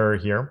little error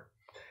here.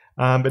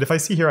 But if I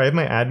see here, I have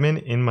my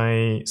admin in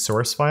my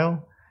source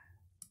file.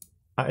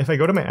 If I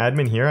go to my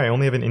admin here, I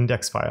only have an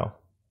index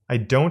file. I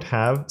don't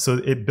have, so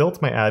it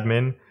built my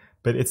admin,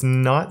 but it's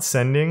not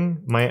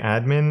sending my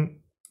admin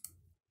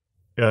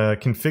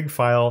config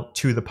file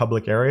to the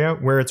public area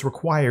where it's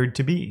required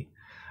to be.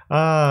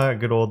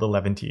 Good old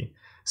Eleventy.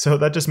 So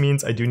that just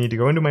means I do need to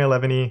go into my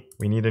Eleventy.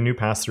 We need a new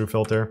pass-through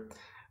filter.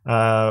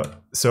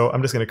 So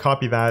I'm just going to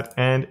copy that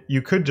and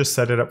you could just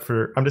set it up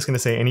for, I'm just going to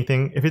say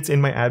anything. If it's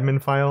in my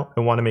admin file, I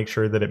want to make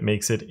sure that it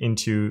makes it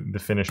into the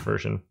finished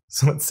version.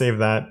 So let's save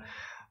that.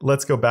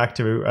 Let's go back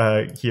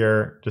to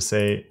here, just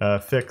say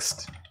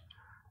fixed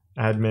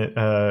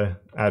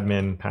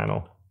admin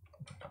panel.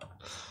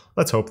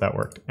 Let's hope that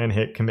worked and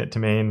hit commit to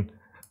main,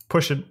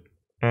 push it,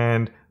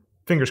 and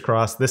fingers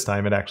crossed this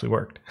time it actually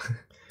worked.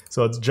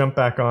 So let's jump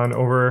back on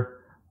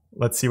over.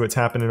 Let's see what's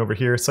happening over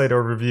here. Site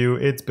overview,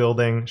 it's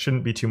building,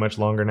 shouldn't be too much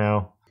longer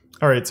now.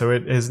 All right, so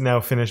it is now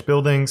finished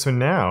building. So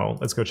now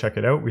let's go check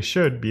it out. We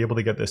should be able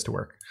to get this to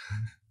work.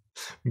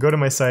 Go to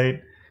my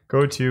site,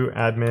 go to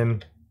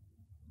admin,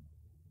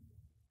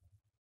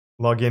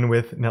 log in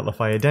with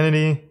Netlify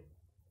identity,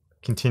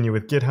 continue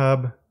with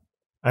GitHub.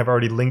 I've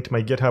already linked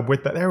my GitHub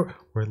with that. There,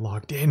 we're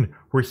logged in.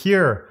 We're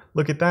here.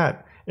 Look at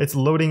that. It's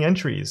loading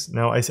entries.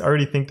 Now, I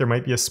already think there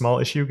might be a small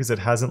issue because it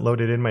hasn't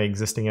loaded in my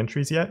existing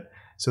entries yet.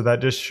 So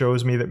that just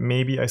shows me that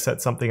maybe I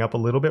set something up a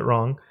little bit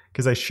wrong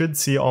because I should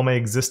see all my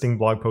existing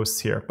blog posts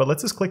here. But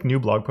let's just click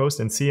new blog post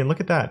and see, and look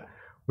at that.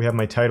 We have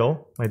my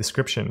title, my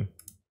description,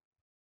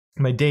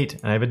 my date,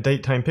 and I have a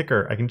date time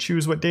picker. I can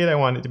choose what date I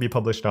want it to be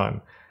published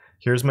on.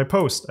 Here's my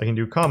post. I can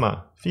do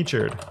comma,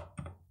 featured,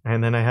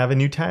 and then I have a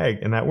new tag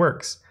and that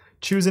works.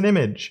 Choose an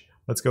image.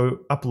 Let's go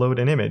upload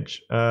an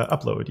image.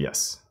 Upload,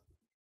 yes.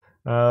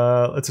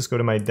 Let's just go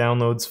to my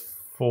downloads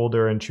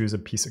folder and choose a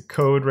piece of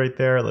code right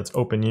there. Let's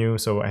open new.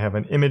 So I have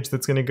an image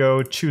that's going to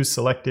go. Choose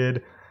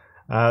selected.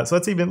 So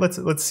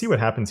let's see what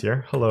happens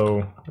here.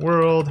 Hello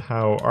world,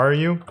 how are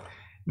you?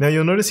 Now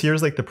you'll notice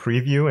here's like the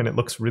preview and it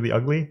looks really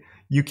ugly.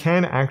 You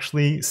can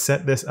actually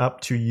set this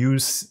up to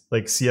use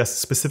like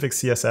specific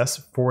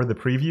CSS for the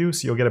preview,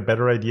 so you'll get a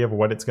better idea of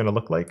what it's going to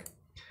look like.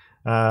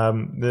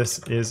 This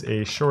is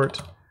a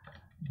short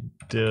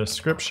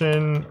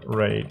description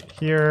right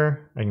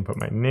here. I can put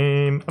my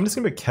name. I'm just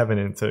going to put Kevin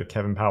instead of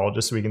Kevin Powell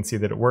just so we can see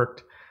that it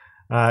worked.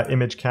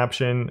 Image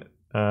caption,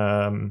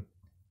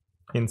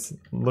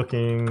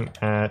 looking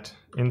at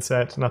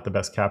inset, not the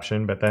best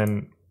caption, but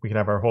then we can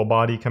have our whole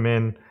body come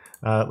in.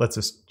 Let's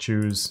just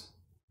choose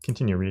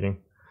continue reading.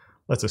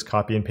 Let's just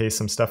copy and paste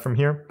some stuff from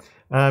here.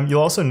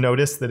 You'll also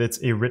notice that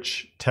it's a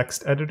rich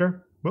text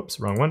editor. Whoops,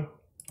 wrong one.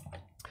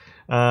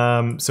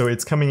 So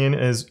it's coming in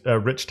as a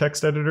rich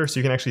text editor, so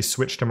you can actually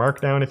switch to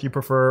Markdown if you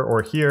prefer,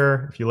 or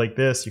here, if you like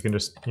this, you can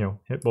just,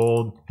 hit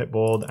bold,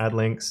 add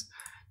links,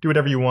 do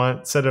whatever you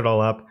want, set it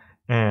all up,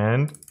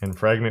 and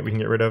fragment we can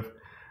get rid of.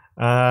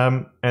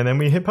 And then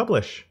we hit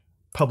publish.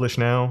 Publish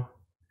now,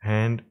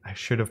 and I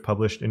should have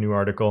published a new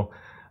article.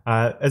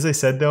 As I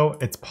said though,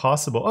 it's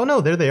possible. Oh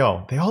no, there they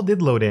all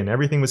did load in.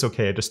 Everything was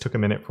okay. It just took a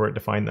minute for it to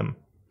find them.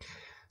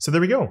 So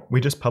there we go.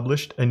 We just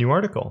published a new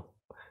article.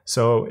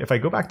 So if I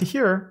go back to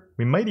here,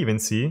 we might even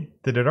see,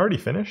 did it already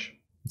finish?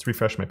 Let's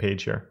refresh my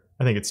page here.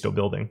 I think it's still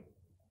building.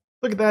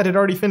 Look at that, it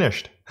already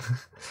finished.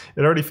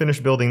 It already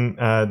finished building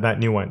that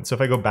new one. So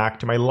if I go back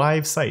to my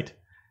live site,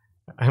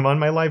 I'm on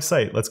my live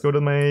site. Let's go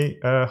to my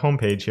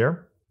homepage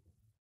here.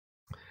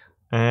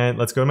 And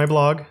let's go to my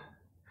blog.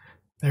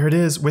 There it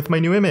is with my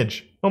new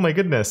image. Oh my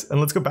goodness. And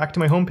let's go back to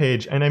my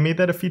homepage, and I made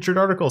that a featured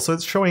article. So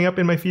it's showing up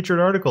in my featured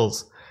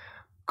articles.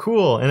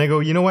 Cool. And I go,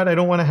 you know what? I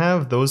don't want to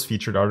have those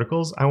featured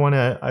articles. I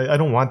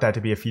don't want that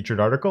to be a featured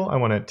article. I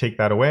want to take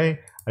that away.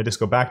 I just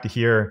go back to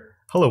here.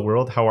 Hello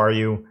world, how are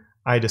you?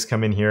 I just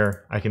come in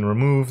here. I can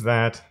remove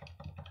that.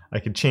 I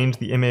could change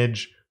the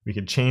image. We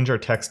could change our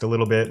text a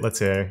little bit. Let's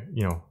say,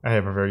 I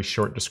have a very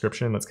short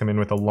description. Let's come in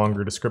with a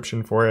longer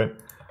description for it.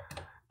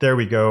 There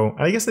we go.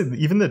 I guess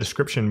even the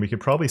description, we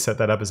could probably set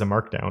that up as a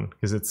markdown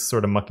because it's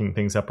sort of mucking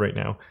things up right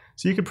now.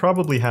 So you could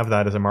probably have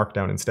that as a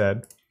markdown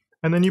instead.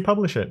 And then you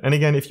publish it. And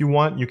again, if you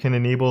want, you can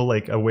enable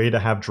like a way to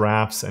have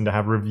drafts and to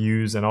have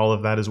reviews and all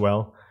of that as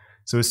well.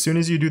 So as soon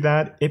as you do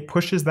that, it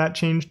pushes that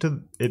change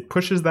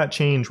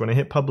when I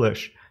hit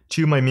publish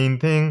to my main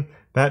thing.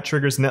 That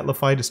triggers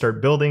Netlify to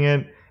start building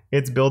it.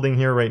 It's building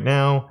here right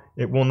now.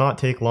 It will not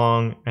take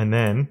long. And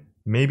then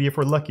maybe if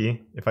we're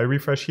lucky, if I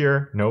refresh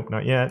here, nope,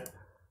 not yet.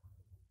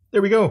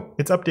 There we go.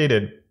 It's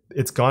updated.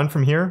 It's gone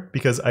from here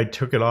because I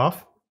took it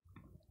off.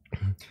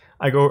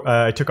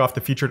 I took off the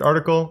featured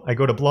article. I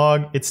go to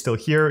blog. It's still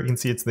here. You can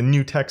see it's the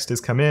new text has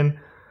come in.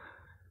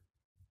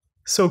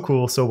 So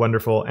cool, so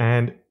wonderful,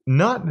 and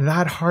not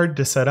that hard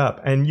to set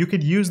up. And you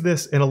could use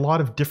this in a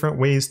lot of different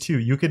ways too.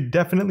 You could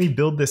definitely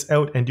build this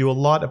out and do a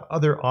lot of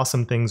other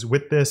awesome things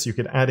with this. You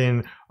could add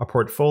in a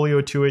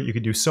portfolio to it. You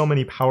could do so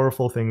many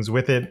powerful things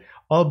with it,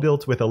 all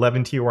built with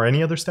Eleventy or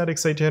any other static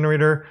site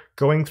generator,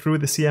 going through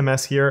the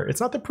CMS here.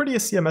 It's not the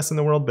prettiest CMS in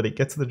the world, but it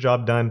gets the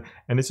job done,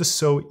 and it's just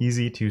so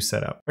easy to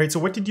set up. All right, so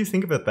what did you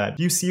think about that?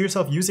 Do you see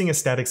yourself using a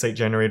static site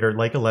generator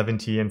like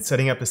Eleventy and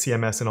setting up a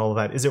CMS and all of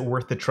that? Is it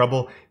worth the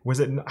trouble?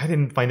 I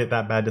didn't find it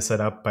that bad to set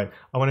up, but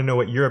I want to know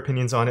what your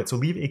opinions on it. So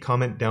leave a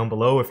comment down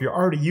below. If you're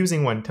already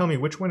using one, tell me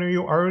which one are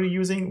you already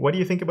using? What do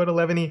you think about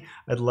Eleventy?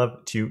 I'd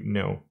love to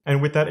know.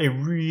 And with that, a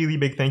really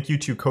big thank you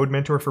to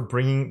Devmentor for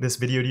bringing this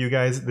video to you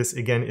guys. This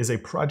again is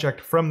a project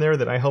from there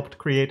that I helped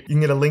create. You can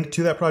get a link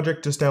to that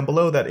project just down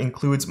below. That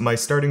includes my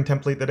starting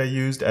template that I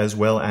used, as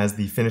well as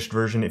the finished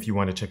version if you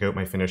want to check out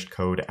my finished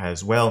code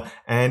as well.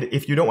 And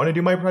if you don't want to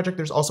do my project,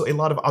 there's also a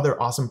lot of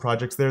other awesome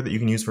projects there that you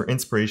can use for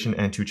inspiration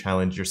and to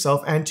challenge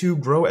yourself and to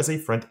grow as a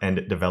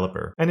front-end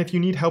developer. And if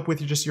you need help with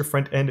just your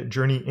front-end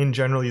journey in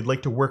general, you'd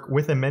like to work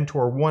with a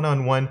mentor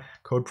one-on-one,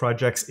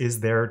 Devprojects is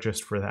there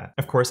just for that.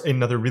 Of course,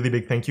 another really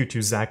big thank you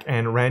to Zach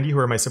and Randy, who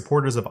are my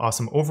supporters of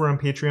Awesome over on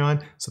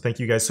Patreon. So thank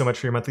you guys so much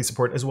for your monthly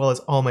support, as well as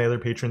all my other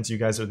patrons. You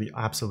guys are the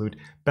absolute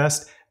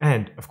best.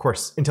 And of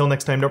course, until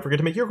next time, don't forget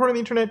to make your corner of the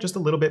internet just a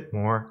little bit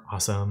more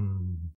awesome.